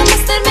boy, I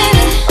must admit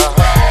it.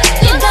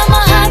 You got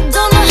my heart,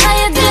 don't know how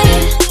you did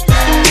it.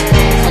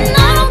 And I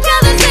don't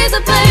care the days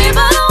of babe, I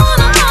don't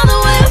wanna hide the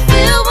way I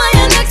feel when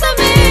you're next to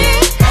me.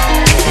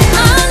 I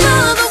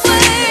love the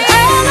way, I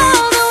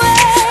love the way,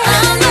 I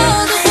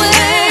love the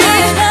way,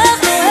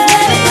 baby,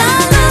 I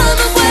love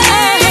the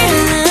way.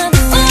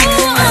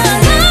 Ooh, I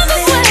love the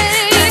way,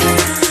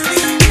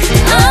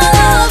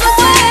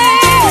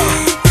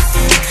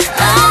 I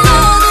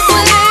love the way, I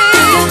love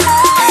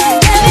the way,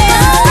 baby, I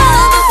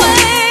love the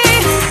way.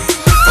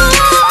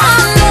 Ooh, I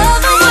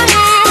love the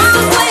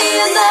way I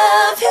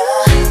love you.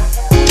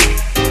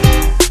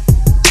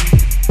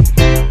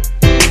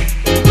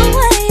 The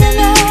way I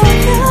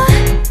love you,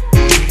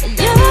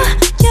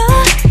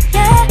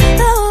 yeah, the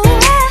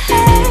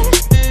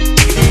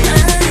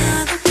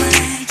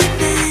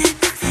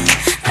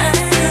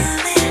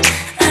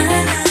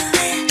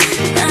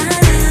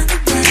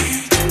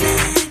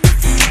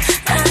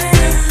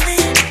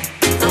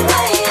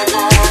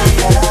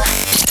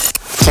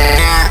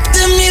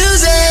The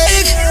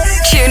music.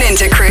 Tune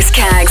into Chris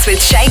Caggs with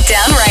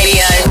Shakedown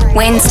Radio.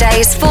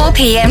 Wednesdays 4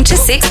 p.m. to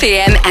 6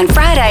 p.m. and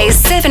Fridays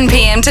 7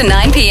 p.m. to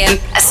 9 p.m.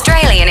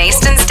 Australian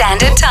Eastern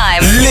Standard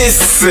Time.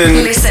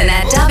 Listen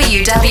at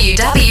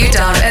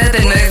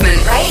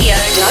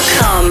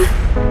www.urbanmovementradio.com.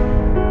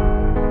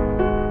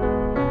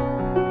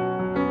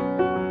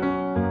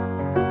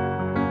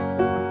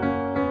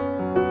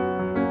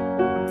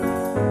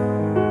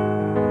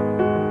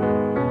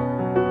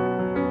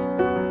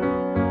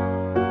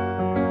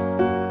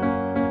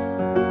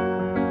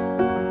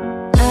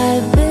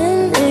 I've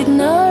been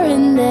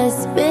ignoring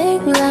this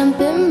big lump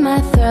in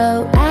my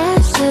throat. I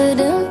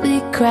shouldn't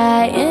be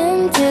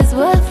crying, tears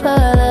will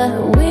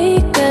follow.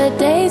 Weaker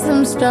days,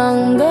 I'm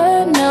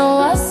stronger.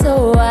 No,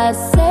 so I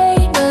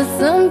say, but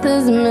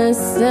something's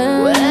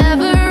missing.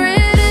 Whatever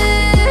it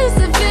is,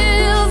 it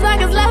feels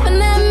like it's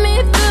laughing at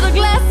me through the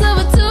glass of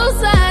a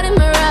two-sided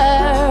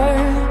mirror.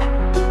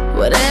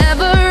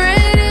 Whatever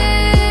it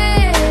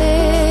is,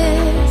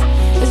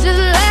 it's just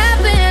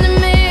laughing at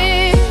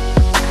me.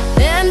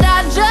 And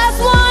I just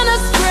wanna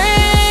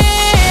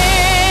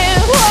scream.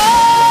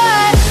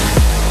 What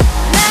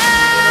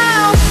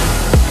now?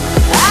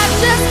 I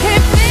just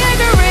can't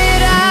figure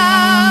it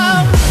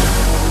out.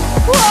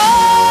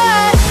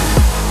 What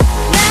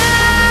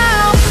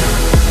now?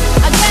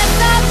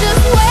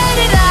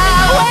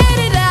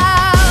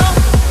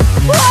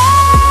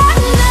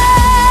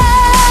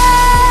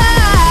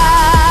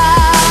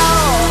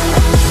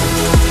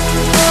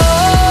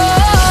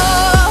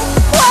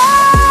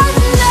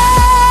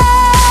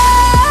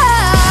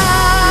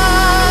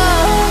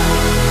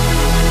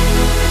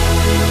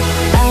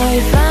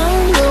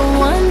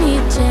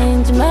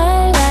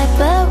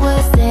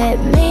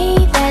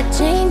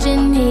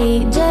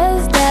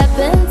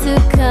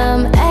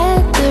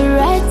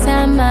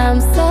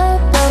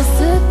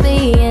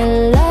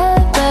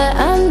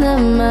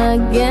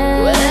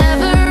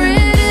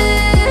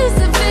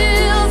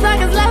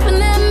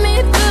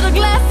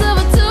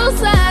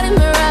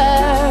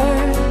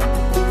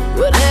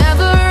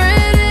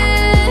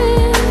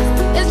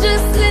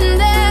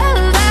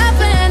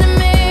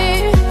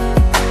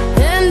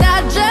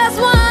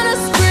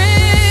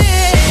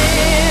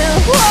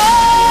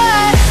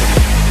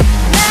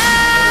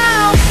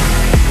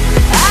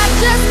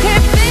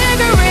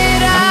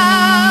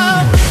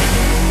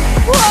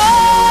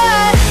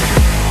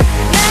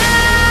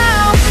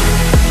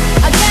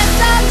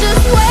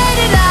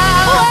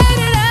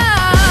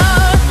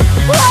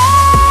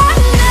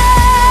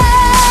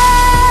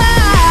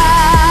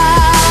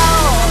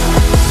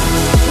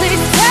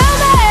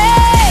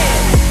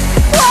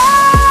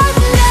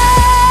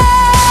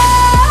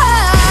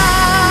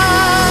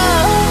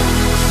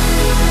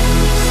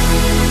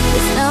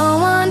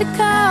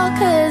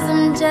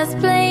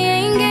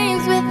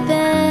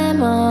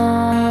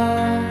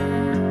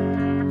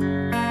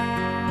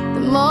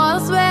 more I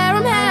swear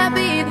I'm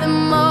happy, the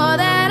more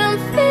that I'm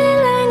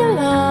feeling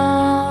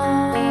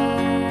alone.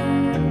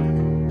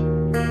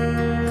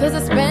 'Cause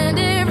I spend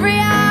every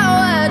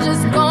hour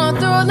just going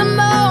through the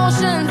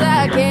motions.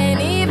 I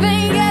can't even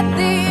get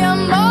the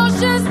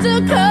emotions to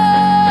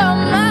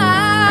come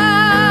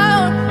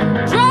out.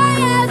 Dry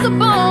as a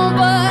bone,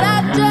 but I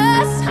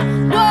just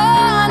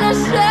wanna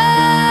shout.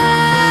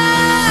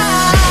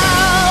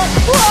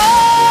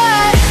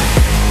 What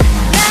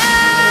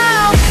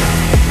now?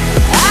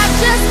 I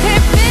just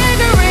can't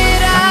figure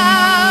it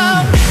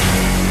out.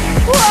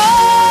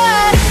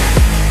 What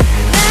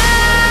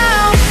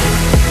now?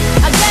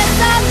 I guess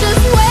I'll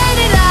just wait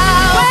it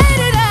out. Wait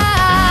it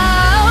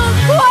out.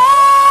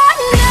 What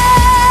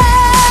now?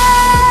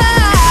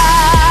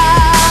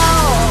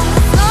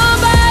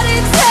 Somebody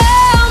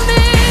tell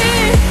me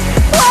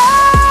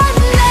what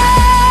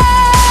now?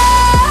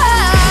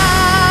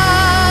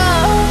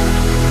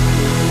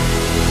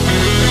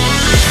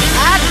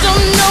 I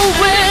don't know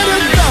where to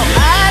go.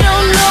 I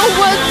don't know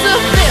what to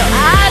feel.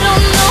 I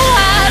don't know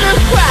how to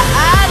cry.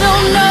 I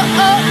don't know.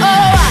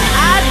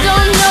 I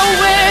don't know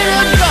where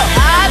to go.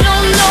 I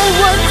don't know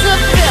what to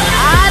feel.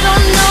 I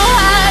don't know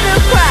how to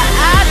cry.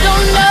 I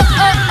don't know.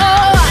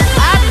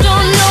 I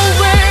don't know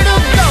where to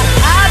go.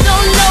 I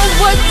don't know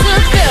what to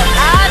feel.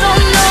 I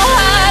don't know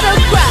how to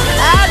cry.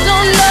 I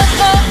don't know.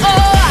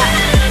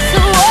 So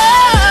what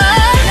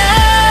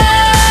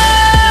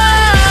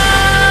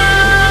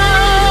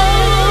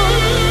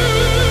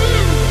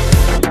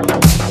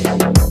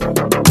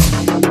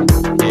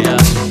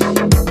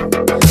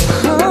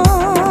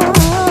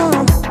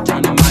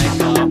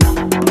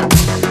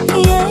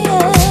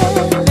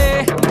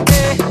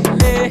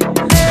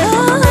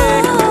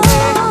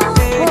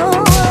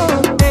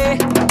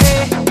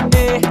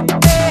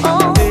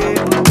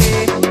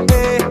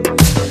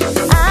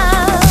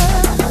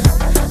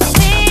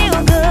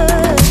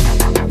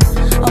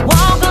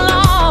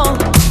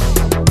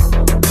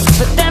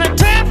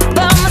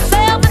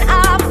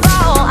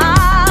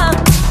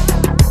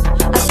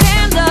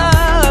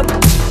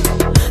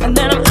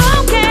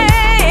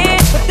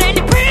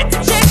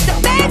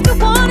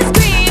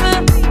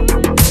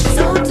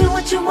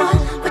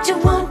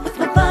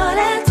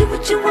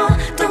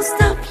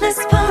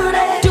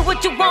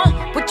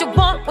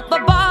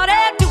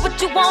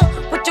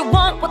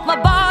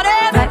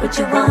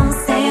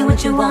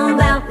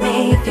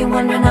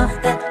wondering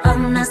that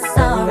I'm not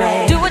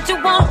sorry. Do what you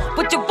want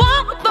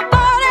with my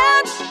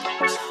body.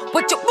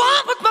 What you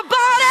want with my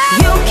body.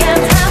 You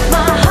can't have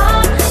my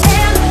heart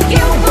and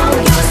you won't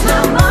use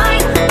my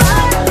mind.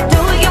 But do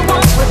what you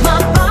want with my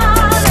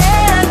body.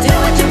 Do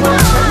what you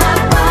want with my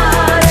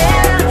body.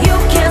 You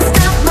can't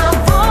stop my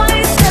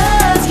voice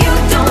 'cause you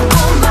don't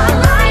own my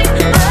life.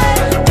 But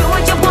do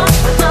what you want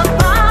with my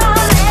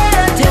body.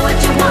 Do what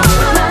you want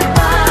with my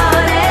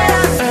body.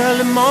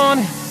 Early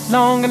morning,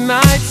 longer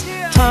nights,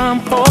 time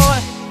for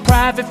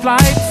private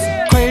flights,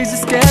 crazy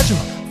schedule,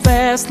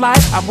 fast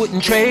life. I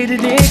wouldn't trade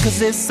it in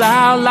 'cause it's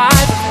our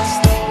life.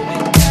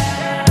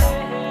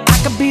 I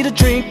could be the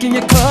drink in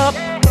your cup,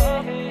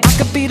 I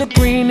could be the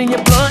green in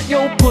your blunt.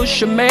 Yo,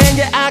 push a man,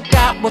 yeah, I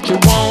got what you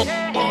want.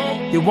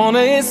 You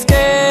wanna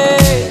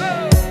escape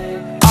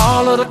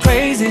all of the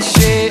crazy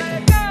shit.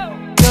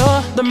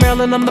 You're the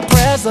Maryland, I'm the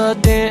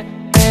president,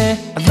 and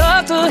I'd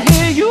love to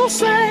hear you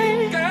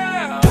say,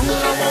 do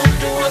what I want,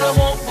 do what I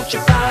want with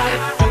your body.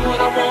 Do what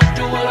I want,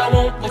 do what I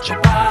want with your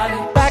body.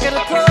 Back at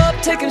the club,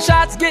 taking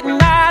shots, getting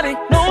naughty.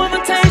 No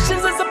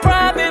invitations, it's a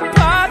private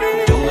party.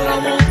 Do what I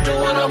want, do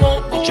what I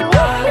want with your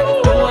body.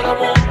 Do what I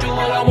want, do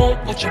what I want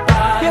with your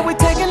body. Yeah, we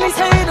taking these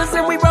haters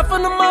and we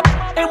roughing them up,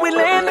 and we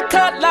laying the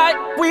cut like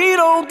we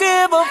don't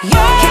give a fuck.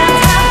 You can't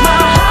have my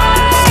heart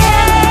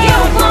and you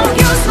won't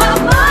use my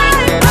mind.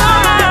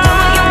 Do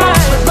what you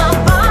want with my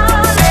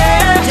body.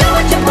 Do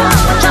what you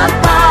want with my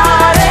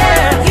body.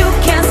 You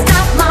can't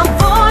stop my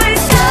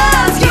voice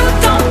 'cause you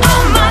don't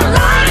own my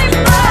life.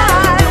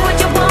 Do what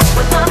you want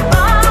with my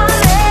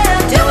body.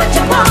 Do what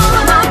you want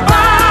with my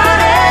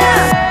body.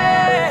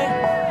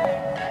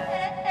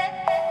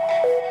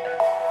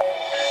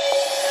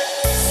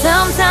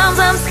 Sometimes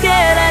I'm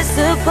scared, I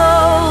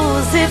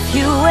suppose, if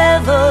you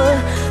ever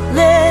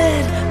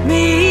let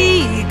me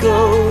go,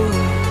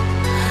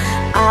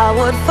 I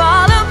would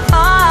fall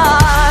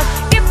apart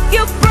if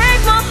you break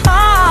my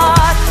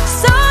heart.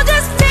 So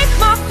just take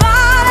my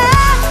body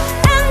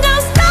and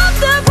don't stop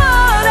the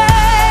party.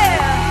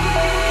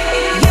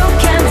 You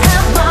can't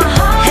have my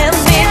heart. Help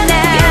me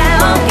now. You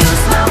won't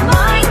use my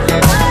mind.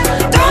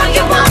 Do what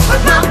you want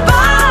with my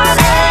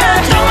body.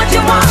 Do what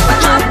you want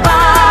with my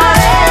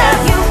body.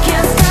 You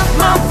can't stop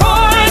my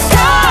voice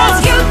 'cause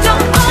you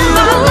don't own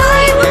my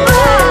life.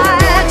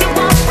 Do what you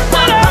want with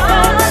my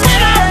body.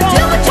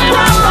 Do what you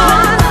want with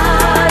my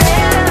body.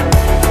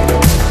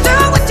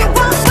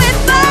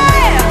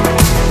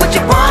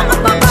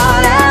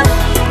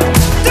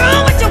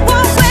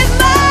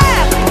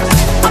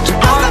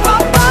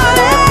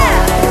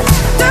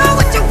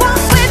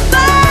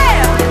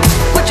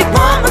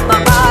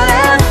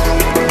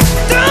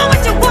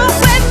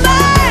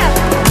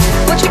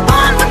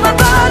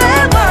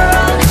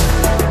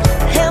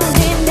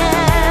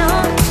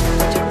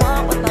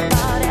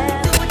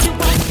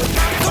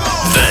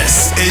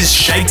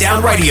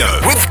 Shakedown Radio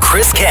with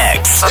Chris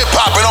Keggs.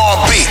 Hip-hop and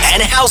R&B.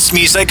 And house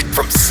music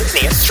from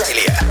Sydney,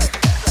 Australia.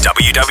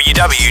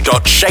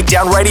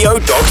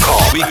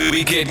 www.shakedownradio.com.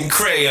 We getting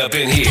cray up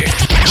in here.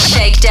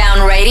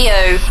 Shakedown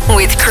Radio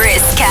with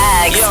Chris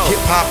Kaggs.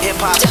 Hip-hop.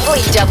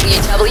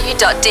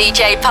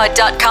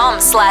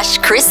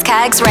 www.djpod.com/Chris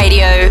Kaggs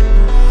Radio.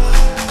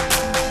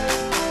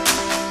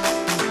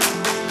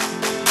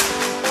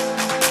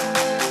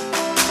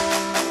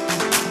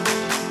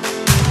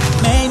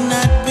 May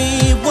not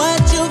be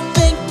what you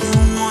think you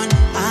want.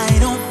 I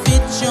don't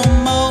fit your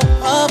mold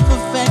of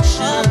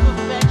perfection.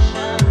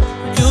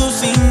 You've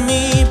seen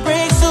me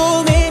break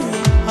so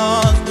many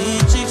hearts,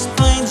 which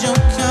explains your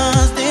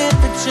constant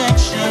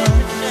rejection.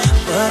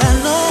 But I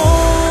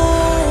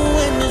know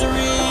it is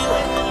real,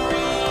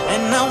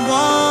 and I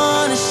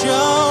wanna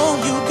show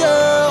you,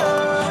 girl.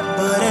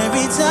 But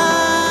every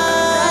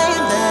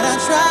time that I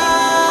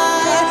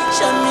try,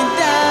 shut me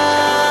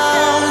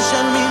down,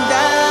 shut me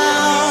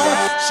down,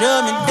 shut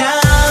me down.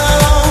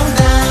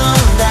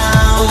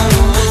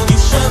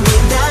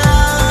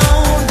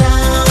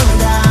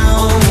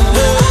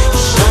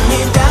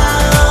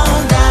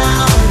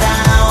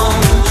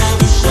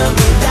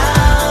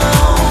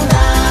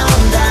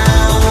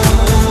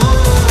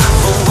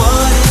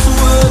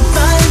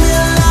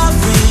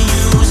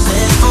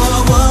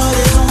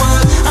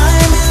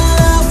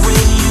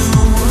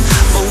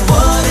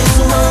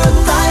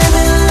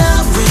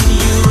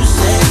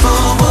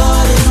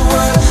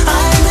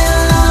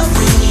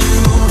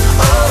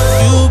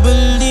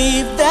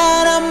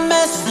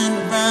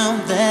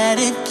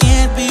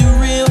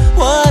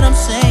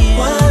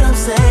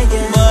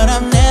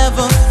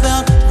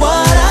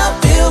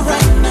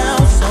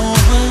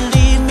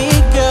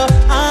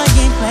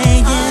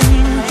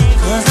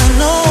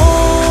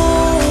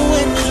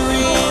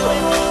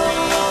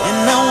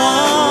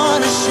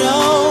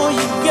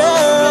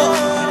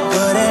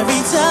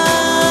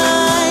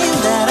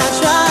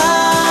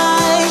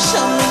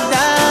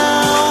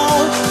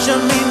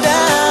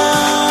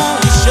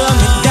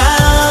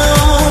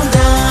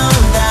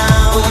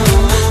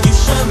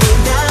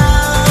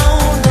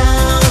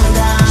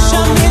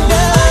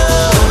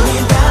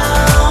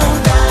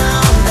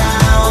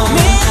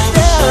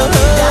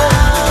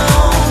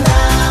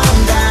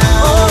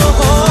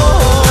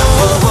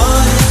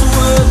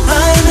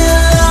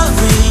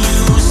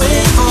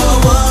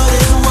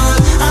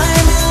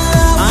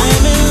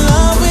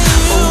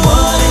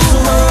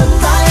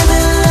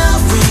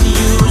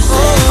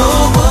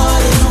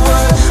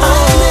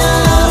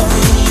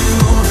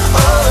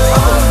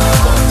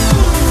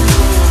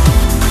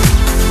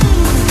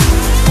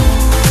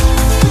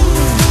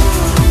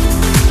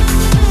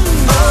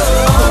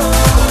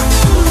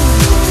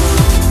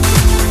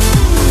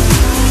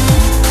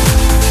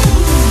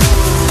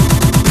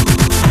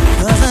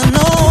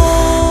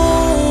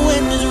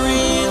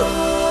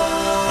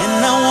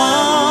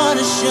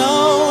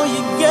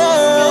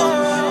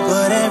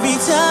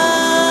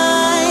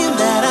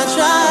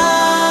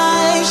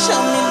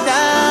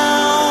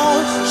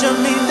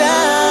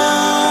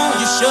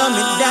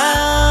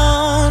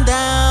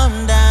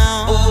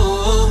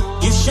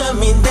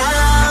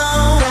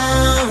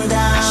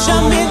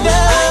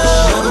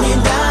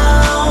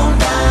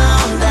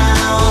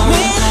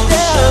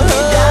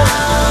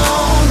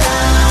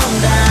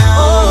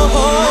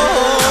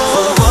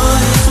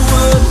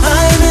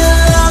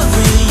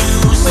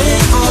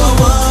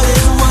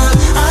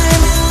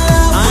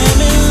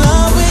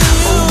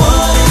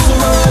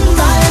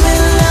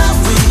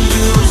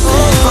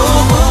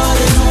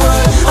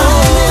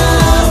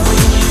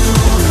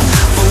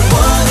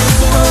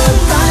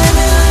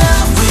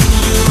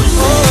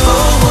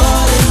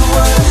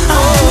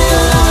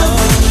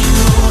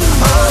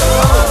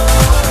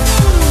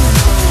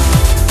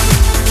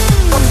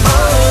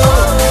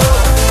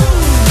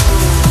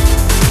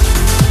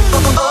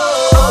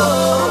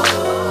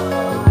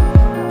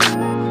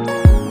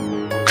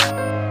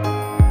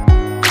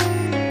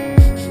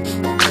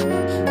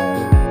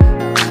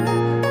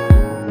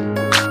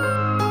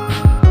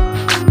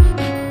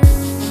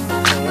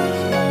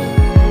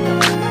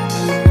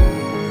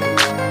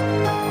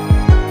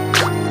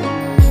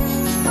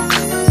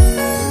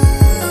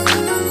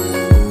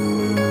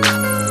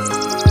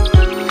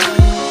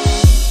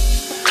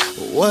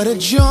 What a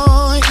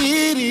joy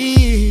it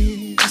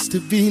is to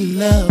be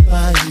loved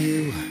by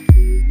you.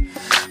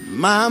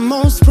 My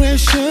most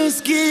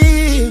precious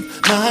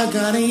gift, my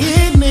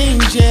guardian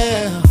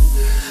angel.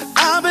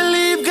 I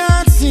believe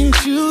God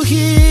sent you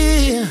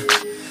here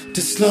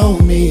to slow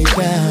me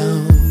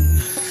down.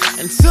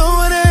 And so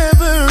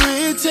whatever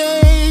it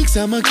takes,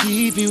 I'ma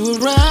keep you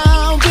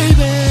around,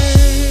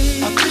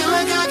 baby. I feel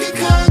like I can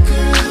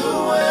conquer the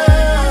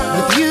world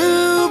with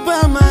you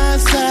by my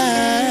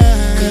side.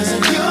 'Cause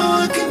of your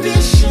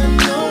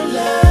unconditional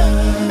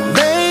love,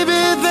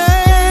 baby,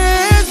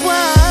 that's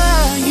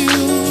why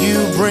you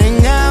bring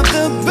out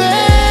the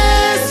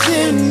best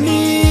in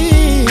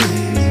me.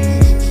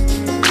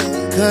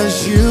 'Cause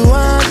you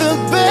are the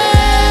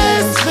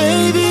best,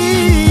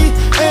 baby.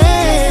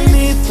 And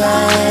if I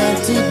had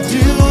to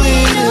do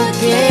it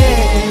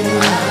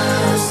again,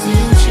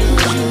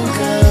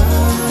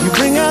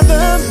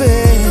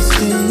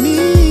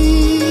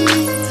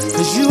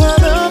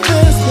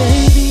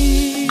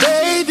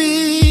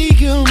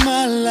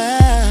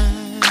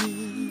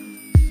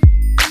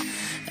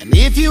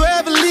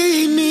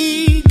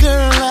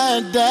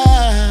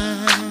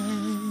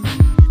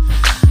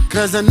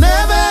 'Cause I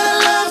never had a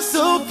love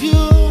so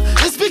pure.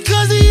 It's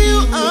because of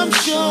you, I'm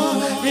sure.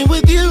 And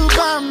with you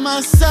by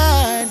my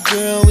side,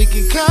 girl, we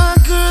can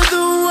conquer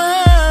the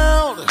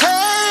world.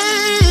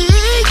 Hey,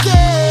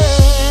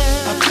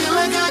 yeah, I feel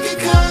like I can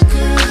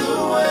conquer the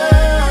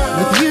world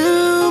with you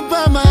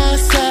by my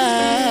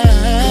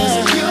side. 'Cause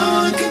of your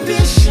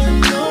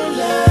unconditional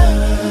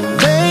love,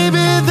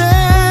 baby,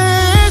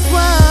 that's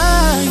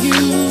why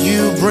you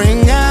bring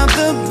out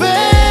the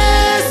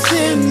best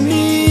in me.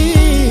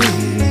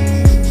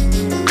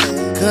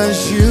 'Cause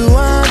you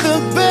are the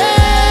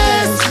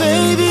best,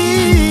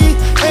 baby.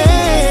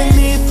 And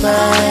if I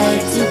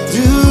had to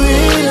do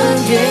it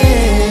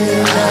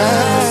again,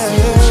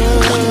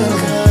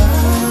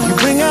 you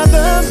bring out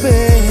the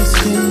best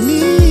in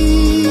me.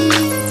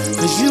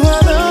 'Cause you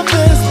are the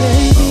best,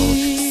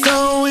 baby. So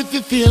if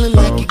you're feeling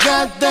like you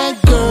got that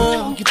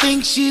girl, you think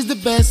she's the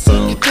best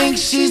and you think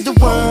she's the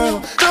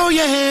world, throw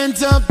your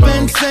hands up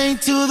and say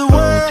to the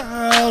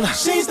world,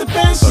 she's the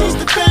best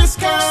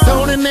girl.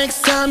 So the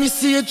next time you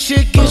see a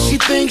chick and she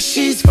thinks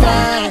she's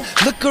fine,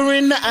 look her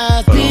in the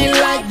eyes, be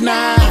like,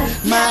 nah,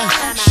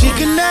 she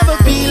can never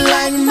be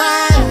like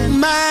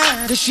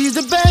mine. 'Cause she's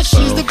the best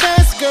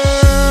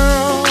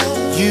girl.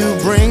 You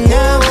bring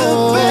out the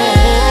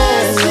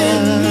best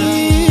in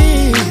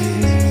me,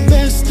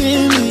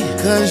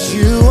 'cause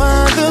you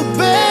are the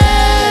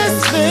best,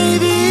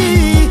 baby.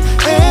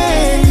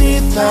 And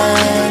if I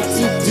had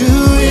to do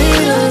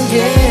it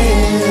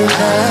again,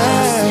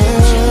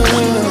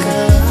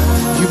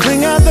 you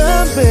bring out the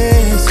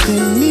best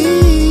in me.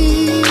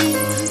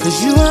 'Cause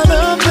you are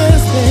the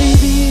best,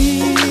 baby.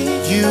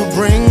 You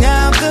bring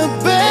out the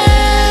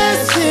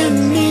best in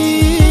me.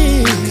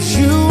 'Cause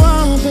you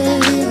are,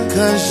 baby.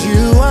 'Cause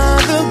you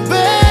are the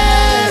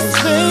best,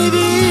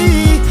 baby.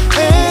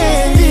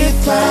 And if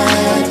I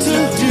had to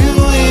do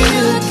it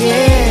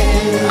again,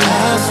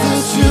 I'll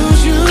still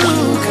choose you,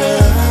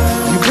 girl.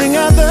 You bring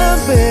out the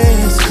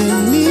best in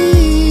me.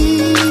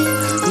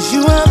 'Cause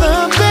you are the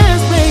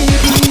best,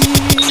 baby.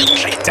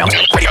 Shakedown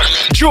Radio.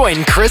 Join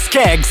Chris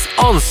Keggs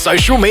on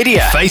social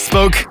media.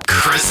 Facebook,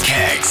 Chris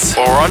Keggs.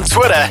 Or on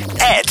Twitter,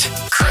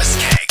 @Chris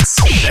Keggs.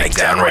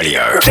 Shakedown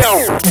Radio.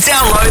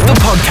 Download the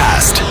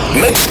podcast.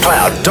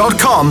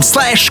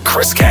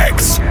 Mixcloud.com/Chris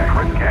Keggs.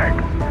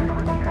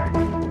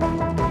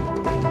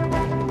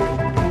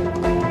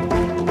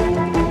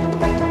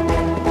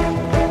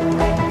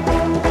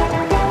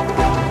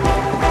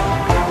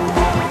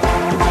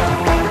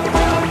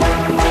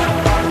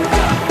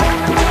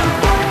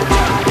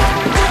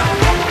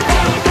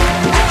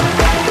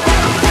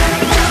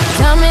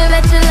 Tell me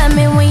that you love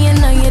me when you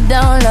know you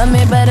don't love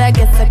me, but I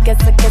guess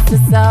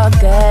it's all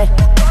good.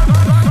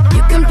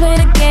 You can play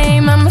the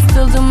game, I'ma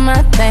still do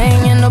my thing,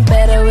 and no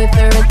better way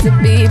for it to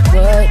be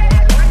put.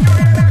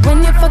 When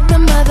you fuck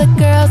them other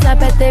girls, I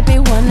bet they be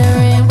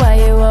wondering why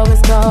you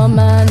always call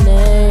my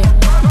name.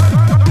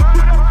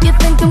 You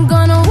think I'm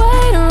gonna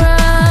wait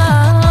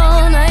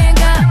around? I ain't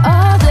got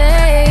all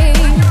day.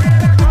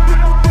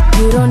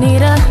 You don't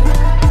need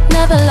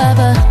another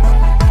lover,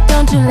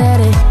 don't you let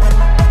it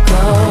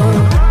go.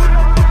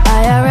 I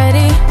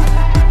already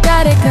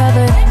got it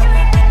covered,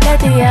 let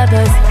the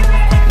others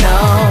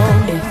know.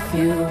 If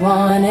you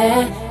want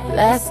it,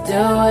 let's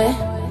do it.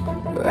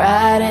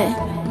 Ride it,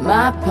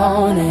 my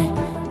pony,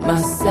 my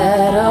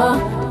saddle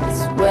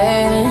is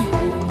waiting,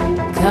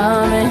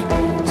 coming,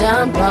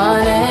 jump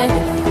on it.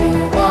 If you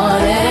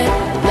want it,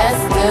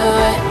 let's do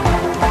it.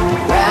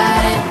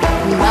 Ride it,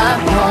 my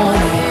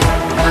pony,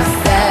 my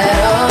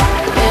saddle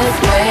is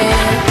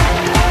waiting,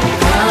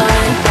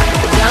 coming,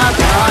 jump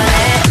on it.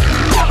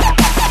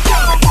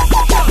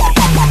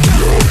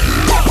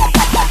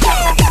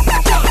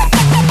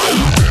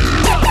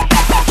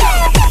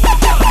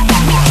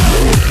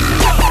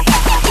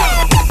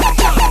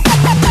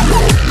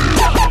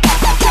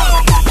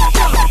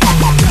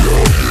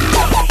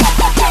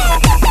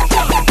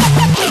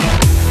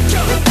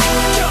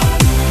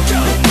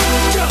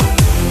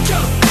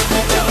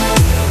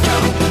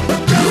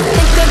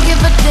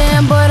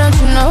 Boy, don't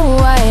you know who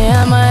I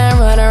am? I ain't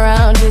run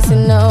around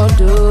chasing no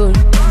dude.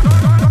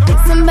 Think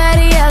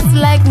somebody else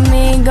like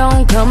me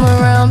gon' come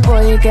around,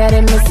 boy, you got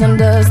it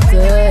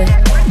misunderstood.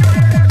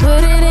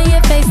 Put it in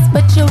your face,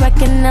 but you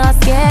reckon all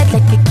scared,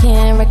 like you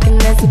can't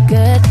recognize a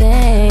good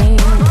thing.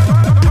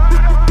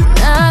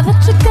 Now that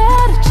you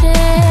got a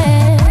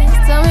chance,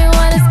 tell me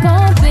what it's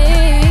gon' be.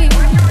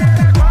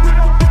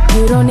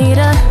 You don't need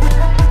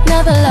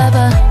another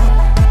lover,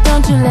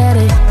 don't you let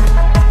it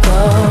go.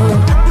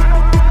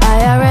 I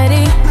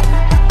already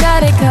got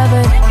it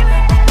covered,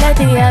 let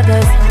the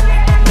others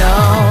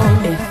know.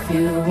 If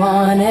you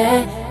want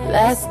it,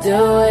 let's do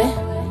it.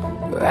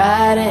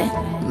 Ride it,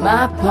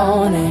 my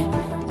pony,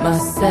 my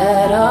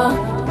saddle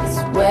is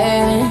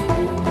waiting,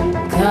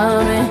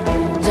 coming,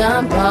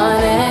 jump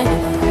on it.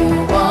 If you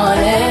want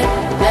it,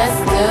 let's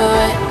do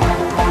it.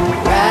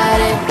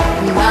 Ride it,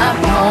 my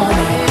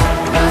pony,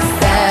 my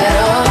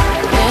saddle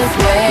is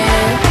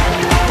waiting,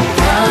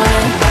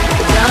 coming,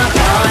 jump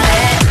on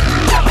it.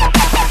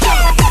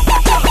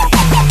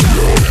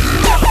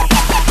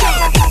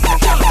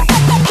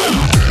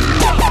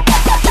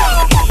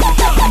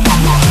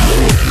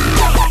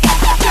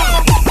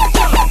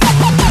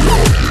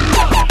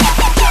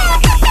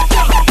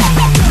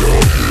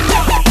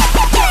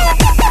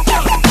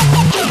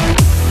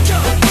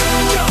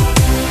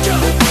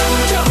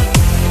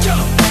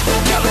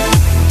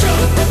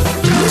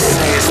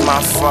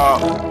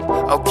 fault.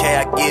 Okay,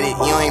 I get it,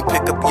 you ain't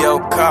pick up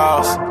your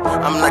calls.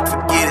 I'm like,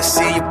 forget it,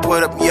 see you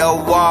put up your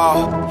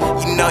wall.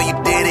 You know you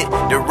did it,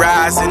 the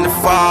rise and the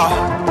fall.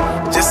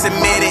 Just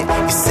admit it,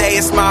 you say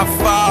it's my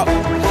fault.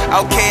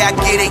 Okay, I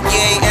get it,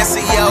 you ain't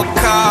answer your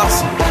calls.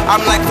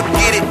 I'm like,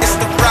 forget it, it's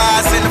the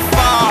rise and the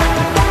fall.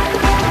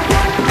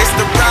 It's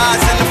the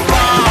rise and the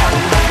fall.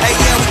 Hey,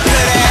 yeah, we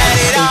could've had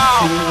it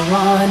all. If you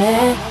want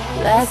it,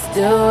 let's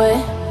do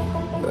it.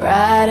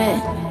 Ride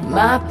it,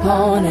 my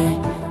pony,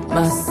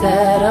 my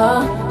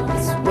saddle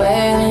is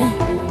waiting.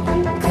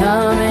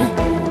 Coming,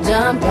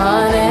 jump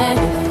on it.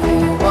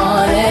 If you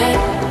want it,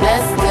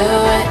 let's do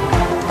it.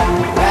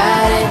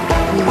 Ride it,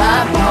 my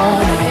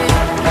pony,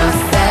 my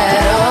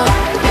saddle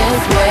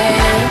is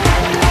waiting.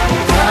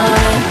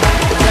 Coming,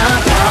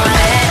 jump on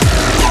it.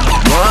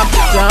 Jump,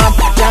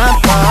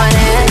 jump on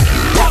it.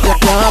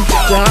 Jump,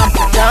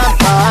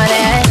 jump on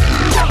it.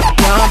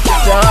 Jump,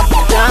 jump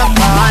on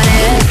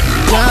it.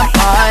 Jump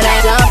on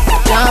it. Jump on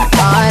it. Jump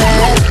on it. Jump on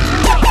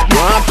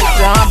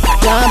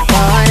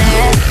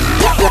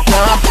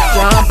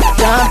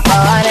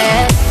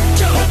it.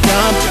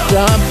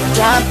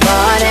 Jump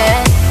on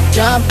it.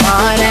 Jump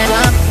on it.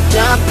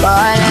 Jump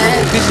on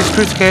it. This is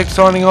Chris Keg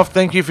signing off.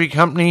 Thank you for your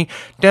company.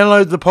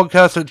 Download the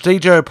podcast at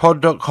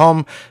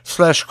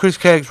djpod.com/Chris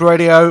Cags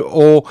Radio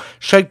or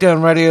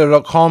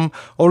shakedownradio.com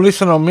or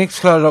listen on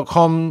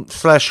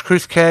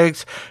mixcloud.com/Chris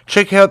Cags.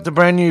 Check out the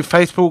brand new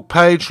Facebook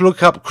page.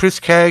 Look up Chris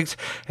Cags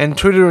and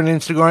Twitter and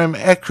Instagram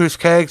at Chris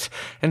Cags.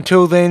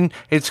 Until then,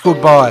 it's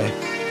goodbye.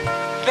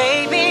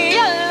 Baby,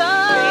 I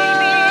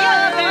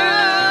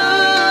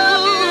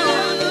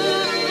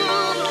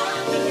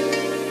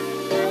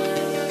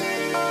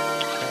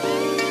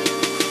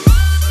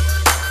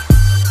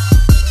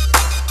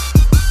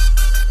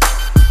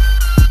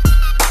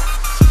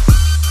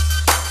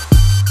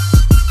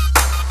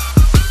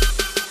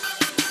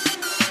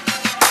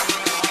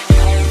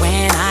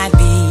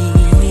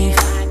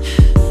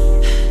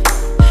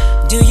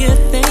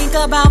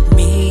about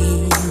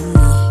me.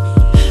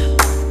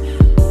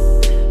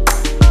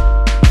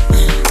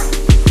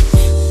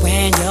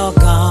 When you're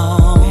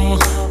gone,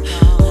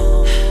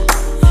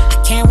 I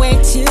can't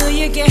wait till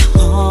you get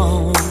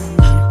home.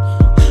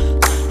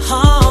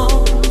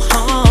 Home,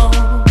 home.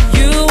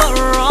 You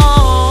were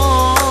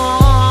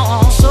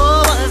wrong,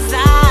 so was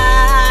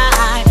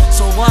I.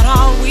 So what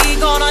are we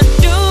gonna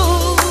do?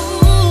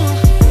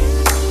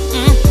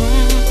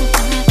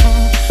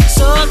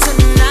 So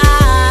tonight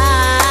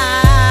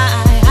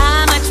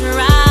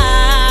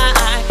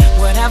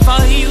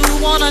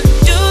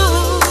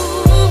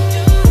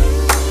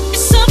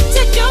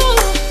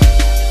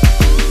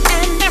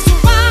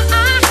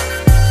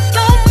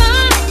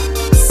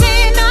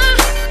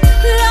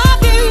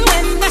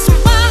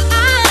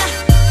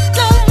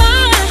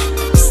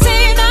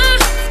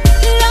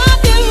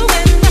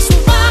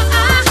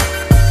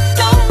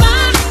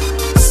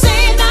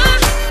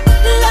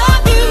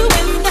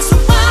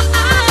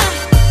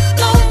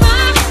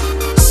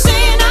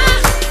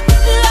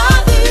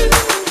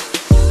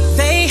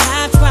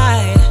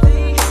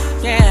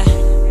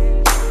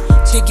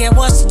get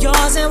what's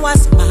yours and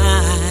what's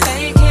mine.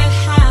 They can't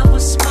have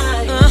what's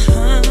mine.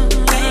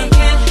 They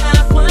can't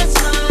have what's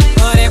mine.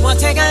 But it will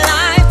take a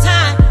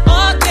lifetime,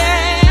 oh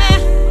yeah,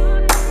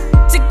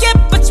 to get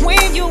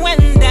between you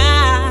and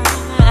I.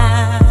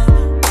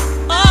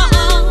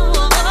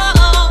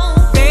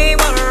 They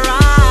were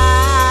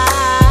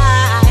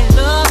right.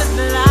 Love is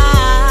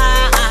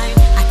blind.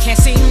 I can't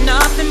see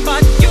nothing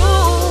but you.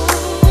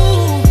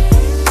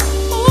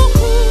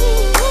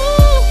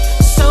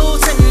 So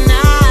tonight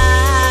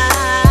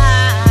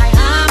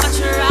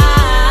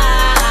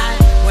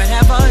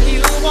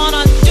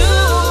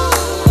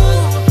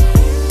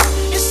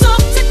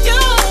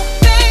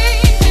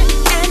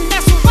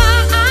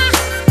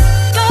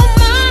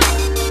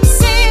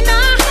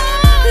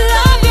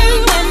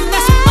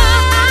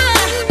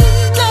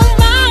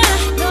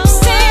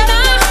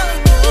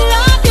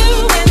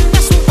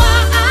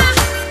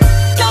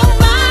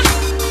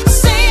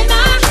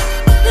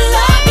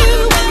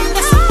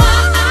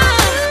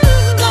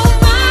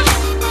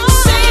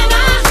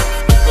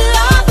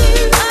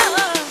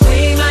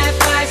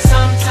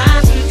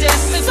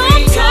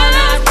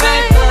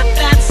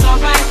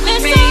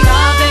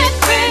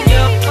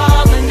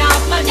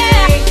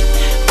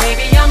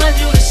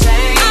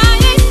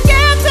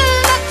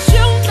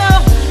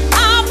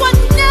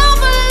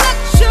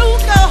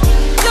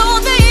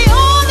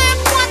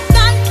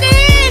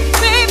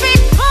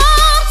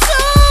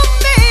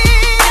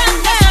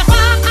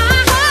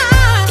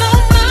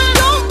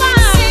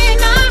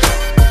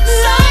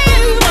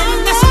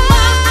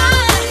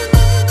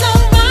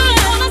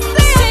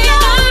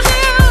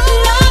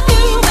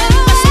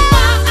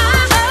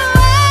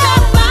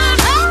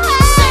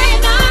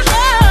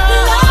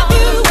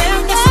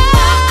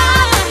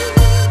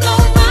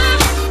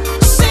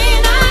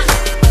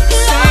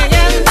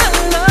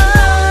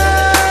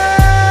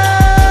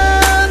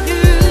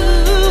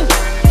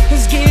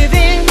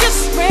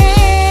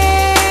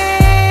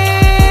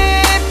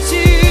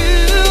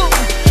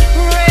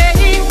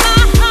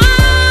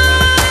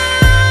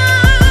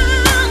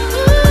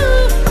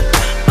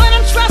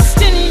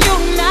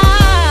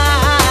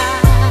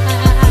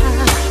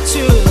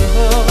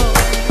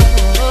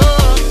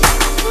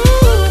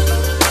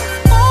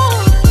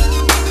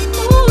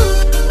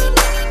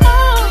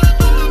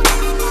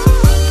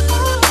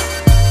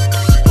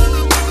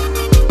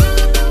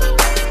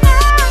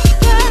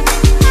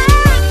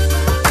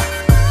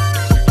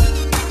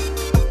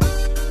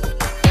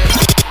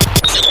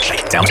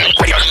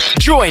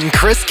Join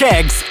Chris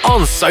Keggs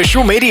on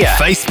social media.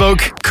 Facebook,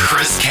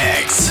 Chris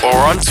Keggs. Or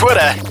on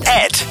Twitter,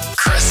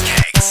 @Chris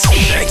Keggs.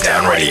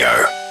 Shakedown Radio.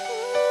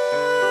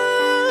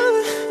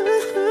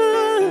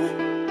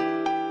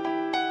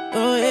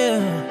 Oh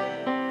yeah.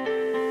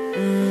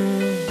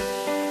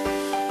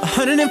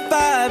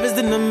 105 is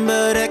the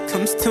number that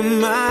comes to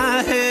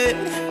my head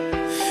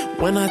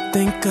when I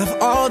think of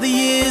all the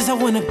years I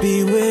wanna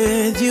be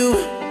with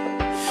you.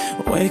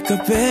 Wake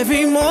up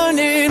every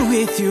morning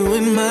with you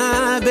in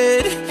my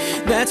bed.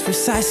 That's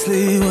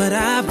precisely what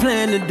I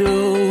plan to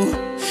do.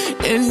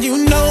 And you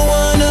know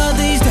one of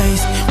these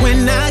days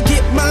when I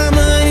get my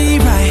money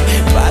right,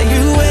 buy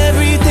you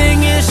everything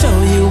and show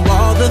you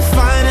all the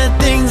finer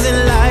things in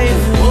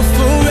life. We'll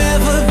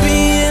forever be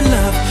in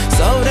love,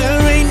 so there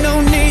ain't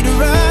no need to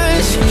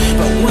rush.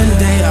 But one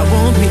day I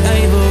won't be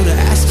able to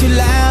ask you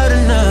loud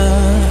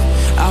enough.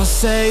 I'll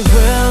say,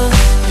 will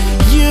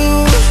you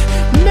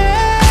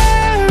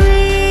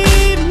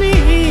marry me?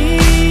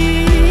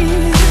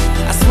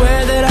 I swear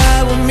that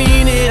I will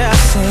mean it. I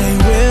say,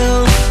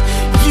 will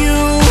you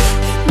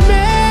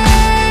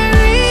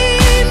marry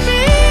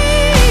me?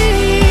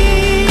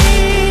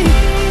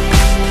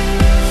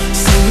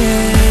 Sing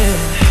it.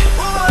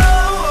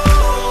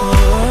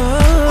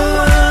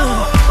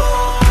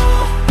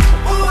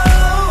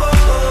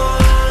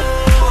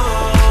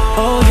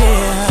 Oh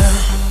yeah.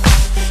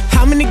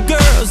 How many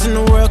girls in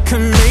the world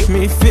can make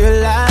me feel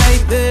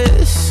like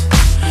this?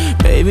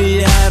 Baby,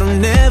 I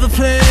don't ever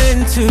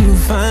plan to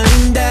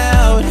find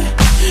out.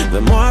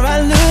 The more I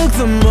look,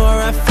 the more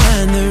I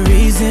find the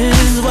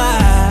reasons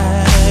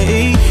why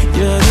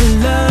you're the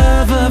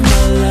love of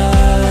my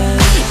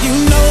life. You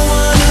know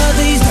one of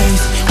these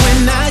days when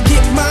I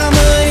get my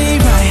money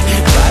right,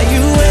 buy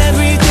you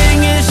everything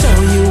and show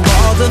you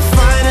all the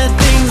finer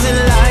things in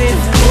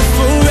life. We'll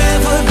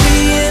forever be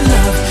in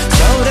love,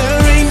 so there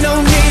ain't no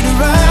need to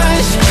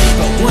rush.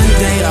 But one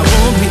day I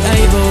won't be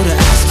able to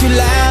ask you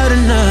loud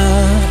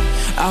enough.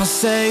 I'll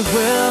say,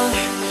 will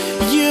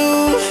you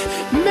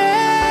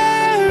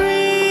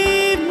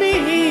marry me?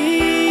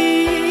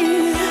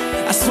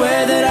 I swear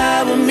that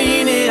I will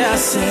mean it. I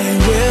say,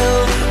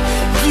 will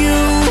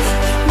you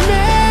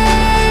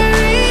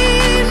marry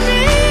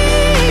me?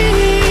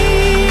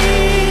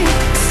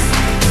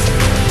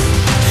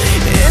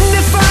 And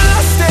if I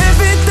lost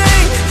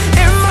everything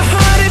in my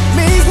heart, it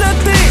means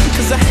nothing,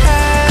 'cause I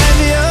have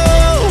you.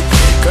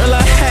 Girl,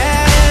 I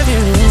have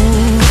you.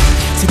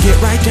 To get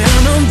right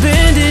down on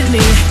bended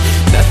knee,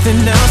 nothing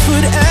else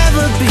would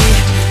ever be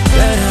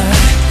better,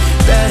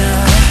 better.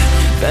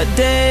 The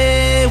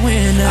day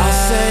when I'll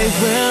say,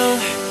 will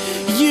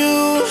you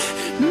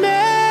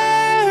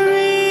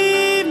marry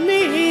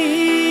me?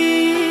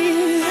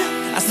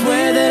 I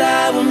swear that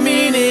I will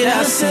mean it.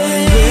 I say,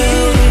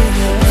 will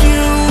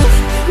you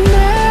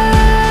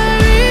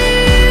marry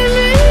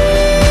me?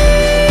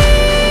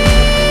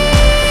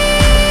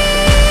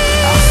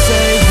 I'll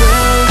say,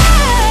 will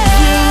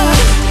you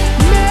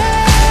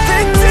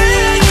marry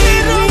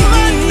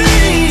me?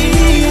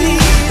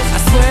 I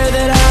swear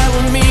that I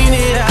will mean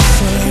it. I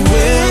say,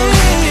 will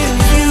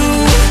you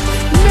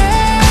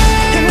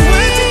marry? And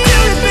would you do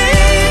it,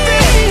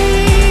 baby?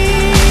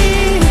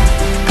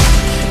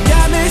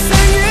 Got me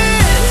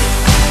singing,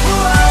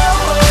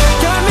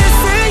 got me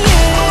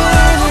singing.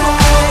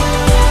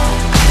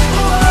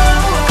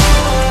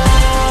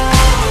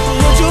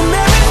 Would you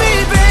marry me,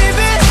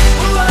 baby?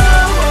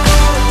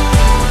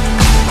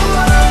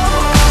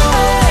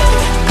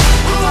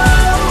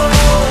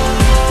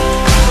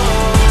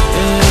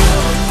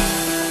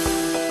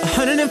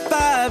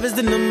 105 is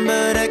the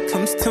number that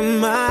comes to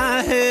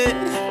my head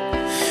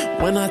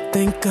when I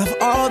think of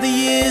all the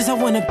years I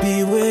wanna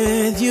be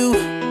with you.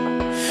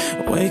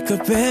 Wake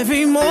up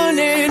every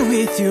morning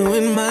with you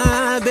in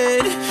my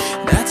bed.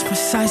 That's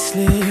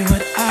precisely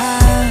what I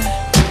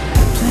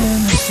plan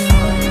to do.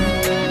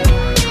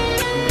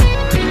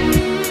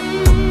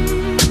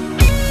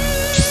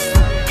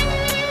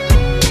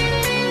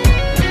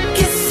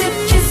 Kiss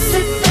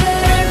it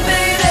better,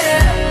 baby.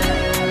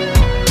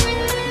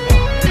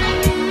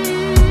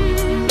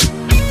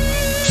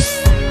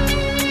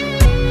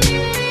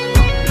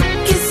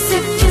 Kiss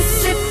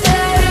it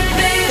better,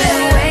 baby.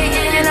 Been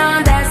waiting on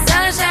that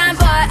sunshine,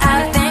 boy. I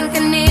think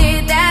I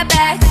need that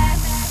back.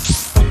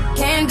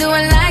 Can't do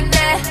it like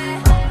that.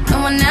 No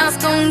one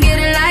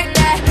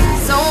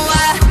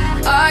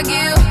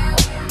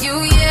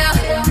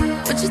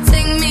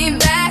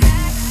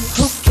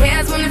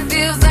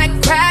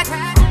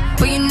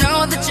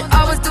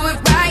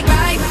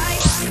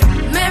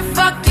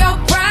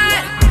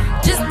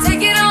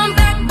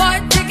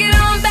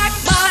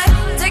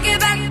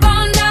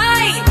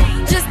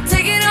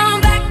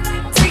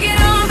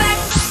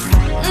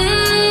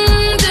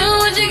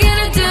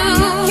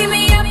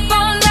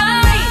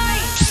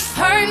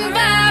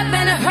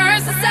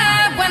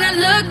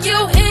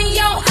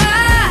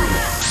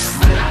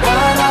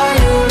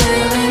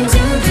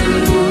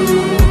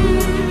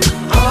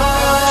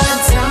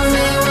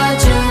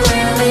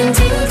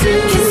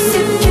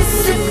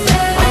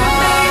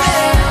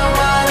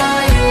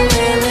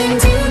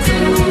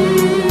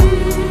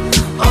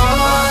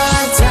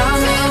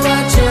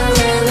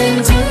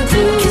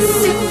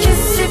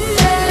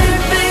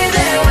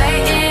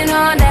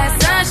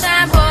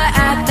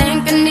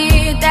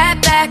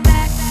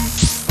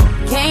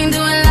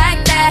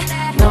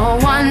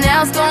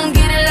else gon'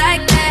 get it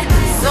like that.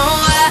 So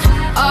why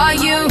are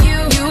you here?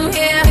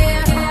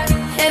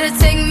 Here to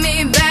take me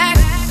back.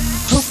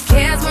 Who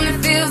cares when it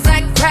feels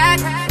like crack?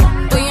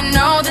 But you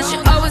know that you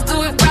always do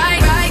it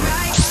right.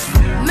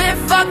 Man,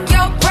 fuck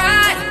your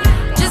pride.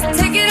 Just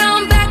take it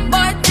on back,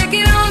 boy. Take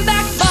it on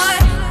back, boy.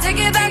 Take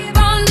it back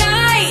all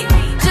night.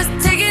 Just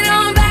take it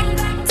on back.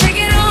 Take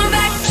it on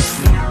back.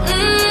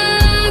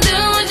 Do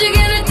what you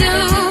gonna do.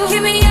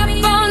 Keep me up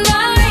all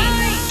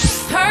night.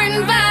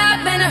 Hurting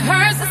vibe and it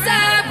hurts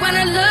inside when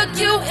I look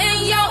you in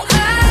your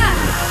eye.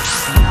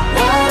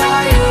 What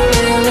are you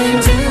willing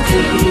to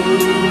do?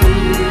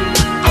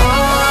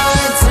 Oh,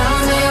 tell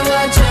me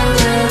what you're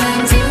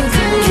willing to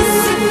do. Kiss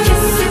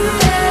it,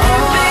 baby.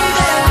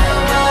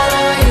 What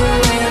are you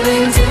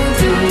willing to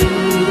do?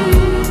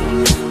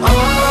 Oh,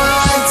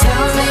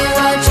 tell me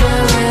what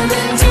you're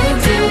willing to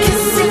do.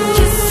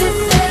 Kiss it,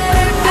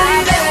 baby.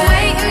 I've been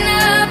waiting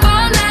up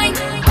all night.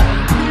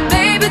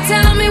 Baby,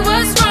 tell me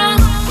what's wrong.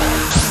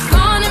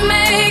 Gonna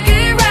make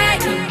it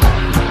right.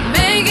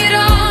 Make it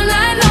all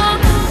night long.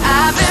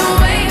 I've been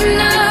waiting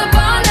up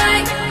all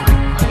night.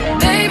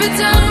 Baby,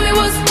 tell me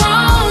what's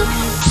wrong.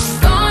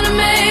 Gonna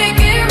make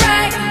it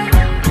right.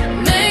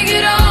 Make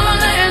it all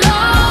night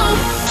long.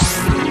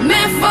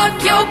 Man, fuck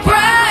your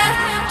pride.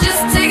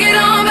 Just take it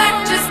on back.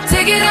 Just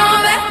take it on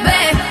back,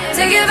 babe.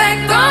 Take it back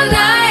all night.